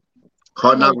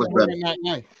 Hard I'm Knock going was Hard better. Knock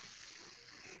Life.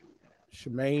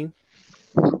 Shemaine.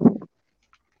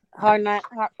 Hard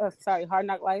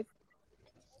Knock Life.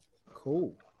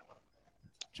 Cool.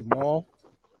 Jamal.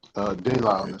 De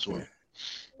La on this one.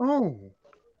 Oh.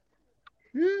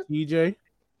 Yeah. DJ.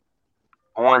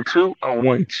 1-2. A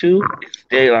 1-2. It's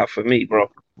daylight for me, bro.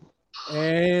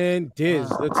 And Diz,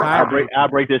 the I tie.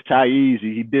 break this tie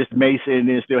easy. He dissed Mason and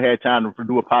then still had time to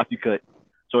do a posse cut.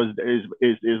 So it's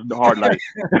the hard life.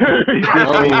 He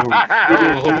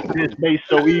dissed Mace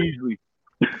so easily.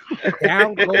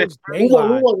 Down goes De Who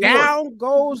La. won? Down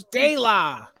goes De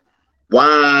La.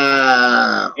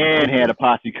 Wow. And had a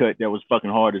posse cut that was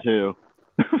fucking hard as hell.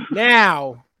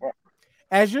 Now,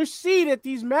 as you see that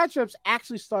these matchups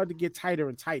actually start to get tighter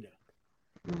and tighter,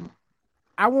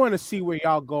 I want to see where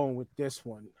y'all going with this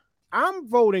one. I'm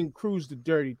voting Cruise the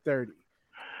Dirty 30.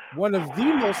 One of the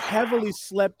most heavily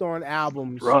slept on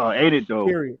albums. Bro, ain't it though?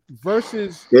 Period.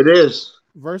 Versus It is.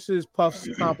 Puff's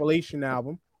compilation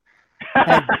album.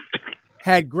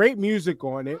 Had great music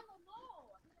on it.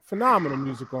 Phenomenal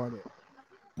music on it.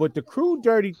 But the Crew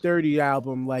Dirty 30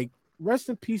 album, like, rest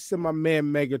in peace to my man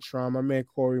Megatron, my man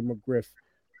Corey McGriff.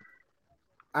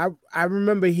 I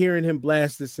remember hearing him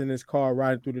blast this in his car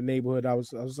riding through the neighborhood. I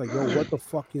was like, yo, what the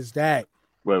fuck is that?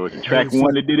 Well, was it track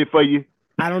one that did it for you?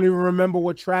 I don't even remember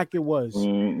what track it was.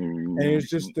 And it was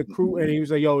just the Crew, and he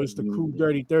was like, yo, it's the Crew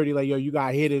Dirty 30. Like, yo, you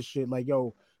gotta hear this shit. Like,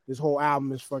 yo, this whole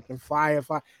album is fucking fire.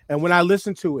 And when I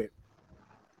listened to it,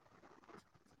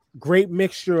 great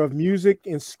mixture of music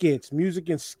and skits,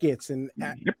 and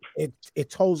it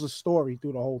tells a story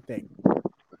through the whole thing.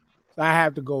 So I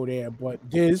have to go there. But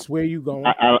Diz, where you going?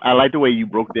 I like the way you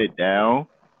broke that down,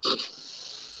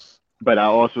 but I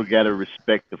also gotta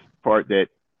respect the part that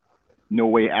No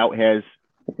Way Out has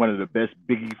one of the best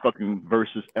Biggie fucking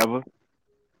verses ever.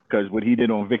 Because what he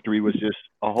did on Victory was just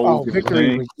a whole different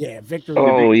thing. Victory.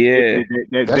 Oh, yeah.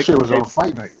 That shit was on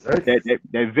Fight Night, right?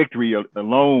 That Victory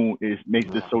alone makes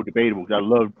this so debatable. Because I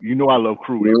love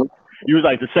Crew. You was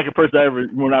like the second person I ever,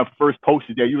 when I first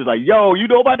posted that, you was like, yo, you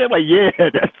know about that? I'm like, yeah,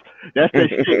 that's that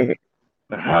shit.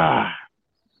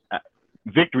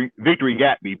 Victory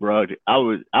got me, bro. I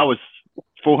was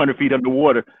 400 feet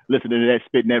underwater listening to that,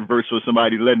 spitting that verse with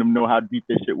somebody, letting them know how deep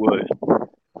that shit was.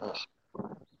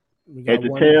 We Heads got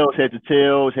or one, tails, heads or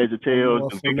tails, heads or one tails. more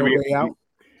Do for No Way Out.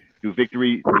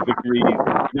 victory.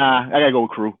 Nah, I gotta go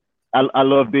with Crew. I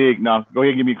love Big. Nah, go ahead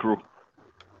and give me Crew.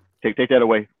 Take that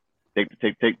away. Take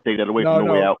that away from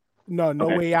No Way Out. No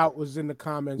Okay. Way Out was in the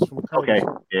comments from Curtis.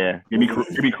 Okay, yeah. Give me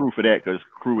Crew for that, because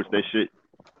Crew was that shit.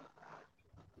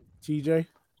 TJ?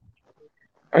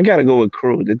 I gotta go with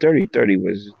Crew. The Dirty 30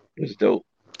 was dope.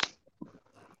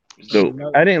 So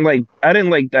I didn't like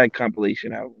that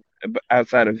compilation album.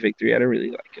 Outside of Victory, I didn't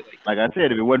really like it. Like I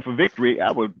said, if it wasn't for Victory,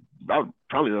 I would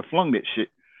probably have flung that shit.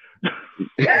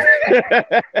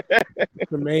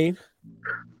 Jermaine?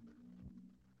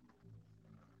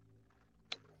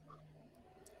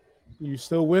 You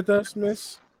still with us,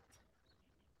 miss?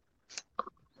 All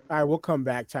right, we'll come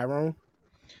back, Tyrone.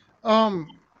 I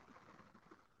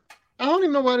don't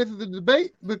even know why this is a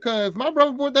debate, because my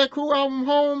brother brought that Crew album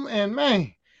home, and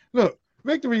man, look,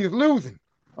 Victory is losing.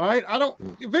 All right,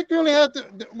 Victory only had to,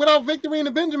 without Victory and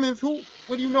the Benjamins, what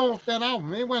do you know of that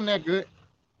album? It wasn't that good.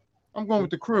 I'm going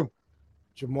with the Crew.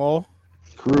 Jamal?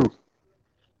 Crew.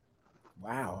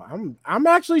 Wow, I'm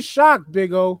actually shocked,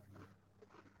 Big O.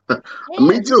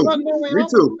 Me too. I'm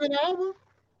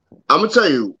gonna tell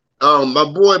you, my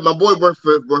boy worked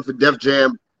for Def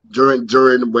Jam during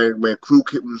when Crew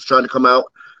was trying to come out.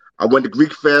 I went to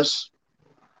Greek Fest,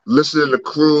 listening to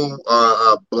Crew,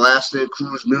 blasting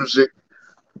Crew's music,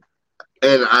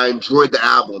 and I enjoyed the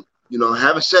album. You know,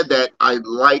 having said that, I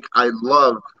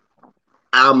love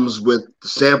albums with the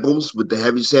samples, with the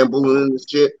heavy samples and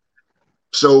shit.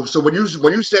 So when you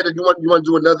said that you want to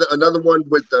do another one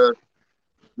with the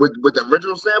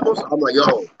original samples, I'm like,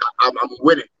 yo, I'm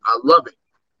with it. I love it.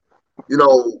 You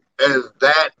know, and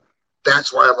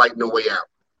that's why I like No Way Out.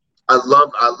 I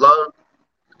love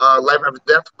Life After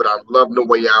Death, but I love No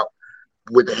Way Out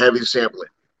with the heavy sampling.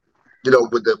 You know,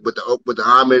 with the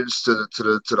homage to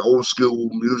the old school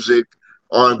music,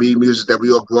 R&B music that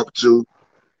we all grew up to,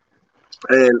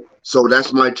 and so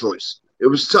that's my choice. It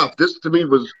was tough. This to me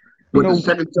was the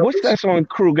second. What's that song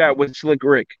Crew got with Slick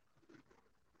Rick?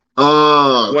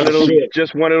 One of those days.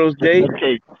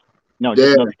 No,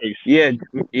 just another case. Yeah.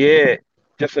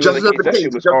 Just another case. That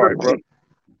shit was hard, bro.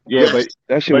 Yeah, yes. But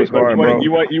that shit was hard, bro.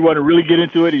 You want to really get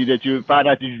into it, that you find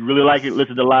out that you really like it.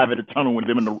 Listen to Live at the Tunnel with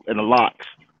them in the Locks.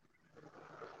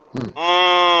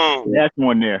 That's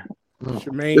one there.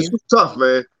 Jermaine? This was tough,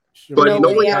 man. But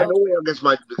No Way Out against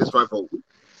my vote.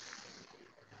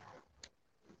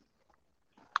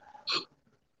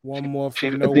 One more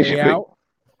for No Way Out.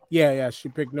 Yeah, she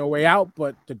picked No Way Out,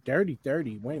 but the Dirty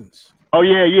 30 wins. Oh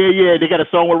yeah. They got a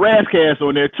song with Razzcast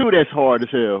on there too. That's hard as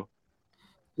hell.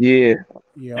 Yeah.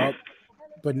 Yep.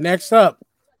 But next up,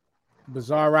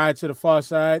 Bizarre Ride to the Far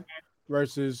Side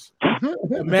versus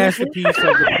the masterpiece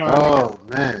of the Chronic. Oh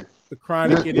man, the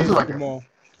Chronic. It is like Jamal.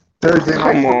 Thursday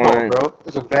night football, bro.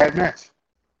 It's a bad match.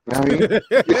 You know what I mean?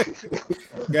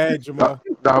 Go ahead, Jamal.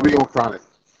 No, we on Chronic.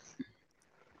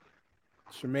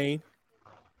 Shemaine.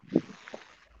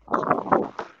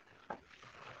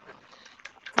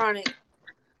 Chronic.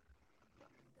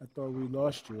 I thought we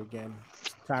lost you again.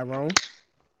 Tyrone.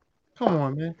 Come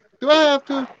on, man. Do I have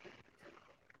to?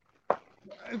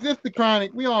 It's just the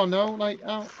Chronic. We all know.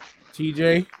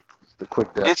 TJ. The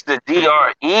quick death. It's the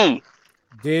DRE.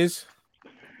 Diz.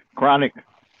 Chronic.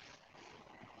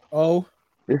 O.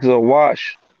 This is a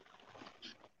wash.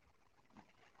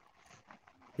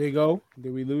 Big O.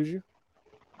 Did we lose you?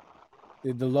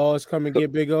 Did the laws come and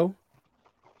get Big O?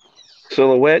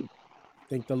 Silhouette.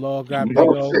 Think the law got Big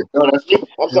O? No, that's me.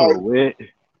 I'm sorry.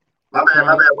 My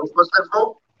bad. What's that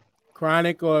vote?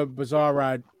 Chronic or Bizarre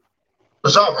Ride?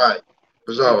 Bizarre Ride.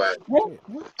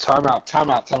 Time out. Yeah,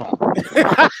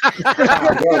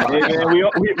 we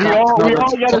all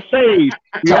gotta save.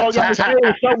 We all gotta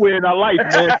save somewhere in our life,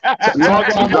 man. We all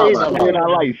gotta save somewhere in our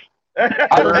life.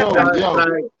 I don't know,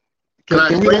 yo.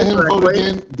 Can we let him vote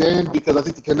again, Dan? Because I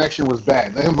think the connection was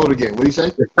bad. Let him vote again. What do you say?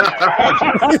 Jamal's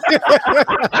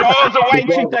a white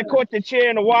chick that caught the chair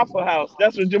in the Waffle House.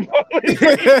 That's what Jamal is.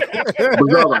 I'm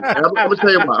gonna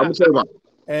tell you why. I'm gonna tell you why.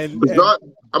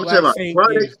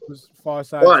 Far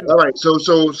Side. All right. So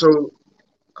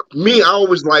me, I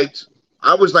was like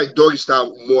Doggy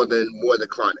Style more than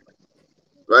Chronic.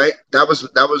 Right? That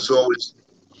was always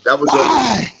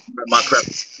my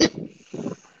preference.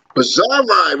 Bizarre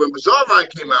Ride, when Bizarre Ride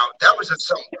came out, that was just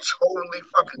something totally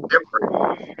fucking different.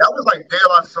 That was like De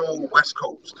La Soul West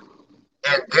Coast.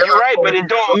 And you're right, but it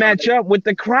don't match up with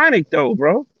the Chronic though,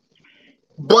 bro.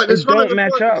 But it don't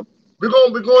match up. We're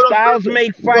going Styles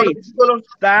make fights.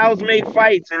 Styles make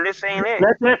fights, and this ain't it.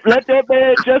 Let that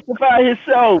man justify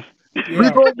himself.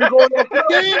 We're going off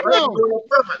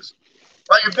preference.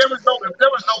 Like if there was no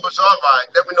Bizarre Ride,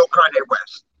 then we know Kanye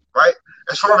West, right?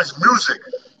 As far as music,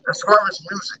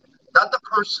 not the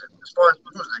person. As far as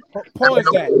music, Pause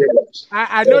that.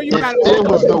 I know you got. There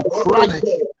was no Chronic.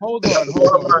 Hold on.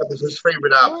 Bizarre Ride was his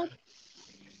favorite album.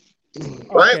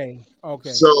 Right?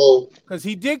 Okay. So, because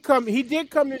he did come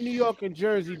to New York and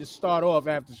Jersey to start off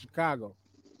after Chicago,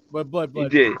 but He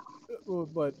did.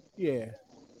 but yeah.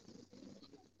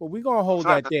 But we're gonna hold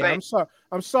that there.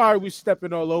 I'm sorry we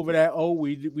stepping all over that. Oh,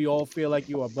 we all feel like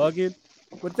you are bugging,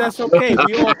 but that's okay.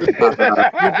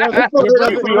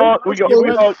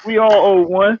 We all owe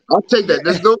one. I'll take that.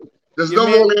 There's no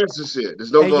wrong answers here.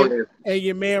 There's no wrong answers. And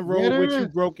your man rode with you,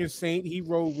 Broken Saint. He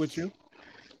rode with you.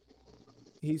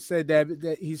 He said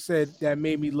that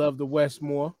made me love the West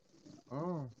more.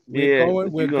 Oh.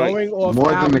 We're going off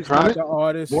more than the Chronic. The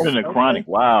artist. More than the Chronic.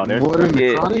 Wow. More than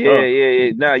the Chronic.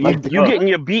 Yeah. Now you getting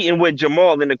your beating with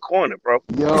Jamal in the corner, bro.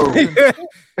 Yo.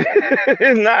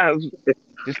 Nah,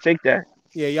 just take that.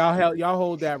 Yeah, y'all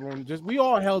hold that room. We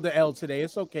all held the L today.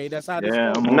 It's okay. That's how this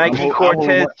goes. Nike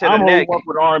Cortez to the neck. I'm up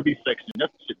with R&B section.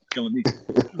 That's the shit that's killing me.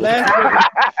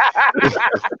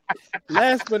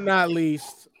 Last but not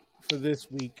least for this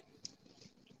week,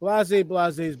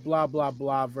 Blaze's blah blah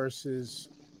blah versus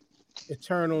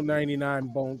Eternal 99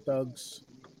 Bone Thugs.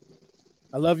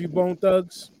 I love you, Bone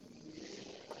Thugs.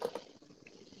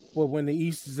 But when the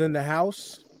East is in the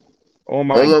house, oh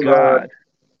my God.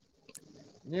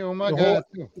 Yeah, oh my God.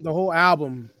 The whole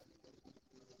album.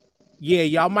 Yeah,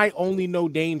 y'all might only know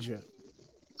Danger.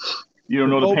 You don't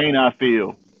know the pain I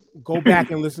feel. Go back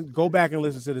and listen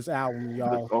to this album,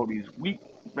 y'all. All these weak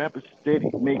rappers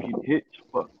steady making hits.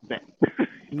 Fuck that.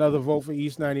 Another vote for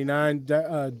East 99.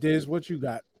 Diz, what you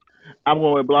got? I'm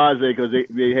going with Blase because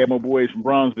they had my boys from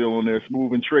Bronzeville on there,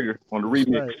 Smooth and Trigger on the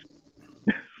remix.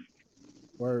 Right.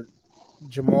 Word.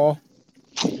 Jamal.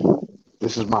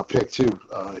 This is my pick too,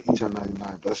 E10 99.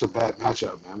 But that's a bad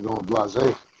matchup, man. I'm going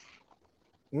Blase.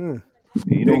 Mm.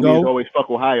 You know, he's always fuck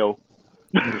Ohio.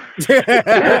 I'm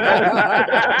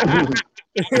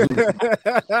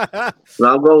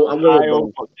going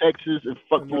Ohio, fuck Texas, and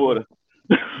fuck Florida.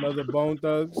 Another Bone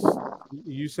Thugs.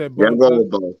 You said Bone. Yeah, I'm going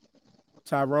with Bone.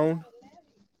 Tyrone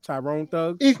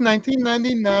Thugs. It's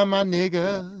 1999, my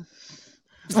nigga.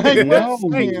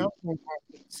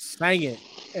 Sang it.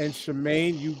 And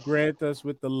Shemaine, you grant us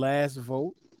with the last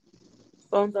vote.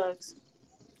 Bone Thugs.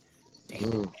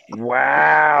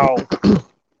 Wow.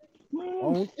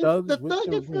 Bone Thugs with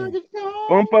the win.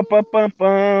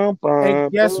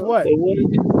 And guess what?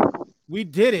 We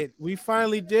did it. We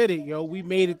finally did it, yo. We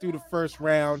made it through the first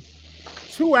round.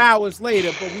 2 hours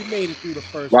later, but we made it through the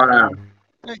first round.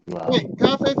 Hey, can I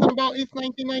say something about East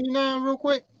 1999 real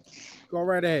quick? Go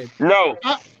right ahead. No.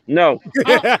 Let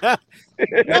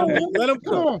him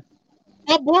come on.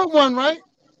 I bought one, right?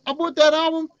 I bought that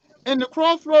album, and the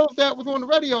Crossroads that was on the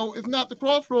radio is not the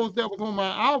Crossroads that was on my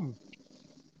album.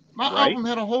 My album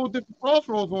had a whole different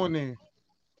Crossroads on there.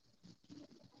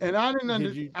 And I didn't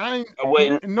understand.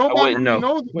 Nobody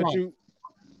knows but you.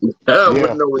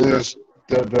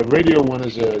 The radio one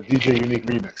is a DJ Unique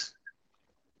remix.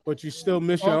 But you still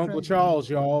miss your Uncle Charles,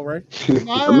 y'all, right?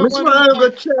 I miss my Uncle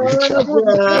Charles.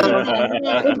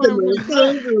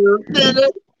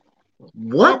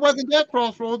 What? It wasn't that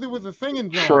Crossroads. It was a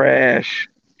singing joint. Trash.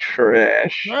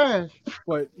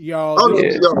 But y'all.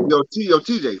 Yo,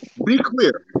 TJ, be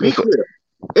clear.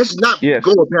 It's not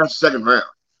going past the second round.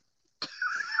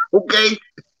 Okay?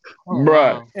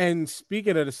 Bruh. And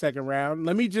speaking of the second round,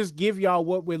 let me just give y'all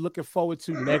what we're looking forward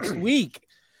to next week.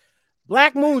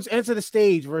 Black Moons Enter the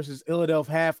Stage versus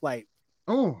Philadelphia Half-Light.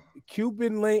 Oh,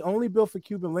 Cuban Link, only built for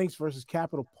Cuban Links versus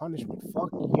Capital Punishment. Fuck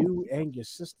you and your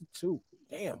sister too.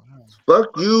 Damn.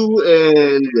 Fuck you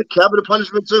and your Capital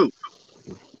Punishment too.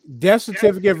 Death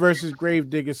Certificate versus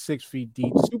Gravedigger 6 Feet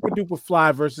Deep. Super Duper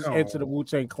Fly versus Enter the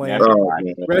Wu-Tang Clan.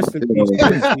 Rest in peace.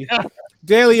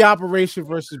 Daily Operation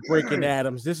versus Breaking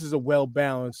Adams. This is a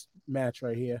well-balanced match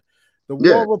right here. The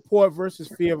War Report versus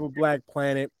Fear of a Black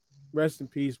Planet. Rest in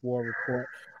peace, War Report.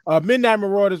 Midnight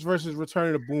Marauders versus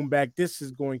Return of the Boom Back. This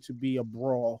is going to be a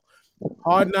brawl.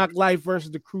 Hard Knock Life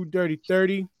versus the Crew Dirty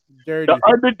 30. The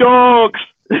underdogs.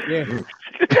 Yeah.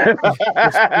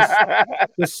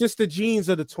 the Sister Jeans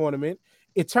of the tournament.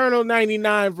 Eternal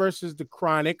 99 versus the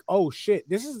Chronic. Oh shit.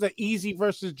 This is the Easy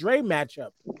versus Dre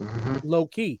matchup. Low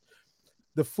key.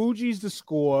 The Fugees the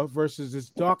Score versus It's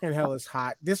Dark and Hell is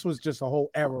Hot. This was just a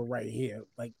whole era right here.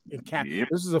 Like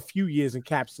this is a few years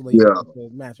encapsulated the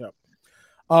matchup.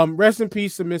 Rest in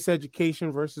peace to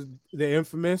Miseducation versus the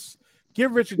Infamous.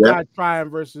 Give Richard Die Trying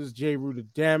versus J. Rue the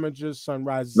Damages.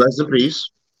 Sunrise. Rest in peace.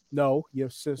 No, your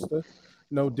sister.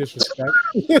 No disrespect.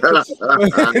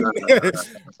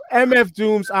 MF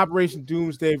Dooms, Operation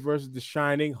Doomsday versus The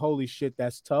Shining. Holy shit,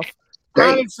 that's tough.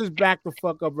 Damn. Onyx is back the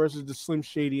fuck up versus the Slim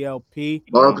Shady LP.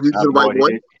 These are the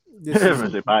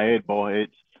white boy.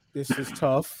 This is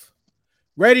tough.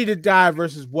 Ready to Die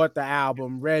versus What the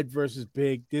Album. Red versus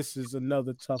Big. This is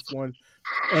another tough one.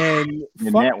 And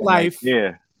Fuck Life.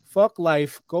 Yeah. Fuck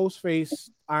Life. Ghostface,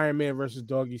 Iron Man versus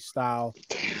Doggy Style.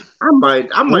 I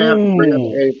might have to bring up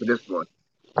the Henny for this one.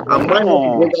 I might have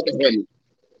to bring up the Henny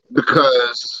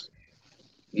because,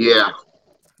 yeah,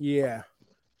 it's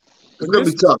gonna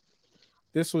be tough.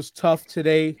 This was tough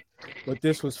today, but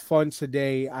this was fun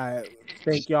today. I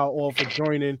thank y'all all for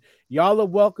joining. Y'all are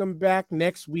welcome back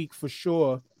next week for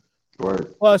sure. Right.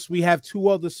 Plus, we have 2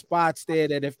 other spots there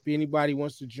that if anybody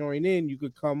wants to join in, you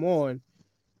could come on.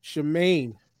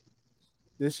 Shemaine,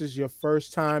 this is your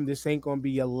first time. This ain't gonna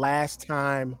be your last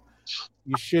time.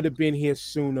 You should have been here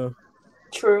sooner.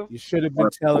 True. You should have been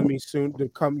telling me soon to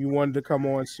come. You wanted to come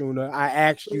on sooner. I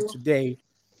asked you today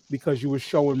because you were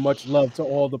showing much love to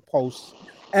all the posts,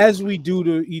 as we do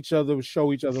to each other. We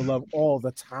show each other love all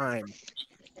the time.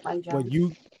 But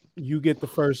you get the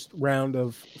first round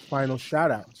of final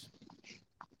shout outs.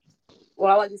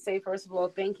 Well, I'd like to say, first of all,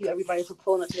 thank you, everybody, for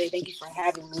pulling up today. Thank you for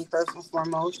having me, first and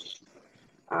foremost.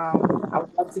 I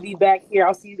would love to be back here.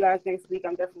 I'll see you guys next week.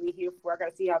 I'm definitely here for it. I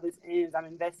got to see how this ends. I'm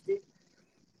invested.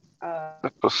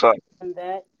 What's up?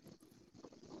 Other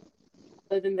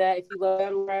than that, if you love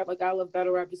battle rap, like I love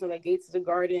battle rap, just know that Gates of the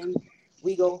Garden,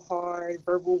 We Go Hard,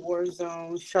 Verbal War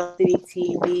Zone, Shark City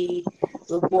TV,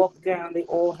 The Walk Down, they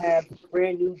all have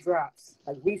brand new drops,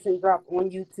 like recent drop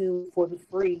on YouTube for the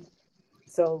free.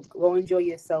 So go enjoy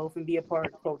yourself and be a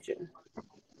part of culture.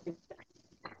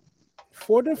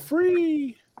 For the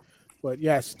free. But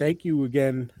yes, thank you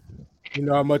again. You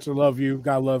know how much I love you.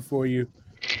 Got love for you.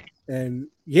 And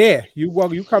yeah,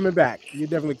 you coming back. You're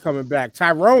definitely coming back.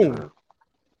 Tyrone,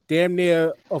 damn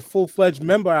near a full-fledged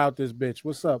member out this bitch.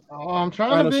 What's up? I'm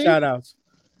trying Final to be. shout outs.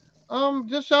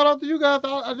 Just shout out to you guys.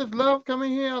 I just love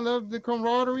coming here. I love the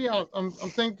camaraderie. I'm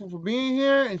thankful for being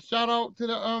here, and shout out to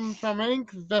the Charmaine,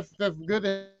 because that's good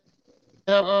to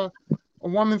have a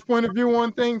woman's point of view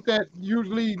on things that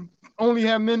usually only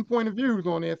have men point of views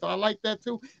on there. So I like that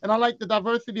too, and I like the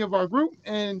diversity of our group.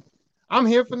 And I'm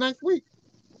here for next week.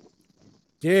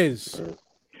 Yes.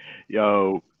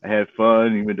 Yo, I had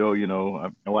fun, even though, you know,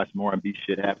 I watched more R&B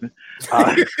shit happen.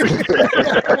 Let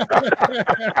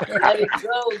it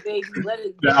go, baby. Let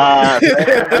it go.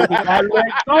 I let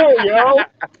it go, yo.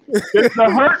 It's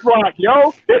the hurt rock,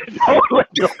 yo. Don't let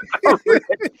go.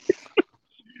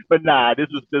 But nah, this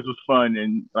was fun,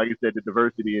 and like I said, the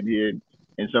diversity in here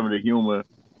and some of the humor,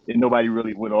 and nobody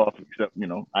really went off except, you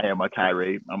know, I had my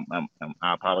tirade.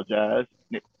 I apologize.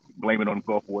 Blame it on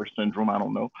Gulf War syndrome. I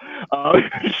don't know.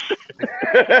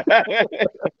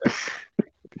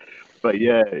 But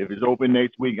yeah, if it's open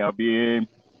next week, I'll be in.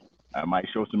 I might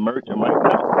show some merch. I might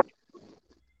not.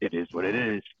 It is what it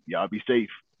is. Y'all be safe.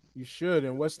 You should.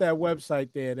 And what's that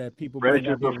website there that people might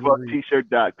not be able to read?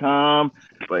 FreshAsAFT-shirt.com,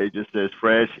 but it just says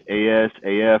Fresh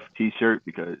ASAF T-shirt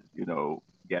because, you know,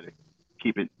 you gotta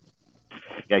keep it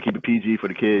PG for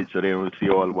the kids so they don't see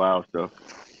all the wild stuff.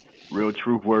 Real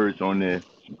truth words on there.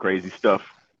 Some crazy stuff.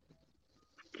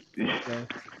 Okay.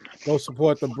 Go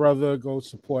support the brother. Go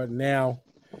support now.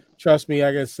 Trust me,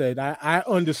 like I said, I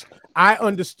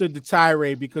understood the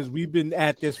tirade because we've been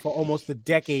at this for almost a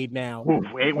decade now. On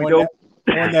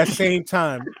that same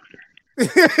time. And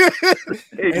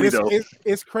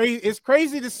it's crazy. It's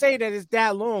crazy to say that it's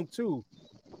that long too.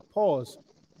 Pause.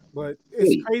 But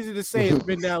it's crazy to say it's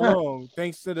been that long.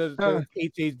 Thanks to the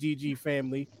HHGG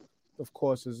family, of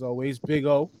course, as always. Big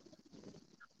O.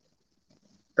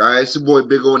 All right, it's your boy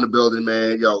Big O in the building,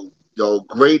 man. Yo,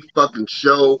 great fucking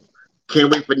show.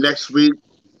 Can't wait for next week.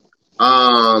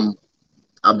 I'm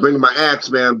bringing my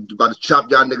axe, man. I'm about to chop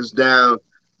y'all niggas down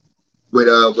with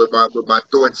my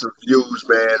thoughts and views,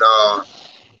 man.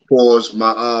 Pause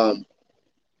my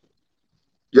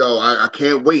Yo, I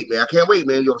can't wait, man. I can't wait,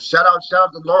 man. Yo, shout out to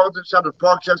Lawrence, shout out to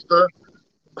Parkchester,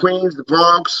 Queens, the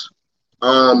Bronx.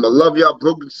 I love y'all,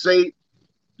 Brooklyn State.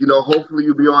 You know, hopefully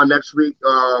you'll be on next week.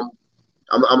 I'm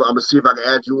gonna see if I can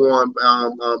add you on.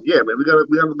 Yeah, man,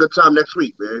 we have a good time next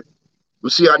week, man. We'll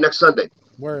see y'all next Sunday.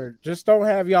 Word. Just don't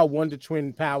have y'all Wonder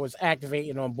Twin powers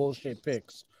activating on bullshit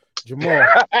picks. Jamal.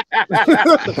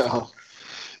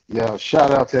 Yeah,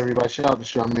 shout out to everybody. Shout out to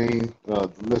Charmaine,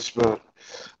 Lisper,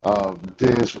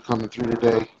 Diz for coming through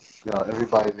today.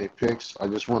 Everybody in their picks. I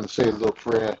just want to say a little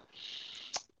prayer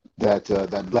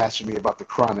that blasphemy about the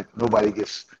chronic. Nobody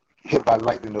gets hit by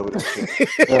lightning over that shit.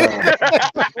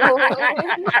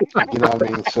 You know what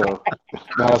I mean? So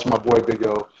now that's my boy Big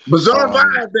O. Bizarre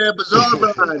Vibes, man. Bizarre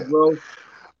Vibes, bro.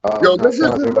 Yo,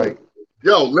 listen to like,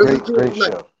 listen to great it.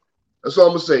 show. That's all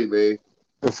I'm gonna say, man.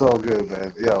 It's all good,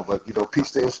 man. Yeah, but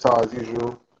peace to Star as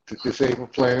usual, to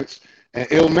Disabled Planets, and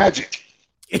Ill Magic.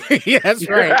 Yeah, that's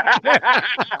right.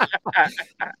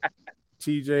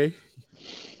 TJ.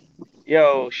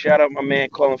 Yo, shout out my man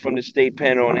calling from the state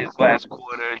pen on his last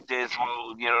quarter,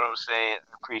 dismal, you know what I'm saying?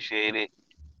 Appreciate it.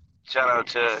 Shout out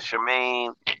to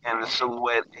Charmaine and the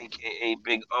Silhouette, aka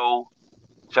Big O.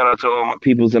 Shout out to all my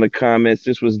peoples in the comments.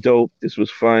 This was dope. This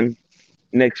was fun.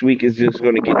 Next week is just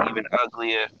going to get even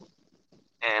uglier.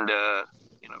 And,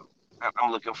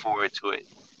 I'm looking forward to it.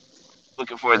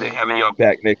 Looking forward to having y'all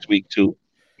back next week, too.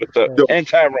 What's up? And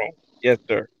Tyrone. Yes,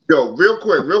 sir. Yo, real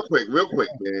quick,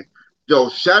 man. Yo,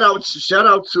 shout out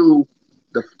to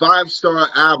the 5-star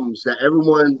albums that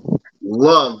everyone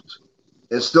loved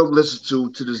and still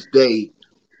listens to this day.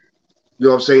 You know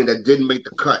what I'm saying? That didn't make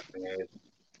the cut, man.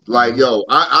 Like, yo,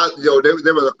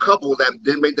 there were a couple that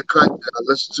didn't make the cut that I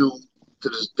listen to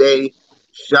this day.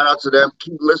 Shout out to them.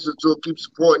 Keep listening to it. Keep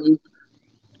supporting you.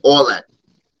 All that.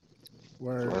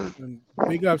 Word. And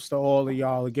big ups to all of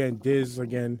y'all again. Diz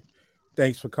again.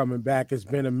 Thanks for coming back. It's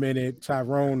been a minute.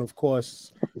 Tyrone, of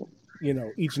course.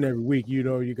 Each and every week,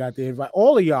 you got the invite.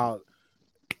 All of y'all.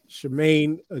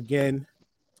 Charmaine again.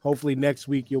 Hopefully next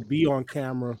week you'll be on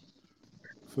camera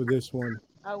for this one.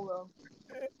 I will.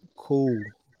 Cool.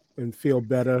 And feel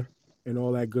better and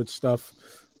all that good stuff.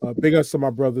 Big ups to my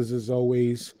brothers as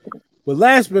always. But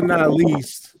last but not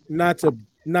least, not to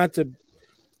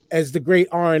as the great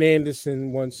Arn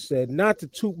Anderson once said, not to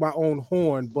toot my own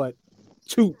horn, but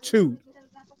toot.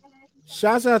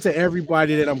 Shouts out to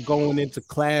everybody that I'm going into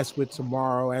class with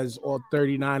tomorrow, as all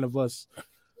 39 of us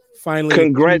finally.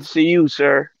 Congrats to you,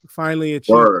 sir. Finally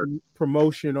achieved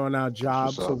promotion on our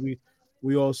job. So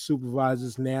we all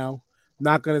supervisors now.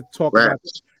 Not going to talk about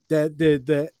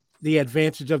the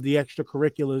advantage of the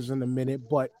extracurriculars in a minute,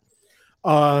 but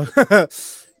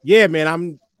yeah,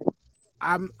 man,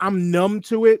 I'm numb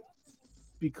to it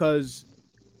because,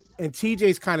 and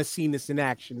TJ's kind of seen this in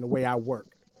action the way I work.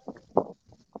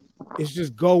 It's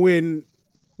just go in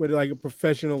with like a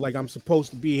professional, like I'm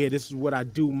supposed to be here. This is what I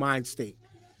do, mind state.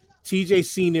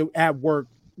 TJ's seen it at work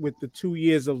with the 2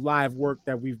 years of live work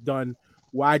that we've done.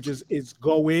 Why it's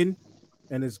go in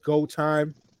and it's go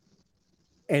time,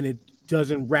 and it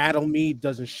doesn't rattle me,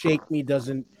 doesn't shake me,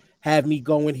 doesn't have me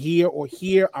going here or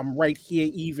here. I'm right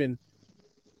here even.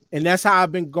 And that's how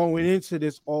I've been going into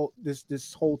this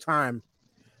whole time.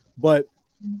 But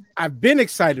I've been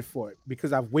excited for it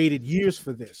because I've waited years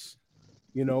for this.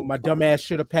 My dumb ass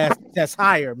should have passed the test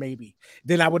higher, maybe.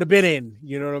 Then I would have been in.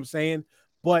 You know what I'm saying?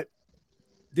 But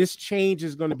this change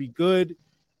is going to be good.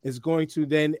 It's going to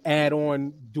then add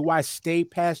on, do I stay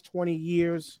past 20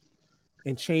 years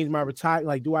and change my retirement?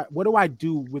 Like, what do I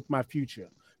do with my future?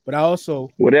 But I also...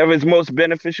 Whatever is most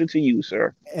beneficial to you,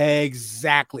 sir.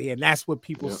 Exactly. And that's what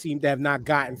people seem to have not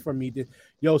gotten from me.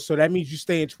 So that means you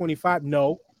stay in 25?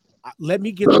 No. Let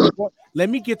me get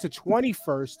to 20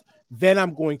 first. Then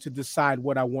I'm going to decide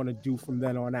what I want to do from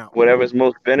then on out. Whatever is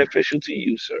most beneficial to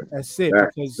you, sir. That's it.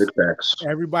 Because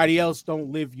everybody else don't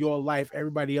live your life.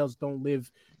 Everybody else don't live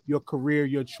your career,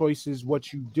 your choices,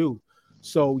 what you do.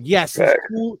 So yes, it's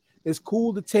cool. It's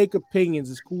cool to take opinions.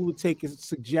 It's cool to take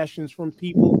suggestions from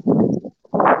people.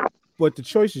 But the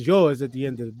choice is yours at the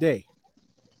end of the day.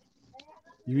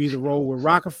 You either roll with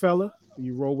Rockefeller or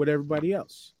you roll with everybody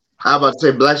else. How about to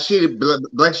say Black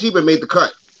Sheep made the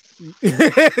cut? You can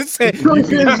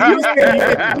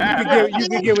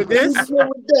get with this,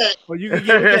 or you can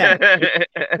get with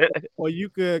that, or you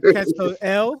could catch the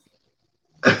L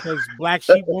because Black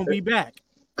Sheep won't be back,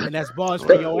 and that's bars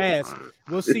for your ass.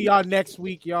 We'll see y'all next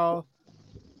week, y'all.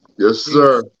 Yes,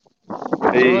 sir.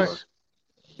 Peace.